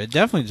deserve it. It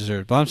definitely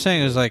deserved it. But I'm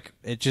saying it was like,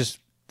 it just,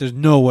 there's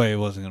no way it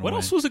wasn't going to What win.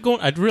 else was it going?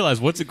 I'd realize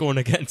what's it going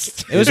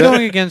against. It was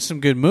going against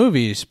some good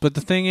movies, but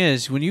the thing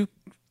is, when you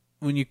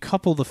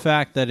couple the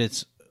fact that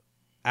it's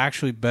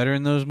actually better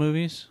in those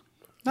movies,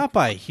 not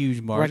by a huge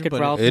margin, Wreck-It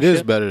but Ralph. It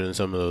is better than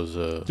some of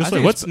those. Just I like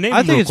think what's it's- name I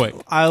them think real it's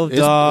quick. Isle of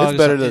Dogs. It's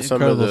better than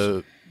some of Incredibles.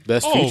 the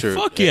best Oh feature.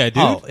 fuck yeah, dude!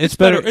 Oh, it's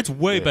better. better- It's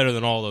way better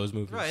than all those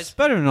movies. Right, it's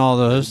better than all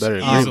those. Better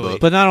than Green Green Book.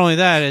 Book. But not only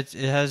that, it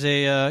has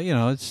a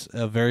it's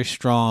a very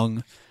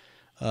strong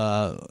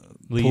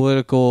Lead.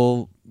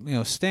 political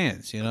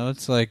stance.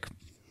 It's like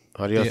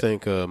How do y'all Yeah.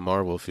 think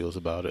Marvel feels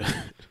about it?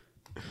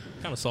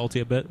 Kind of salty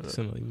a bit.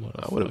 Similarly,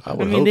 I would I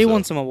mean, hope they so.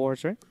 won some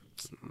awards, right?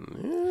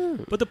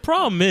 But the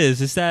problem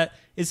is that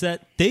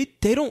they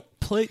don't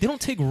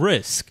take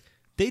risk.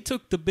 They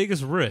took the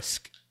biggest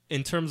risk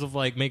in terms of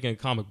like making a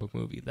comic book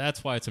movie.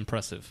 That's why it's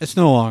impressive. it's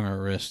no longer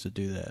a risk to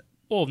do that.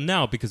 Well,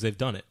 now because they've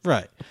done it.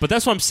 Right. But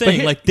that's what I'm saying.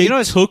 here- Like they you know,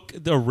 it's- took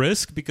the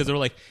risk because they were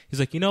like, he's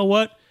like, you know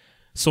what?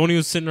 Sony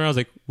was sitting around. I was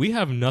like, we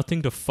have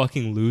nothing to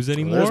fucking lose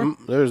anymore,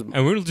 There's and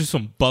we're gonna do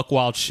some buck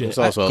wild shit.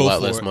 also a Go lot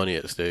for less it. money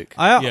at stake.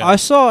 Yeah. I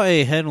saw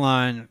a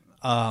headline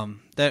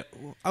that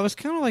I was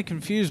kind of like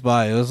confused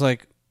by. It was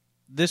like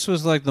this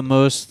was like the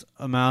most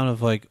amount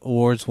of like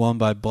awards won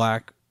by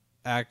black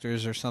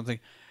actors or something.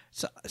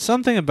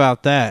 Something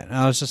about that. And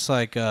I was just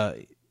like,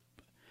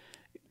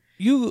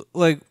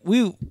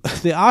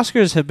 the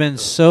Oscars have been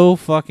so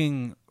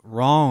fucking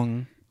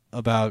wrong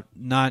about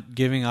not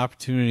giving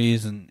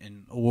opportunities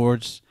and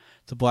awards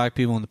to black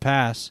people in the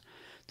past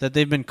that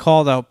they've been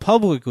called out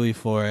publicly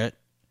for it,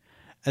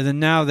 and then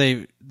now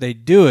they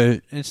do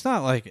it. And it's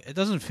not like it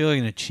doesn't feel like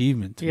an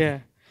achievement to me.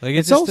 Like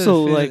It's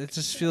also it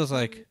just feels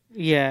like.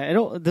 Yeah,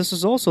 this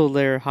is also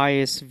their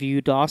highest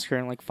viewed Oscar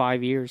in like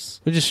 5 years.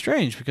 Which is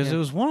strange because it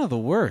was one of the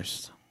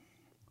worst.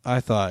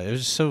 I thought it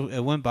was it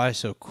went by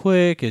so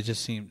quick. It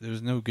just seemed there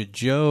was no good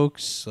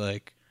jokes.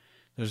 Like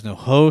there was no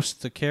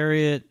host to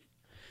carry it.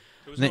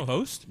 There was no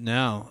host?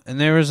 No, and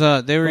there was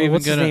they were even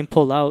what's his gonna name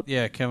pull out?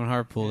 Yeah, Kevin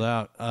Hart pulled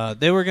out.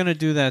 They were gonna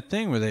do that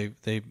thing where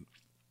they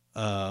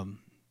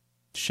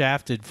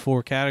shafted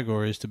 4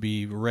 categories to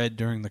be read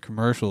during the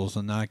commercials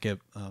and not get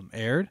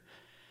aired.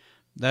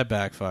 That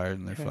backfired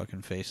in their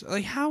fucking face.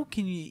 Like, how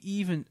can you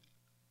even...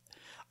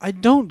 I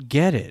don't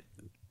get it.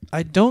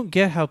 I don't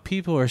get how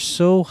people are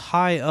so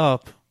high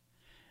up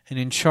and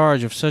in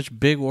charge of such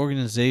big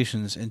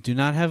organizations and do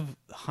not have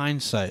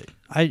hindsight.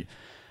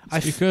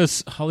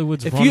 Because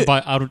Hollywood's run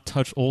by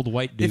out-of-touch old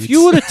white dudes. If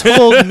you would have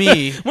told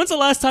me... When's the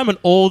last time an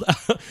old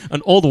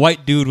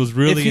white dude was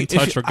really in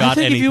touch or got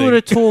anything? If you would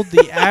have told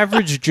the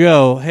average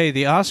Joe, hey,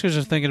 the Oscars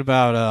are thinking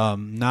about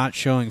not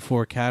showing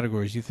 4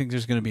 categories, you think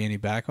there's going to be any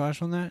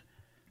backlash on that?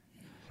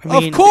 I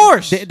mean, of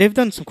course! They've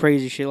done some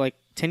crazy shit. Like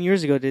 10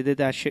 years ago, they did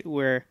that shit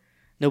where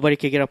nobody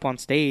could get up on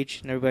stage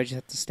and everybody just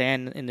had to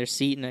stand in their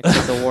seat and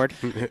accept the award.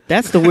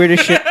 That's the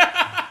weirdest shit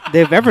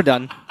they've ever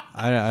done.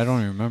 I don't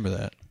even remember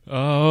that.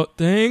 Oh,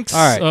 thanks. All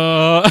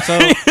right. So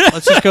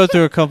let's just go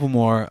through a couple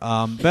more.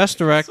 Best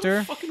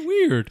director. So fucking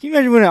weird. Can you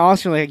imagine when an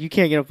Oscar like you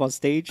can't get up on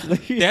stage?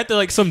 They had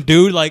to some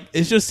dude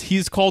it's just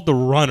he's called the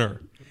runner.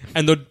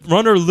 And the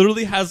runner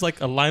literally has a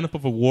lineup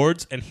of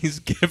awards, and he's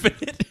given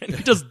it, and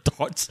he just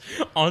darts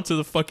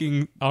onto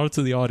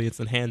the audience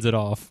and hands it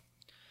off.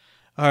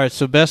 All right,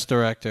 so best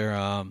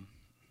director,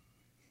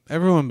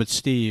 everyone but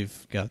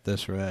Steve got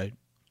this right.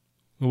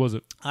 Who was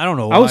it? I don't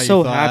know. I why was so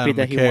you thought happy Adam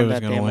that he McKay won was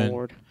that gonna damn win.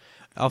 award.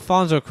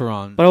 Alfonso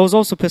Cuarón. But I was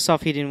also pissed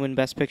off he didn't win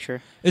Best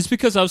Picture. It's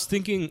because I was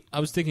thinking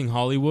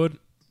Hollywood,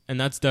 and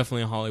that's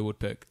definitely a Hollywood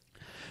pick.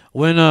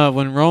 When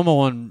Roma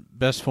won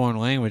Best Foreign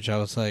Language, I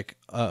was like,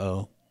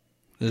 uh-oh.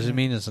 Does it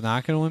mean it's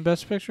not going to win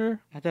Best Picture?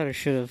 I thought it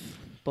should have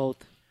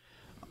both.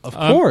 Of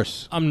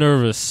course. I'm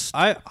nervous.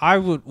 I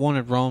would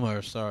wanted Roma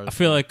or Stars. I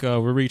feel like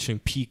we're reaching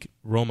peak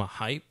Roma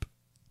hype,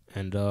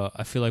 and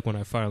I feel like when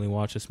I finally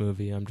watch this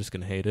movie, I'm just going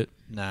to hate it.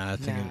 Nah, I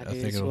think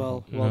it's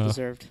it'll... well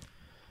deserved.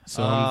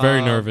 So I'm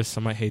very nervous.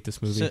 I might hate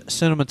this movie.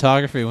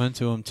 Cinematography went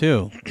to him,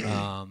 too.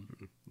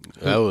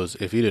 That was...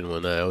 If he didn't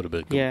win that would have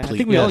been complete Yeah, I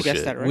think we all bullshit.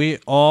 guessed that right. We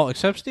all,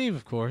 except Steve,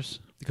 of course.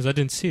 Because I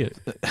didn't see it.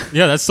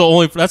 Yeah, that's the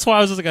only... That's why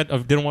I was just I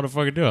didn't want to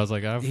fucking do it. I was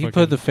like, He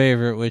put The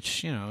Favorite,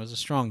 which, is a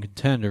strong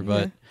contender,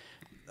 but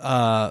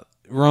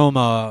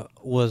Roma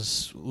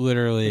was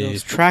literally...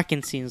 Those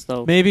tracking scenes,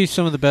 though. Maybe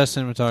some of the best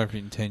cinematography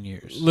in 10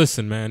 years.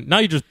 Listen, man. Now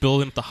you're just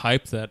building up the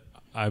hype that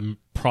I'm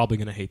probably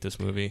going to hate this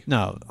movie.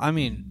 No, I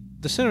mean,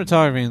 the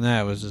cinematography in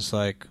that was just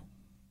like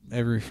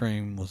every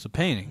frame was a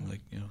painting,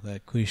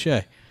 that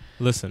cliche.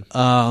 Listen.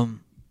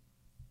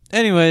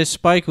 Anyways,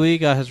 Spike Lee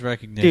got his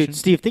recognition. Dude,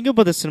 Steve, think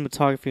about the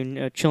cinematography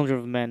in Children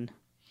of Men.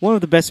 One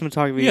of the best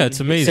cinematography it's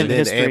amazing. in And then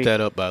history. amp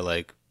that up by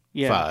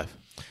 5.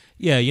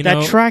 Yeah,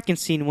 that tracking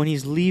scene when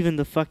he's leaving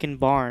the fucking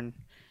barn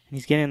and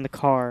he's getting in the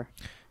car.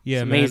 Yeah,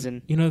 it's man.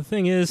 amazing. The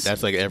thing is...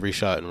 That's every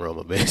shot in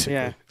Roma, basically.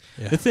 Yeah.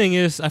 The thing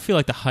is, I feel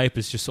like the hype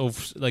is just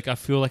over... I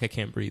feel like I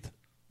can't breathe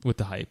with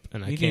the hype.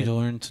 And you need to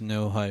learn to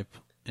know hype.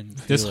 And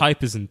this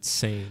hype is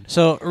insane.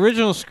 So,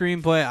 original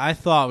screenplay, I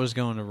thought was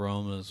going to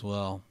Roma as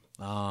well.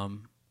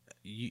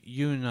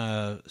 You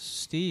and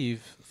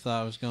Steve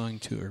thought I was going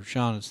to, or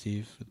Sean and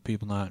Steve, for the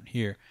people not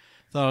here,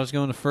 thought I was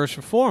going to First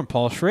Reform,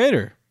 Paul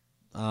Schrader.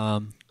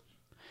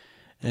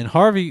 And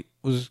Harvey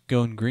was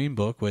going Green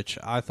Book, which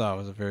I thought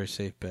was a very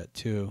safe bet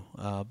too.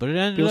 But it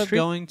ended up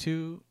going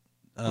to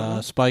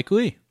Spike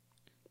Lee.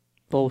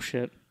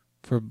 Bullshit.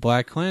 For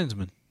Black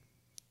Klansman.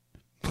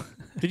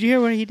 Did you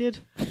hear what he did?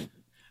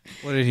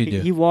 What did he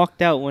do? He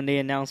walked out when they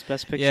announced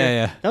Best Picture.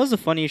 Yeah. That was the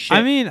funniest shit.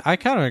 I mean, I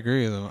kind of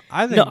agree with him.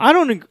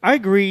 I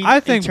agree.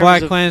 I think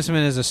Black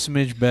Klansman is a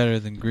smidge better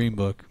than Green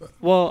Book.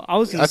 Well, I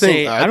was going to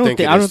say I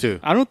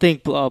don't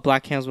think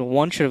Black Klansman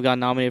 1 should have gotten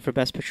nominated for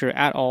Best Picture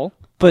at all.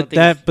 But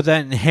that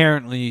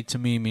inherently to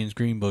me means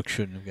Green Book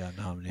shouldn't have gotten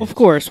nominated. Of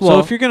course. Well, so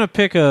if you're going to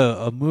pick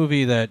a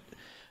movie that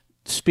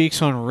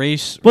speaks on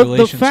race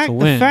relations to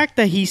win, the fact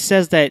that he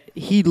says that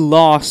he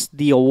lost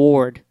the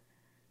award,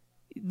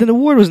 the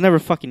award was never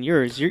fucking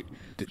yours.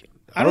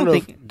 I don't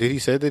think. Did he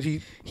say that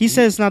he? He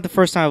says it's not the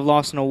first time I've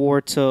lost an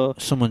award to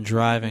someone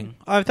driving.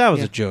 That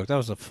was a joke. That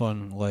was a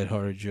fun,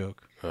 lighthearted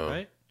joke,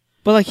 right?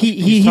 But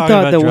he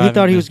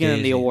thought he was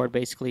getting the award,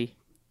 basically,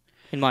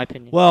 in my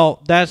opinion.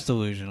 Well, that's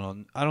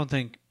delusional. I don't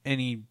think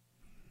any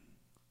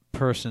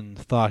person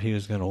thought he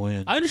was going to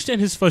win. I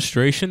understand his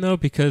frustration though,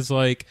 because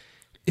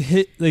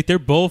they're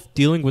both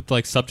dealing with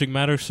subject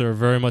matters that are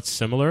very much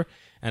similar,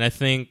 and I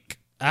think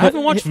I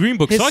haven't watched Green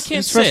Book, so I can't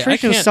his say.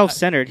 frustration is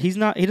self-centered. He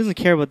doesn't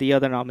care about the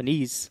other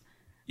nominees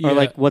or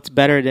like what's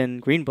better than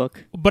Green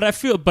Book. But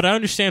I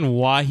understand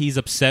why he's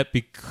upset.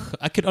 Because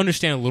I could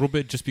understand a little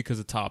bit just because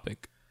of the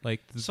topic,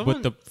 like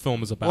what the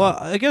film is about. Well,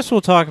 I guess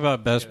we'll talk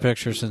about Best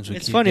Picture since we.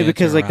 It's keep funny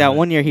because dancing like that around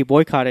one year he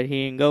boycotted.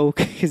 He didn't go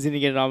because he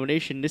didn't get a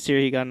nomination. This year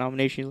he got a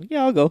nomination. He's like,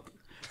 yeah, I'll go.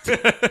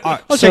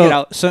 I'll check it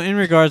out. So in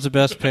regards to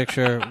Best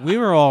Picture, we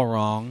were all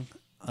wrong,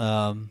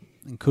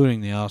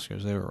 including the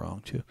Oscars. They were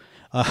wrong too.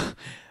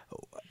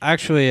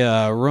 Actually,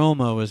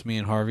 Roma was me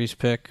and Harvey's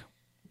pick.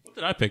 What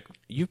did I pick?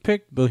 You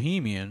picked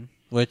Bohemian,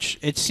 which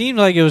it seemed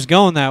like it was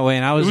going that way,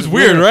 and I was. It was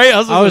weird, right?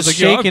 I was like,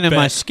 shaking in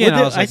my skin.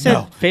 I was like, said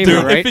no. favorite,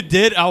 Dude, right? if it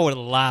did, I would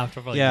have laughed.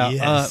 I'm like, Yeah.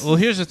 yes. Well,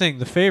 here's the thing: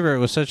 the favorite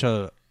was such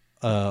a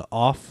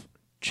off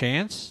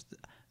chance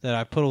that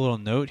I put a little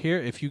note here.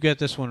 If you get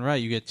this one right,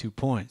 you get 2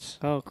 points.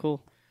 Oh,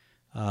 cool.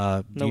 You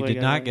Nobody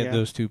did got not it, get yeah.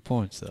 those 2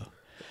 points though.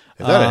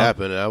 If that had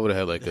happened, I would have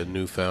had like a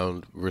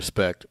newfound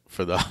respect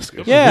for the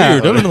Oscars.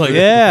 Yeah, weird. I'm like,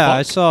 yeah. fuck?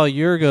 I saw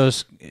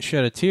Yorgos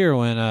shed a tear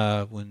when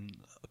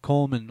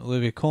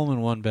Olivia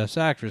Colman won Best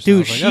Actress. Dude, I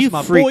was like, she that's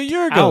my boy freaked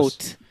Yorgos.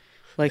 out.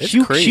 Like It's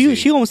she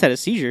crazy. almost had a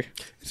seizure.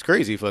 It's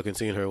crazy fucking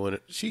seeing her win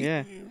it.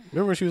 Yeah.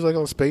 Remember when she was like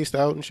on Spaced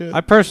Out and shit?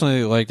 I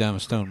personally liked Emma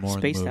Stone more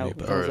Spaced in the movie, Out.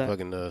 but What or was that?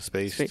 fucking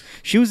Spaced.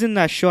 She was in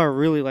that show I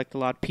really liked a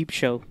lot, Peep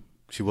Show.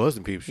 She was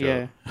in Peep Show.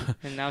 Yeah.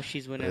 And now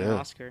she's winning an Yeah.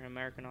 Oscar, an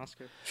American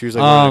Oscar. She was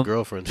like one of Um, the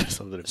girlfriends or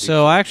something. in Peep so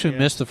Show. I actually Yeah.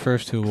 missed the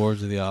first 2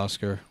 awards of the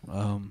Oscar.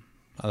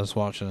 I was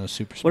watching a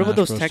Super Smash What about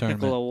those Bros. technical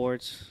tournament.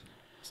 awards?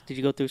 Did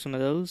you go through some of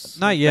those?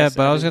 Not Like yet, Best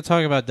but I was Editing? going to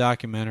talk about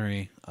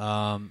documentary.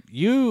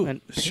 You,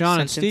 And Sean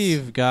and Sentence.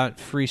 Steve got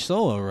Free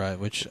Solo right,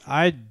 which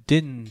I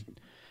didn't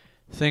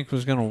think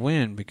was going to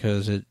win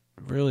because it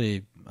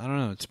really, I don't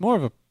know, it's more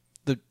of a,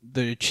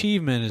 the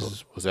achievement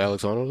is, Was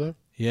Alex Honnold there?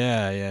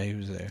 yeah, he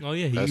was there. Oh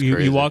yeah, That's he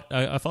crazy. walked.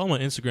 I follow him on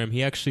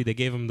Instagram. They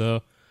gave him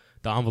the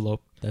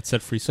envelope that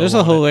said free solo. There's a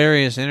on it.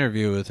 hilarious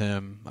interview with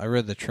him. I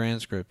read the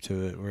transcript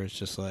to it where it's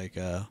just like,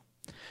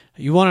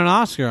 you won an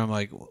Oscar. I'm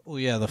like, well,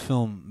 yeah, the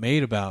film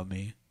made about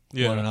me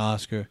won an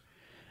Oscar.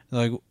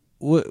 Like,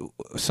 what,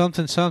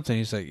 something.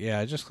 He's like, yeah,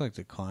 I just like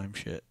to climb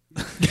shit.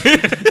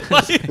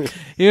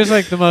 He was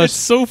like the most. It's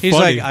so He's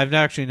funny. like, I've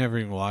actually never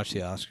even watched the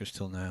Oscars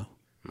till now.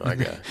 My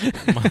God.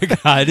 My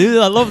God, dude,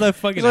 I love that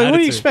fucking. He's like, what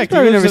do you attitude. expect? He's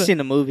probably He lives never in- seen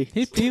the movie.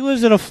 He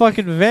lives in a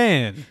fucking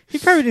van. He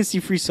probably didn't see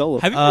Free Solo.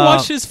 Have you ever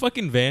watched his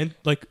fucking van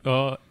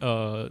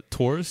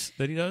tours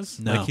that he does?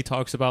 No. Like he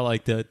talks about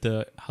like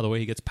the how the way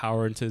he gets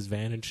power into his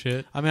van and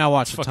shit. I mean, I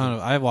watched It's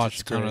I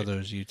watched a ton great. of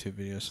those YouTube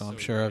videos, so I'm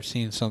sure I've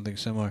seen something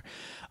similar.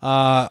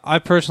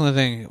 I personally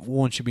think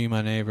 "Won't You Be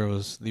My Neighbor"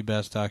 was the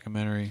best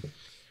documentary.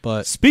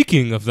 But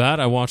Speaking of that,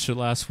 I watched it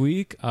last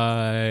week.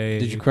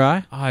 did you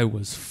cry? I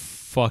was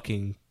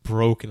fucking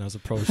broken as a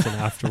person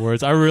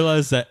afterwards. I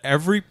realized that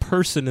every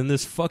person in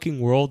this fucking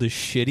world is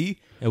shitty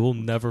and will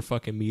never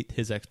fucking meet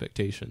his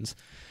expectations.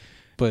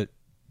 But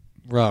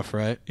rough,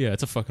 right? Yeah,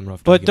 it's a fucking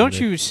rough. But don't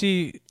documentary. you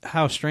see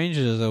how strange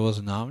it is that it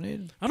wasn't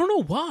nominated? I don't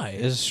know why.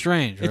 It's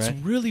strange, right? It's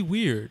really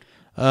weird.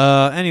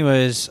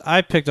 Anyways,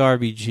 I picked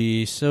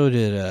RBG. So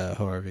did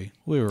Harvey.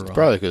 We were wrong.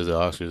 Probably because the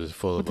Oscars is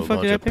full What of the a fuck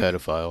bunch did I of pick?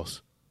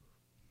 pedophiles.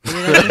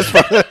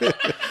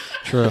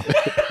 True.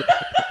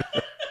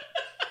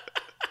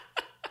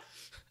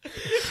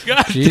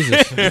 God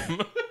Jesus.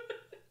 damn.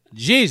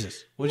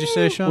 Jesus. What'd you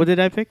say, Sean? What did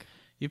I pick?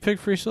 You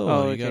picked Free Solo.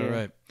 Oh, You got okay, it yeah.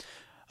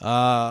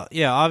 right.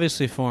 Yeah,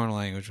 obviously foreign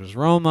language was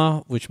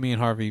Roma, which me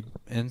and Harvey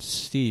and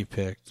Steve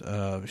picked.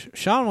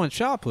 Sean went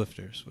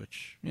Shoplifters,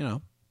 which,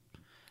 can't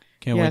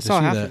Yeah, wait I to saw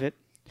see half that. of it.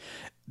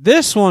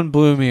 This one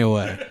blew me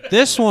away.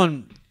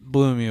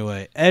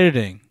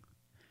 Editing.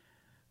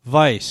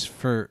 Vice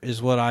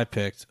is what I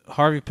picked.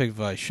 Harvey picked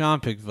Vice. Sean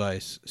picked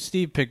Vice.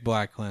 Steve picked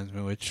Black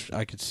Klansman, which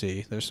I could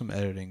see. There's some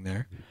editing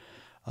there.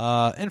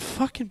 And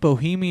fucking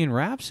Bohemian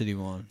Rhapsody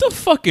won. The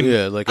fucking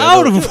Yeah, like, I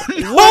out of don't-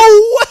 no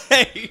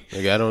way.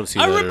 Like, I don't see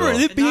I that remember at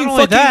all. it being Not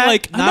only fucking that,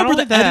 like. I not remember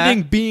only the that-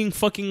 editing being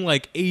fucking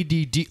like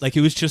ADD. Like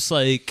it was just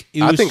like.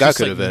 It I was think I just,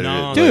 could like, have edited it.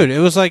 non- Dude, it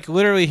was like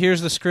literally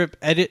here's the script.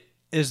 Edit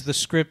is the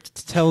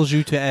script tells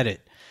you to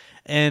edit.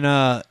 And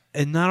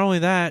not only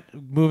that,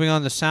 moving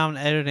on to sound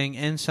editing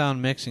and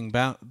sound mixing,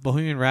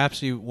 Bohemian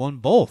Rhapsody won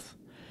both.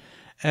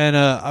 And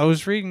I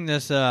was reading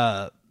this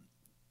sound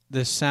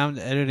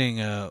editing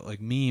like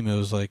meme. It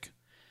was like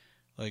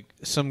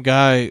some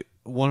guy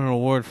won an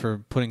award for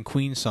putting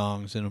Queen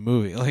songs in a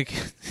movie. Like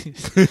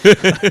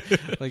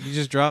like you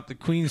just dropped the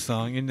Queen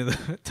song into the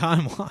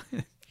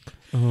timeline.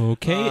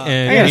 Okay, I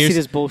and I gotta see here's-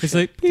 this bullshit. It's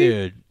like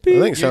Dude. I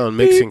think sound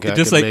mixing it I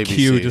just could like maybe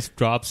Q see, just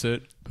drops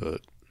it.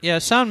 but Yeah,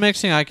 sound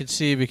mixing I could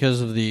see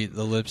because of the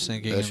lip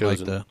syncing That and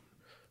shows like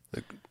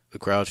in- the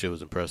crowd shit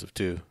was impressive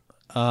too.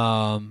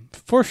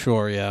 for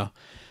sure, yeah.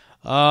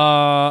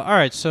 All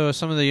right, so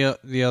some of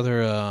the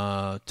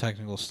other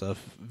technical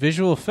stuff,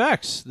 visual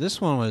effects.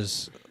 This one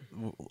was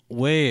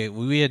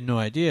we had no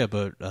idea,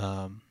 but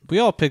we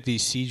all picked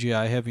these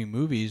CGI heavy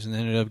movies and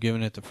ended up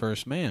giving it to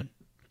First Man.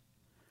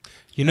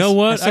 You know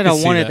what? I said can I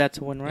see wanted that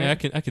to win, right?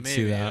 Yeah, I can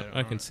see Maybe, I that. don't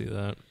I know. can see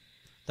that.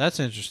 That's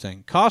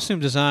interesting. Costume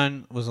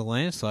design was a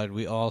landslide.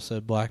 We all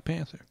said Black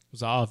Panther. It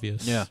was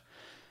obvious. Yeah.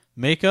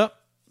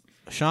 Makeup,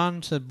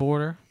 Sean said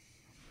Border.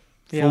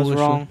 Yeah, I was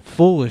wrong.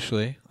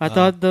 Foolishly. I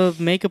thought the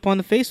makeup on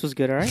the face was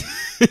good, alright?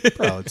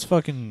 Bro, it's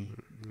fucking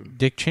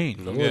Dick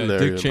Cheney. No Yeah, one there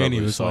Dick even Cheney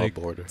probably was saw like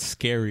Border.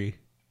 scary.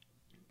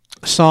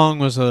 Song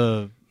was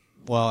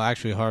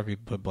actually Harvey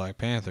put Black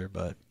Panther,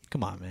 but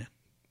come on, man.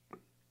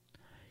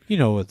 You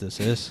know what this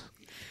is.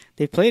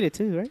 They played it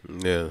too, right?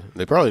 Yeah,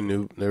 they probably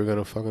knew they were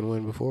gonna fucking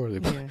win before. They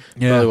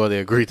Yeah. probably why they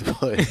agreed to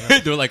play.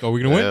 They're like, "Are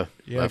we gonna win?"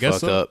 Yeah, I guess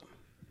fucked so. up.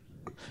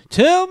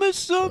 Tell me was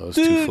something,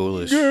 too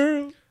foolish.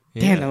 girl.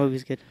 Damn, that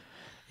movie's good.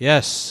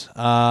 Yes,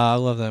 I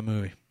love that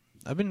movie.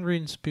 I've been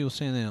reading some people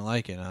saying they didn't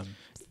like it. I'm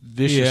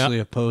viciously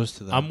opposed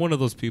to them. I'm one of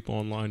those people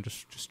online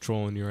just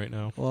trolling you right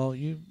now. Well,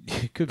 you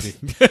it could be.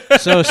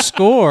 So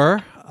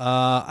score,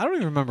 I don't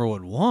even remember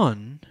what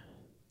won.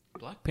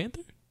 Black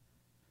Panther?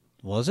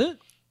 Was it?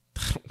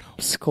 I don't know.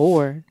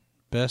 Score.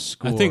 Best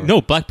score? I think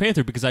no Black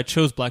Panther because I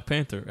chose Black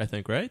Panther. I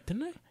think right,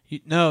 didn't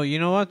I? No, you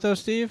know what though,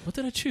 Steve? What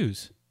did I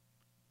choose?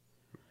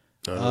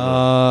 I don't know.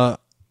 Uh,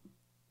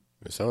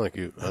 It sounded like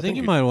you. I think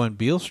you might have won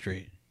Beale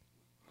Street.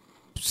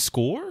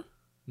 Score?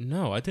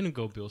 No, I didn't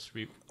go Bill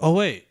Street. Oh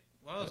wait,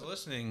 while I was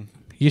listening,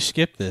 you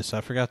skipped this.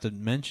 I forgot to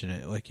mention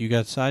it. Like you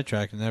got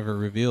sidetracked and never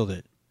revealed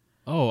it.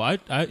 Oh, I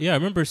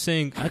remember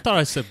saying. I thought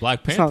I said Black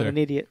Sound like Panther. an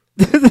idiot.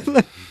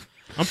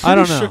 I'm I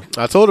don't pretty know.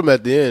 sure- I told him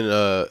at the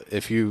end,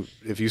 if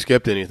you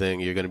skipped anything,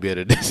 you're going to be at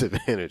a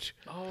disadvantage.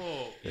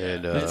 Oh,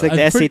 And It's like I'm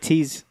the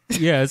pretty- SATs.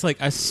 yeah, it's like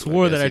I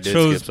swore I guess that I he did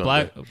chose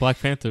skip Black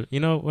Panther. You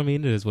know, I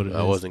mean, it is what it is.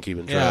 I wasn't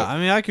keeping track. Yeah, I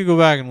mean, I could go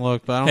back and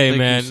look, but I don't Hey think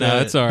man, you no,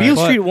 said it's it. all right. Beale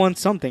But- Street won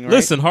something, right?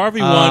 Listen,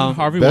 Harvey won.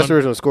 Harvey Best won.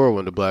 original score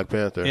went to Black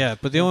Panther. Yeah,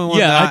 but the only one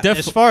Yeah, I that, defi-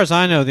 as far as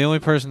I know, the only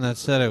person that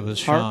said it was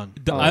Sean.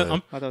 Oh, I'm I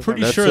thought it was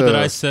pretty That's, sure that uh,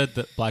 I said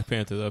that Black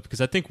Panther though, because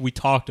I think we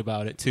talked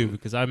about it too.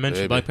 Because I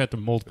mentioned Maybe. Black Panther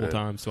multiple Yeah.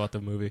 times throughout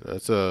the movie.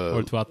 That's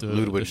Or throughout the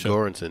Ludwig show.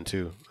 Göransson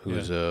too,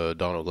 who's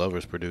Donald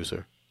Glover's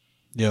producer.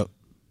 Yep.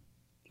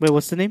 Wait,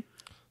 what's the name?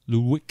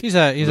 Ludwig. He's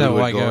that Ludwig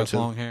white guy with Göransson.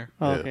 long hair.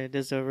 Oh, Yeah. okay.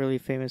 There's a really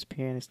famous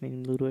pianist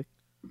named Ludwig.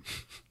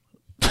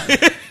 I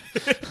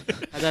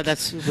thought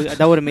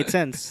that would have made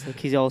sense. Like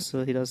he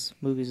does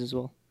movies as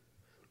well.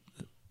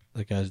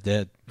 That guy's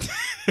dead.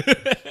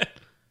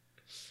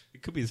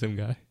 It could be the same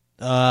guy.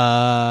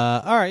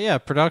 All right, yeah.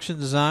 Production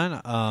design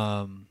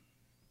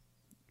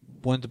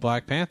went to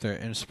Black Panther,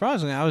 and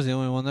surprisingly, I was the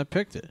only one that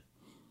picked it.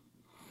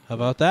 How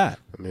about that?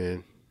 I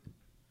mean,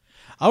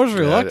 I was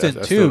reluctant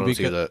I still too don't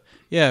see because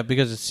that.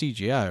 because it's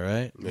CGI,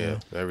 right? Yeah,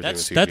 everything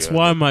That's was that's CGI.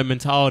 why my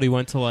mentality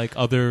went to like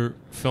other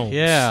films.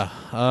 Yeah.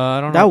 I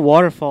don't That know.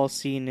 waterfall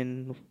scene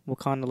in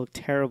Wakanda looked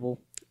terrible.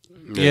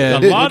 Yeah,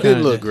 it, lot it didn't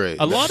of- look great.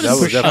 A lot That of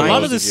was a definitely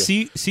lot of the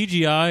CGI.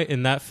 CGI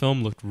in that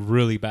film looked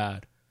really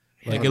bad.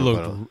 Like Yeah. it I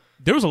looked. don't-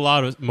 There was a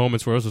lot of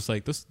moments where I was just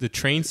like, "This." The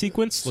train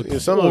sequence looked Yeah,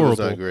 some horrible. of it's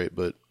not great,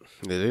 but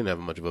they didn't have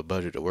much of a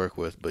budget to work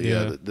with. But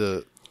Yeah. yeah,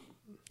 the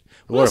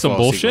Well, that's some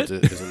waterfall bullshit.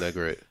 sequence isn't that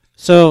great.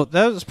 So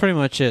that was pretty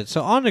much it.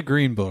 So on the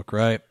Green Book,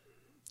 right?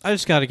 I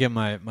just got to get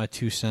my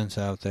 2 cents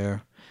out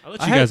there. I'll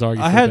let you guys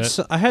argue. I for a had bit.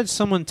 I had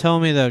someone tell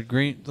me that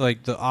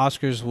the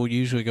Oscars will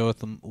usually go with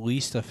the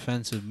least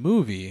offensive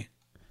movie,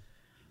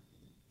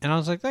 and I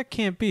was like, that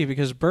can't be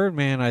because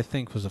Birdman I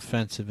think was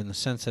offensive in the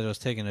sense that it was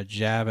taking a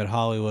jab at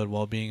Hollywood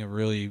while being a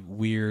really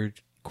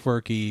weird,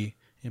 quirky,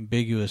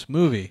 ambiguous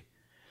movie.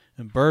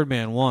 And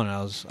Birdman won.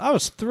 I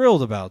was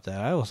thrilled about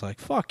that. I was like,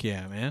 fuck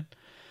yeah, man.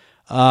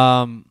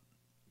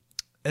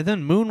 And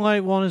then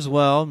Moonlight won as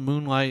well.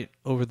 Moonlight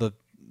over the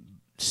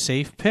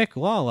safe pick,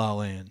 La La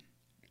Land.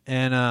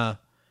 And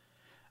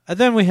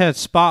then we had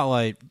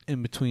Spotlight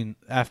in between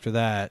after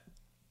that,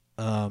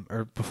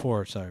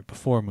 before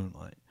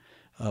Moonlight.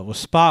 Was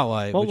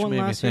Spotlight, What which won made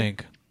me last year?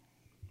 think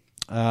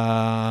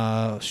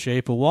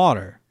Shape of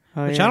Water,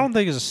 Oh, which yeah. I don't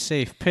think is a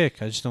safe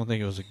pick. I just don't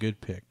think it was a good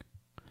pick.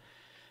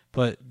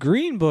 But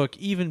Green Book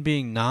even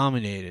being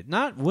nominated,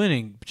 not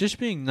winning, just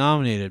being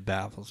nominated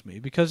baffles me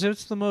because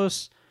it's the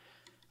most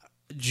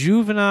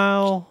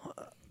juvenile,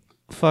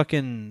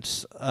 fucking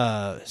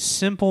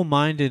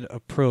simple-minded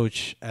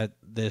approach at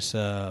this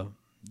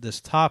this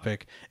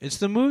topic. It's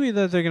the movie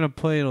that they're gonna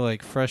play to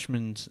like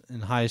freshmen in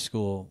high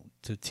school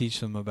to teach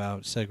them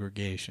about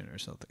segregation or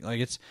something. Like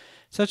it's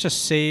such a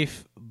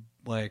safe,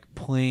 like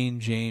plain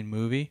Jane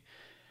movie.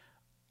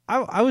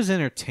 I was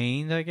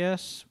entertained, I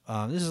guess.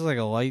 This is like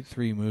a light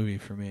 3 movie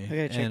for me. I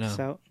gotta check And, this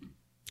out.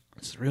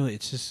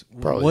 It's just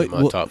Probably in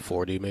my top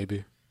 40,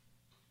 maybe.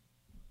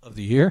 of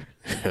the year.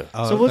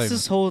 Oh, So I what's thought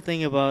this whole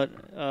thing about?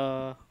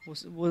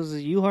 Was it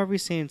you, Harvey,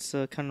 saying it's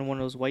kind of one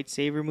of those white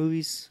savior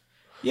movies?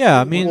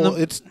 Yeah, I mean,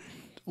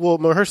 well,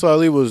 Mahershala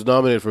Ali was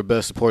nominated for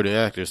Best Supporting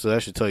Actor, so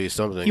that should tell you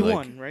something. He like,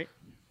 won, right?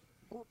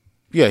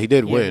 Yeah, he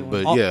did Yeah, win, he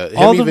but won. yeah,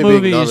 All him the even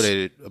movies- being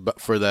nominated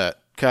for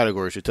that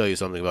category should tell you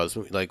something about this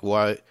movie. Like,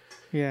 why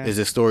Yeah. is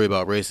this story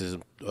about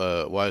racism?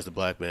 Why is the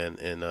black man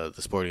in the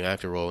supporting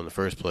actor role in the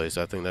first place?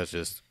 I think that's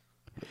just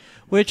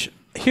which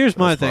here's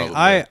my That's thing.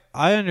 probably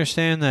I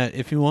understand that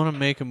if you want to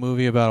make a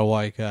movie about a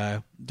white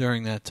guy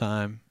during that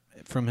time,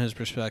 from his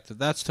perspective,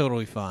 that's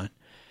totally fine.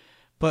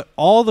 But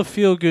all the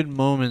feel-good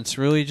moments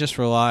really just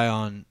rely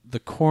on the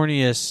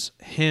corniest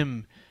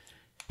him.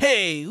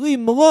 Hey, leave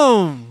him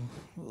alone.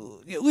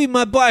 Leave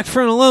my black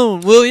friend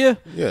alone, will you?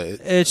 Yeah,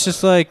 It's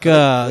just like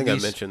I think I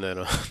these- mentioned that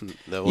on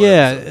that one.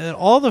 yeah, episode. and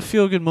all the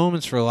feel-good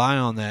moments rely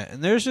on that.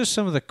 And there's just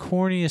some of the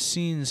corniest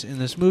scenes in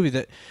this movie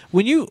that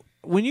when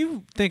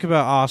you think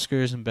about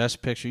Oscars and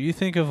Best Picture, you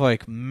think of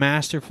like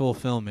masterful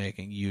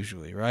filmmaking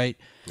usually, right?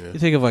 Yeah. You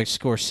think of like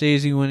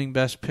Scorsese winning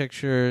Best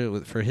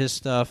Picture for his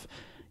stuff.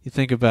 You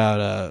think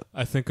about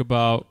I think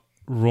about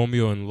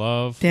Romeo and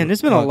Love. Damn,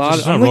 there's been a lot.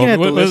 It's I'm not looking at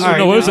the Romeo- list no,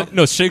 right what is now. it?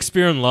 No,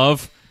 Shakespeare in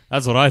Love.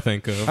 That's what I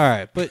think of. all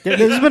right, but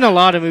There's been a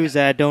lot of movies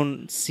that I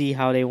don't see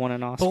how they won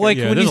an Oscar. But like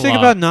Yeah, when there's you a think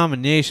lot. about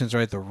nominations,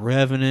 right? The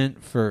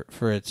Revenant for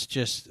its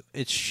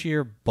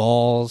sheer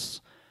balls.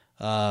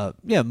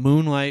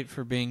 Moonlight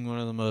for being one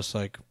of the most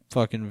like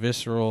fucking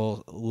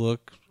visceral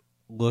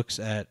looks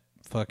at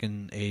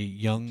fucking a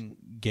young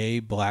gay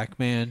black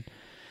man.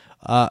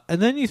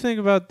 And then you think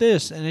about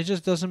this, and it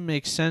just doesn't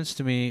make sense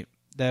to me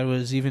that it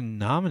was even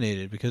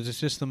nominated because it's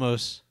just the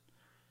most.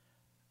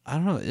 I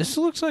don't know. This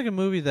looks like a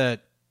movie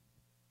that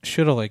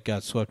should have like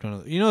got swept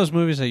under. You know those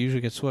movies that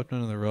usually get swept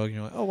under the rug. And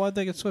you're like, oh, why'd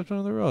they get swept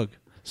under the rug?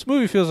 This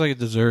movie feels like it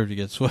deserved to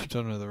get swept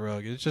under the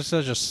rug. It's just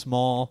such a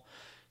small,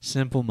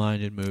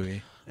 simple-minded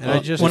movie. And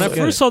When I get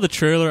first it. saw the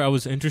trailer, I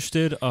was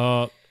interested.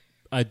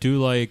 I do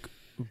like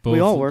both. We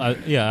all were.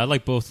 I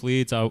like both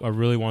leads. I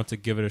really want to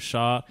give it a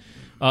shot.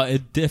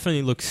 It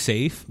definitely looks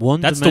safe.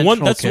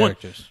 one-dimensional That's the one.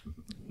 characters.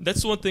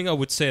 That's the one thing I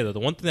would say though. The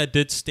one thing that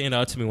did stand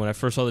out to me when I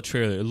first saw the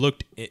trailer,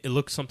 it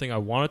looked something I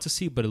wanted to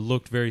see, but it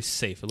looked very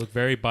safe. It looked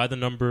very by the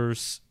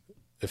numbers.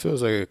 It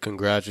feels like a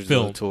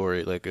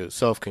congratulatory, like a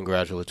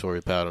self-congratulatory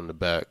pat on the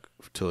back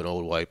to an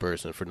old white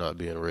person for not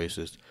being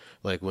racist.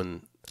 Like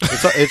when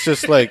it's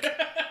just like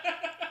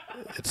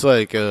it's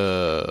like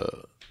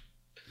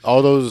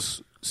all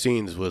those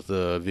scenes with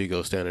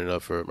Viggo standing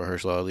up for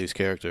Mahershala Ali's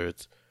character.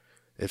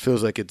 It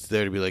feels like it's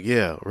there to be like,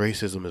 yeah,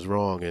 racism is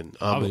wrong, and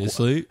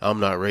Obviously. I'm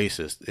not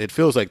racist. It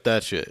feels like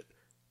that shit.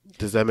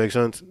 Does that make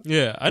sense?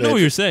 Yeah, I know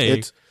what you're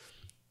saying.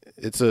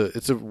 It's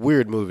a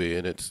weird movie,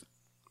 and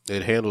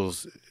it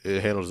handles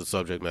the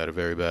subject matter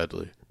very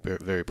badly, very,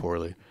 very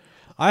poorly.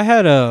 I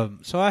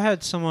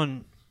had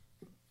someone.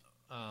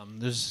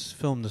 This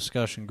film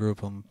discussion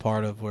group I'm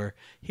part of where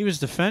he was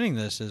defending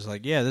this as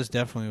like, yeah, this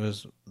definitely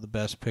was the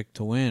best pick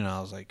to win. I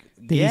was like,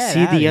 Did you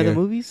see the other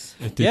movies?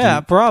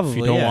 Probably. If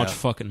you don't yeah. watch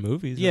fucking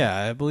movies, Yeah,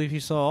 I believe he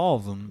saw all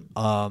of them.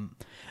 And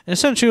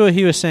essentially what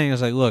he was saying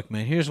is like, look,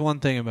 man, here's one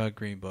thing about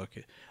Green Book.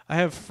 I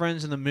have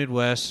friends in the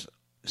Midwest.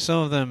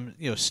 Some of them,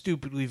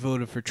 stupidly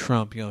voted for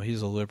Trump.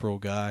 He's a liberal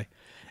guy.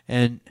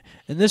 And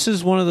this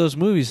is one of those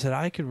movies that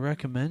I could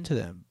recommend to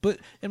them. But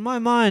in my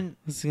mind,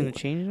 Is it going to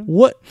change them?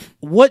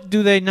 what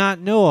do they not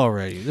know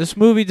already? This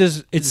movie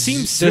does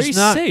seems does very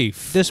not,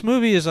 safe. This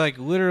movie is like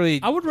literally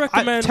I would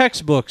recommend-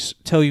 textbooks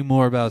tell you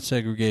more about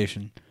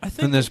segregation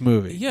than this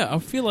movie. Yeah, I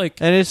feel like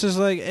And it's just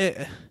like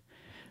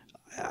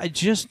I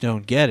just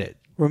don't get it.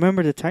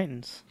 Remember the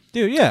Titans.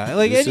 Dude, yeah,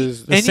 like This any,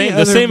 is- the any same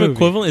other movie.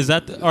 equivalent. Is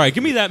that all right?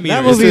 Give me that meter.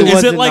 That movie is it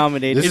wasn't like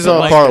nominated. This Is is it on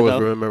like par it, with though?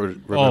 remember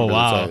Oh, the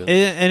wow. Titans.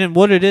 And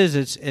what it is,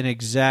 it's an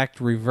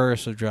exact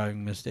reverse of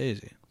Driving Miss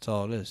Daisy. That's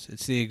all it is.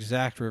 It's the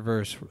exact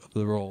reverse of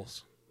the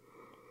roles.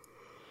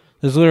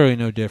 There's literally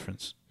no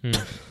difference.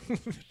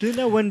 Didn't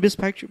that win Best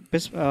Picture?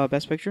 Best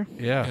Picture?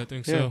 Yeah. I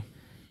think Yeah. so.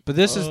 But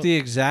this is the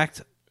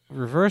exact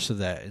reverse of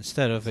that.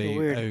 Instead of So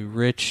weird. a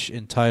rich,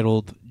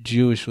 entitled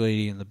Jewish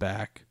lady in the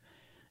back,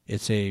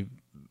 it's a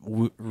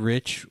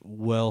rich,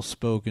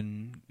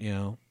 well-spoken,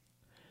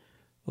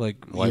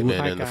 like White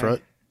man in the guy.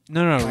 front,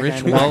 No, Black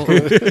rich,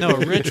 guy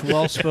in rich,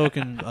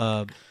 well-spoken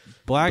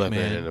black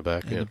man in the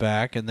back. in Yeah. the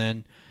back, and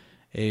then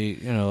a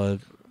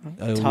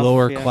Tough,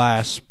 lower yeah.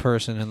 class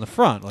person in the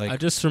front. Like I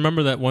just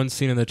remember that one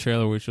scene in the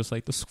trailer where it's just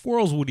like the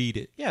squirrels would eat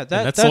it. yeah, And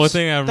that's the only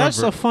thing I remember. That's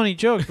a funny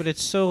joke, but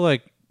it's so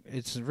like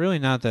it's really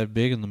not that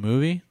big in the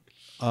movie.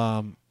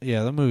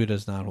 Yeah, the movie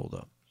does not hold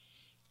up.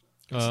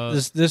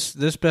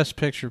 This best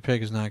picture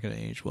pick is not going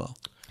to age well.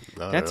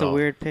 Not That's at a all.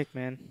 weird pick,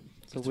 man.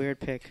 It's a weird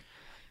pick.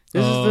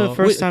 This is the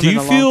first time do in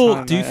you a feel? long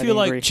time Do you I feel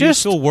like? agree. Do you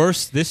feel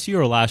worse this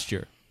year or last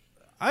year?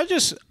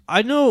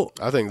 I know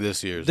I think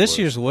this year's this worse.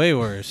 year's way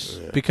worse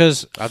Yeah.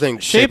 because I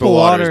think Shape of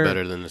Water is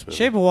better than this movie.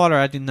 Shape of Water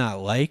I did not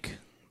like,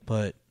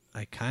 but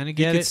I kind of You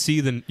get could it.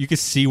 see you could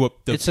see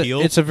what the It's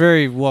appeal. a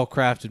very well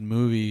crafted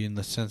movie in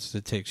the sense that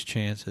it takes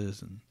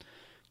chances,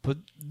 but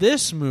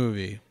this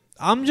movie,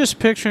 I'm just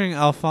picturing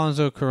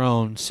Alfonso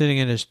Cuarón sitting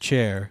in his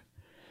chair,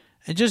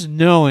 and just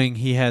knowing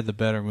he had the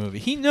better movie.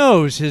 He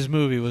knows his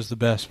movie was the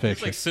best He's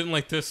picture. like sitting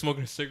like this,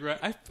 smoking a cigarette.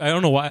 I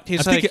don't know why.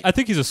 He's I think like- I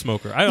think he's a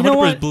smoker. I You know 100%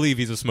 what? believe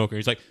he's a smoker.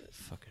 He's like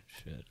fucking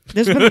shit.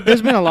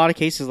 There's been a lot of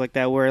cases like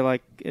that where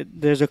like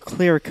there's a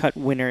clear cut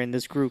winner in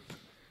this group,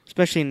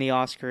 especially in the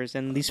Oscars,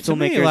 and these To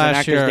me, filmmakers and last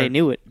actors year- they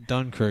knew it.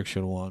 Dunkirk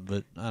should have won,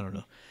 but I don't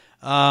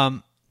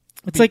know.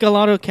 It's like a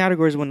lot of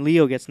categories when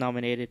Leo gets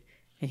nominated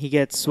and he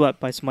gets swept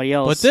by somebody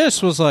else. But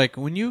this was like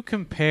when you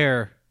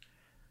compare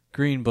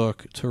Green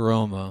Book to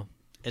Roma,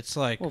 it's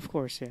like well, of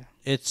course, yeah.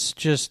 it's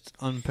just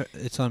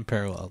it's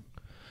unparalleled.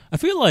 I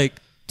feel like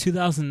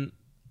 2000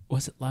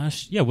 was it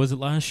last? Yeah, was it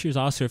last year's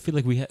Oscar? I feel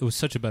like it was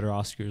such a better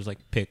Oscars like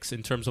picks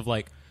in terms of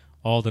like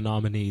all the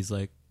nominees.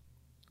 Like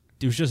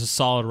it was just a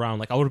solid round.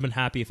 Like I would have been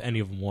happy if any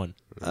of them won.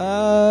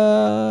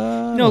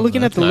 No,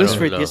 looking at the list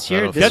for this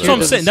year, that's what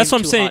I'm saying. That's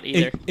what I'm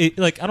saying.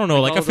 Like I don't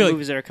know. Like all I feel the like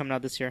movies that are coming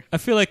out this year. I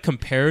feel like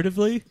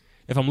comparatively,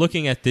 if I'm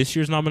looking at this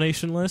year's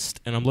nomination list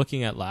and I'm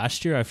looking at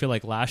last year, I feel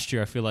like I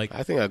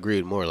think I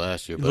agreed more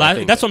last year.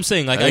 But that's what I'm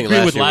saying. Like I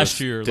agree with last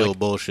year. Still like,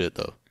 bullshit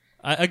though.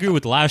 I agree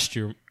with last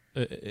year.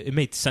 It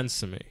made sense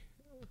to me.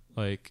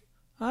 Like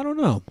I don't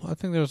know. I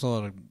think there was a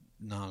lot of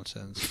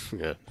nonsense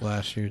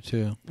last year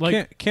too.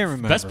 Like can't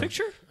remember. Best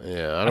Picture?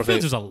 Yeah, I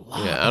think there's a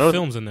lot of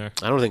films in there.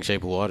 I don't think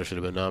Shape of Water should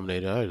have been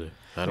nominated either.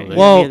 I don't think.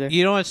 Well,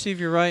 you know what, Steve?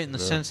 You're right in the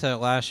sense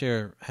that last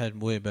year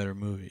had way better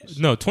movies.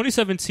 No,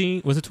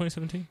 2017 was it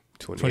 2017?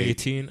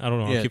 2018? I don't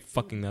know. I keep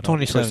fucking that up.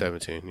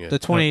 2017. Yeah, the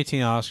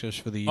 2018 Oscars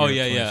for the year. Oh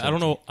yeah. I don't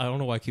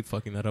know why I keep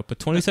fucking that up. But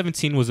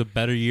 2017 was a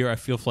better year. I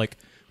feel like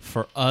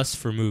for us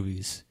for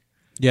movies.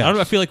 Yeah, I don't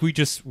know. I feel like we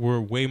just were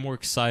way more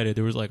excited.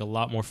 There was like a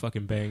lot more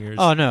fucking bangers.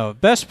 Oh no,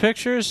 Best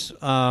Pictures.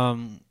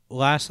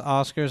 Last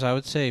Oscars, I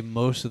would say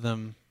most of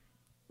them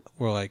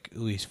were like at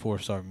least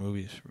 4-star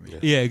movies for me.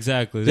 Yeah,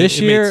 exactly.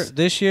 This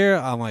year,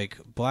 I'm like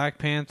Black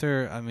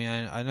Panther. I mean,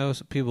 I know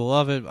some people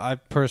love it. I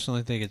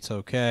personally think it's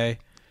okay.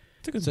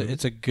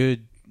 It's a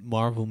good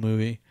Marvel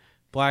movie.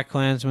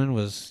 BlacKkKlansman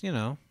was,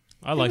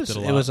 I liked it a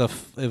lot.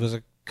 It was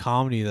a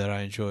comedy that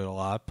I enjoyed a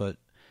lot, but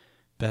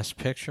Best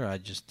Picture, I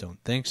just don't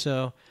think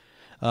so.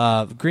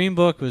 Green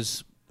Book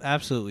was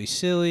absolutely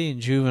silly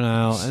and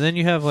juvenile, and then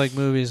you have like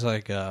movies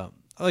like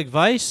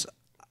Vice.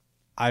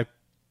 I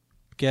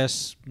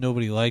guess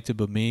nobody liked it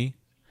but me,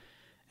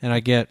 and I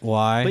get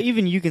why. But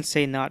even you can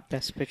say not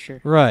Best Picture,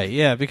 right?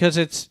 Yeah, because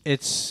it's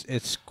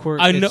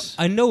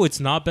I know it's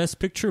not Best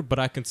Picture, but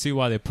I can see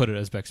why they put it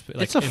as Best Picture.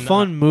 Like, it's a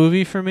fun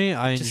movie for me.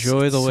 I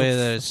enjoy the way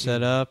that it's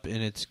set up, and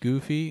it's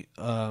goofy,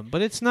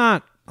 but it's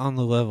not on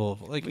the level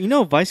of like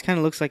Vice kind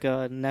of looks like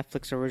a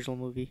Netflix original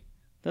movie.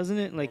 Doesn't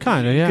it? Like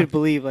kind of, you could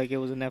believe like it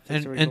was a Netflix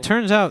original. And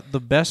turns out the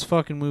best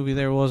fucking movie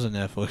there was a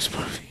Netflix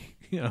movie.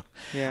 Yeah.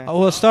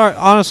 Well,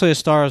 honestly, A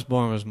Star Is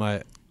Born was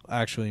my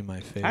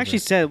favorite. I actually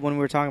said when we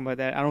were talking about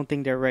that, I don't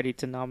think they're ready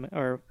to nominate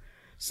or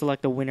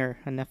select a winner,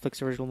 a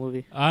Netflix original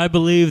movie. I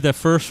believe that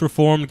First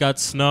Reformed got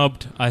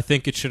snubbed. I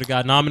think it should have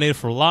got nominated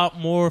for a lot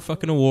more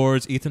fucking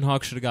awards. Ethan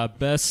Hawke should have got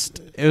Best.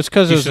 It was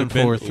because it was in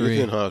 4-3.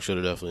 Ethan Hawke should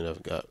have definitely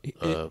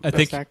got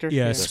Best Actor.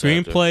 Yeah, Best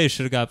screenplay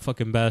should have got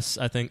fucking Best.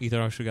 I think Ethan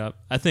Hawke should have got.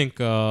 I think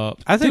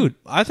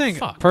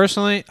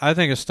personally, I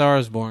think A Star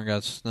Is Born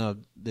got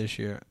snubbed this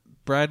year.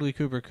 Bradley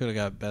Cooper could have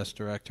got Best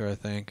Director. I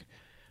think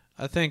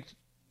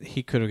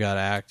he could have got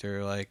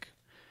Actor. Like,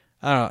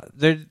 I don't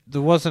know.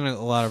 There wasn't a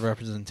lot of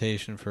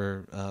representation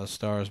for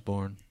Star Is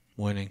Born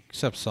winning,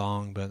 except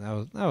song. But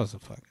that was a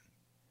fucking.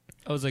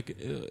 I was like,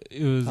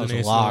 it was that was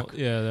an a lock.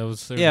 Yeah, that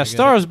was. Yeah,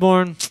 Star Is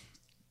Born.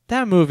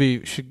 That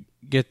movie should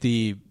get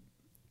the.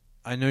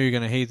 I know you're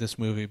gonna hate this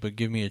movie, but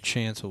give me a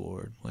chance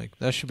award. Like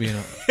that should be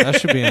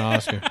an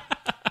Oscar.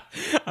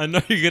 I know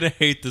you're gonna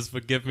hate this,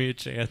 but give me a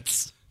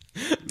chance.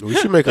 We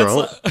should make our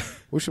own.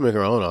 We should make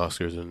our own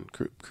Oscars and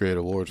create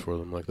awards for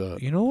them like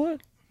that. You know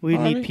what? We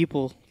need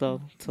people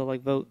though to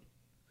like vote.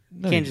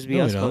 No, Can't just be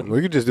us voting.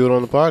 We could just do it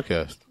on the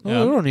podcast.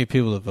 Well, we don't need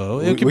people to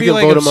vote. It could we be can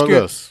like vote obscure,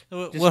 among us.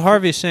 What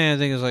Harvey's saying, I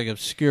think, is like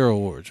obscure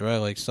awards, right?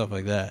 Like stuff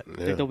like that.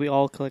 Yeah. That we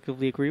all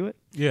collectively agree with.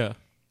 Yeah.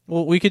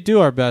 Well, we could do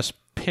our Best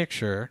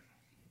Picture,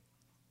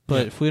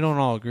 but if we don't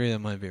all agree, that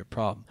might be a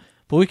problem.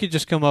 But we could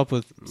just come up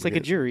with. It's like a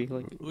jury.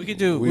 Like we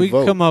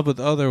could come up with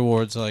other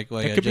awards like that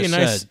I could just be a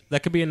nice. said.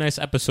 That could be a nice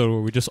episode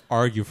where we just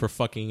argue for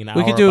fucking an hour.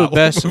 We could do about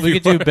best. what We movie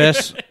could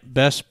do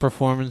best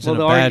performance in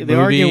a bad the movie.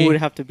 argument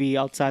would have to be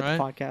outside Right?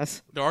 the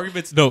podcast. The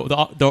argument's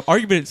the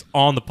argument's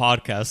on the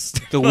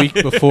podcast. the week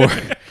before.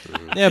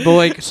 Yeah, but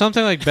like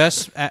something like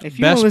best If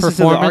you best want to listen to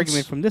the performance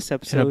argument from this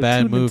episode, in a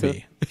bad tune into-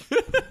 movie.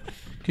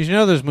 Because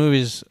there's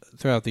movies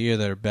throughout the year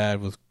that are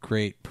bad with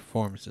great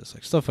performances,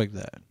 like stuff like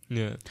that.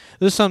 Yeah.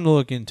 This is something to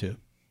look into.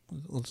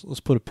 Let's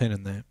put a pin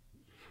in that.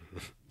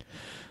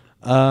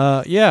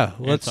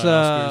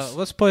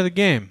 Let's play the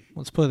game.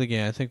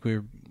 I think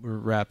we're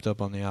wrapped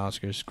up on the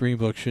Oscars. Green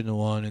Book shouldn't have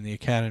won, and the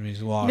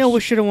Academy's lost. You know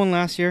what should have won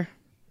last year?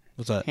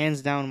 What's that?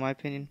 Hands down, in my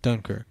opinion.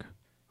 Dunkirk.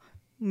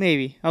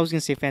 Maybe. I was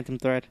gonna say Phantom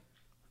Thread.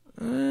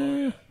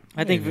 I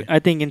maybe.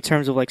 think in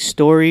terms of like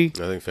story, I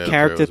think Phantom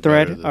character Thread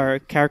thread, was better or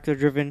character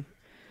driven.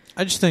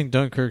 I just think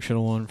Dunkirk should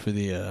have won for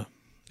the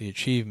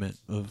achievement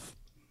of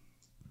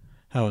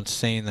how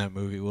insane that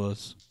movie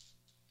was.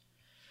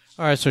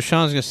 All right, so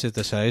Sean's gonna sit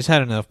this out. He's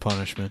had enough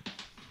punishment.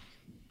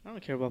 I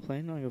don't care about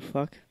playing. I don't give a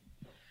fuck.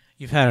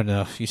 You've had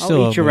enough. You I'll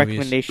still eat have your movies.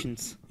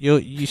 recommendations.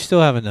 You still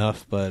have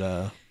enough,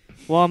 but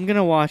Well, I'm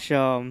gonna watch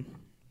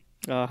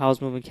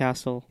Howl's Moving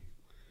Castle.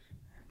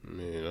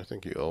 I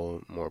think you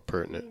owe more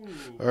pertinent.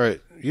 All right,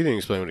 you didn't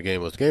explain what the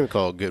game was. The game is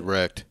called Get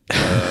Wrecked.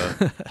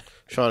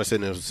 Sean is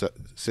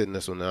sitting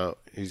this one out.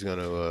 He's going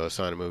to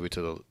assign a movie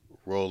to the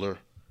roller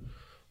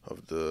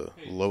of the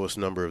lowest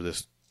number of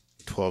this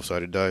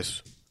 12-sided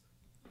dice.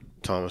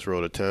 Thomas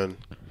rolled a 10.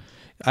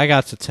 I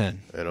got to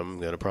 10. And I'm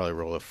going to probably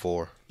roll at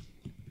 4.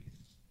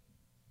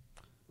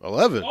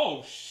 11.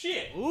 Oh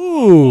shit!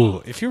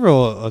 Ooh, if you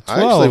roll a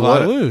 12,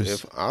 I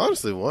lose. I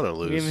honestly want to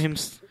lose. Giving him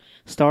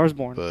Stars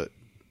Born. But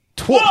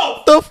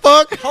 12. The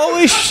fuck?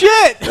 Holy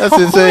shit! That's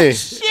insane.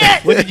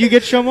 Shit! What did you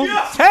get, Shomo?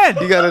 10.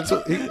 He got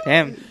a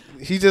Damn.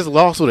 he just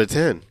lost with a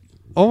 10.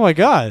 Oh my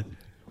god!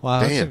 Wow,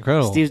 that's Damn.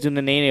 incredible. Steve's doing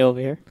the nene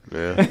over here.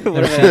 Yeah.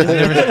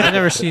 I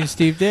never seen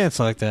Steve dance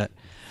like that.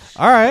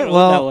 All right, I don't know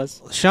what that well,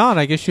 was. Sean,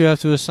 I guess you have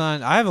to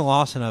assign. I haven't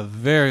lost in a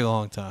very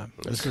long time.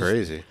 That's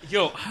crazy.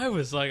 Yo, I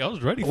was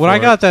ready. When I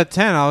got that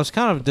 10, I was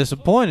kind of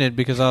disappointed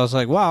because I was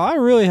like, wow, I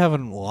really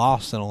haven't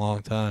lost in a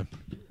long time.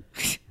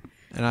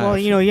 And Well,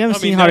 you haven't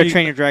seen How to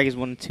Train Your Dragon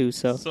 1 and 2,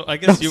 so. So I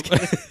guess you.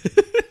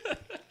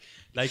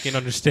 I can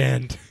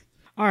understand.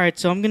 All right,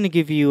 so I'm gonna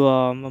give you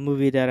a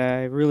movie that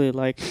I really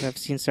like. That I've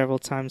seen several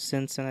times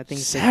since, and I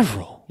think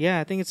several.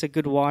 I think it's a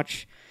good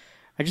watch.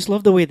 I just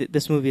love the way that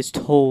this movie is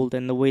told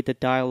and the way the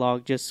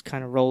dialogue just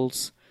kind of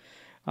rolls.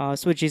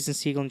 It's with Jason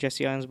Segel and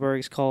Jesse Eisenberg.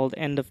 It's called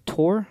End of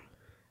Tour. I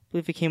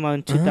believe it came out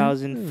in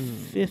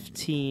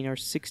 2015 or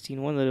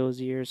 16, one of those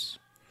years.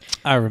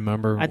 I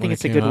remember. I think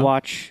it's a good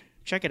watch.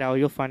 Check it out.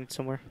 You'll find it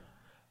somewhere.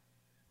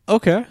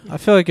 Okay. I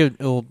feel like it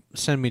will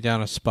send me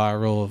down a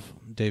spiral of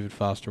David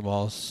Foster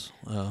Wallace,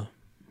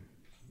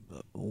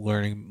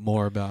 learning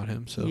more about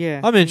him. So Yeah,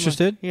 I'm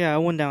interested. Yeah, I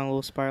went down a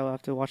little spiral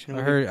after watching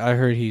the I movie.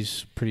 heard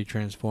he's pretty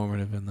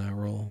transformative in that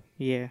role.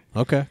 Yeah,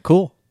 Okay,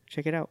 cool.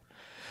 check it out.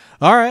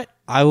 All right,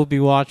 I will be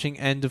watching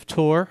End of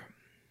Tour.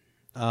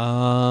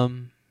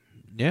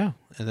 Yeah,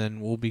 and then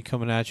we'll be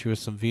coming at you with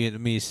some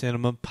Vietnamese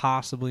cinema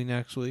possibly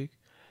next week.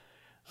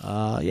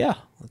 Yeah,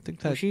 I think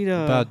that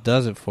about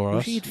does it for We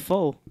us. should eat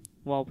pho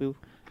while we.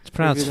 It's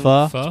pronounced review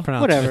pho. them. It's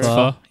pronounced Whatever.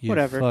 pho. You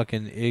Whatever.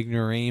 fucking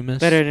ignoramus.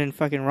 Better than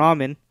fucking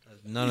ramen.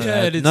 None of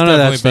Yeah, that. it's None of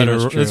that definitely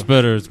statement's better. true. It's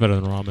better. It's better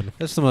than ramen.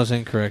 That's the most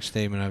incorrect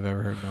statement I've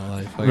ever heard in my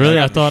life. Like, Really,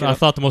 I got the shit.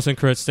 thought the most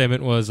incorrect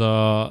statement was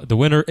the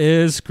winner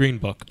is Green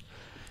Book.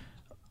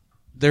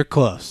 They're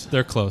close.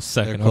 They're close.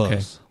 They're Second. close.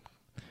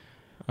 Okay.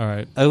 All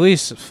right. At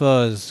least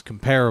pho is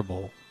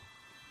comparable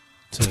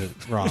to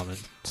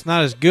ramen. It's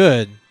not as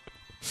good,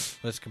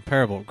 but it's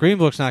comparable. Green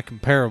Book's not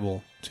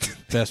comparable to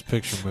Best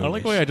Picture movies. I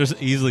like the way I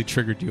just easily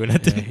triggered you, and I Yeah,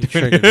 didn't you do it.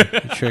 triggered me.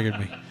 You triggered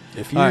me.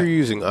 If you're All right.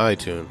 using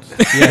iTunes,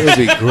 it would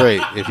be great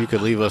if you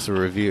could leave us a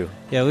review.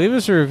 Yeah, leave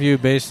us a review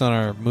based on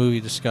our movie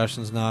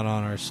discussions, not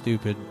on our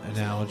stupid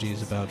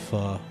analogies about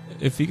pho.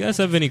 If you guys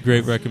have any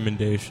great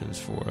recommendations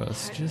for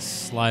us,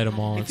 just slide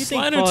them on. If you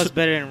think Slide pho is into,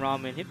 better than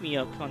ramen, hit me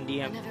up on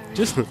DM.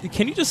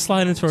 can you just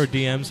slide into our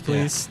DMs,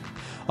 please?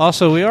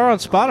 Also, we are on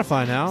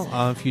Spotify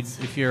now.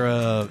 If you're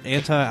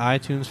anti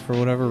iTunes for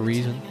whatever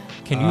reason,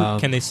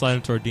 Can they slide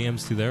into our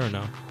DMs through there or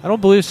no? I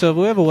don't believe so. But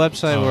we have a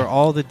website Oh. where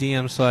all the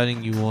DM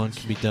sliding you want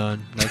can be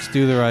done. That's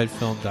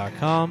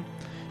dotherightfilm.com.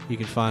 You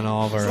can find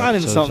all of our Slide in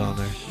episodes something. on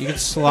there. You can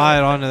slide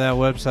onto that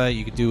website.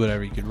 You can do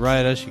whatever. You could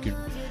write us. You could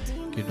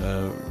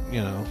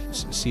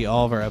see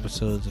all of our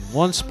episodes in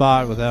one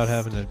spot without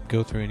having to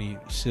go through any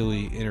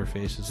silly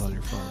interfaces on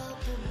your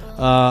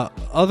phone.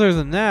 Other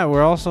than that,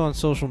 we're also on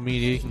social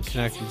media. You can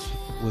connect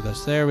with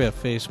us there. We have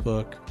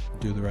Facebook,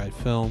 Do the Right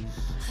Film,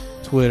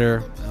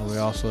 Twitter, and we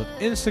also have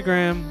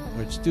Instagram,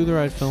 which Do the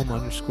Right Film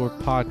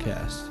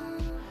 _podcast.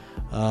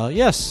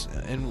 Yes,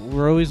 and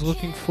we're always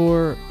looking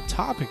for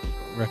topic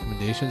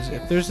recommendations.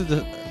 If there's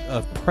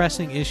a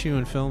pressing issue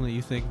in film that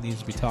you think needs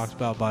to be talked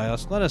about by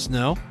us, let us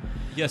know.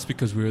 Yes,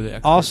 because we're the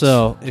experts.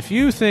 Also, if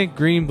you think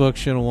Green Book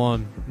should have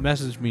won,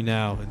 message me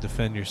now and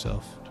defend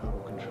yourself.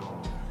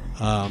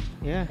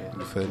 Yeah.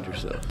 Defend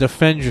yourself.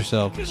 Defend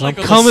yourself. 'Cause Like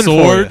I'm on the coming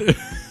sword.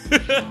 for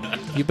you.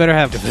 You better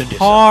have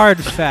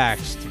hard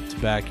facts to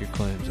back your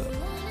claims up.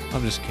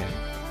 I'm just kidding.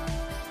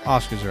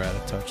 Oscars are out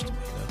of touch to me,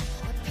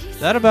 though.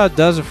 That about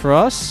does it for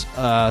us.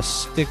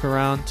 Stick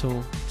around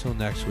till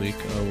next week.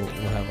 We'll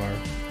have our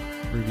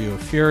review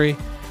of Fury.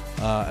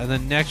 And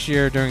then next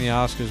year during the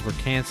Oscars, we're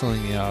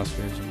canceling the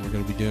Oscars, and we're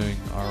going to be doing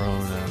our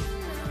own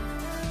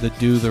the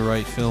Do the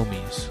Right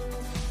Filmies.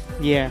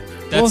 Yeah.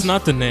 That's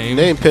not the name.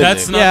 Name pending.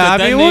 That's not Yeah,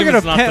 the, I mean that we're name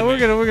is not the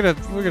gonna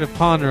name. we're gonna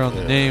ponder on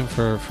the Yeah. name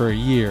for a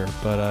year,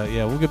 but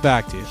yeah, we'll get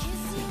back to you.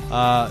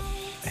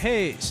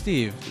 Hey,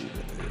 Steve,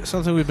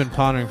 something we've been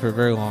pondering for a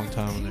very long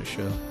time on this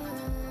show.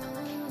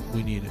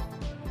 We need it.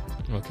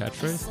 Oh,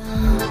 catchphrase?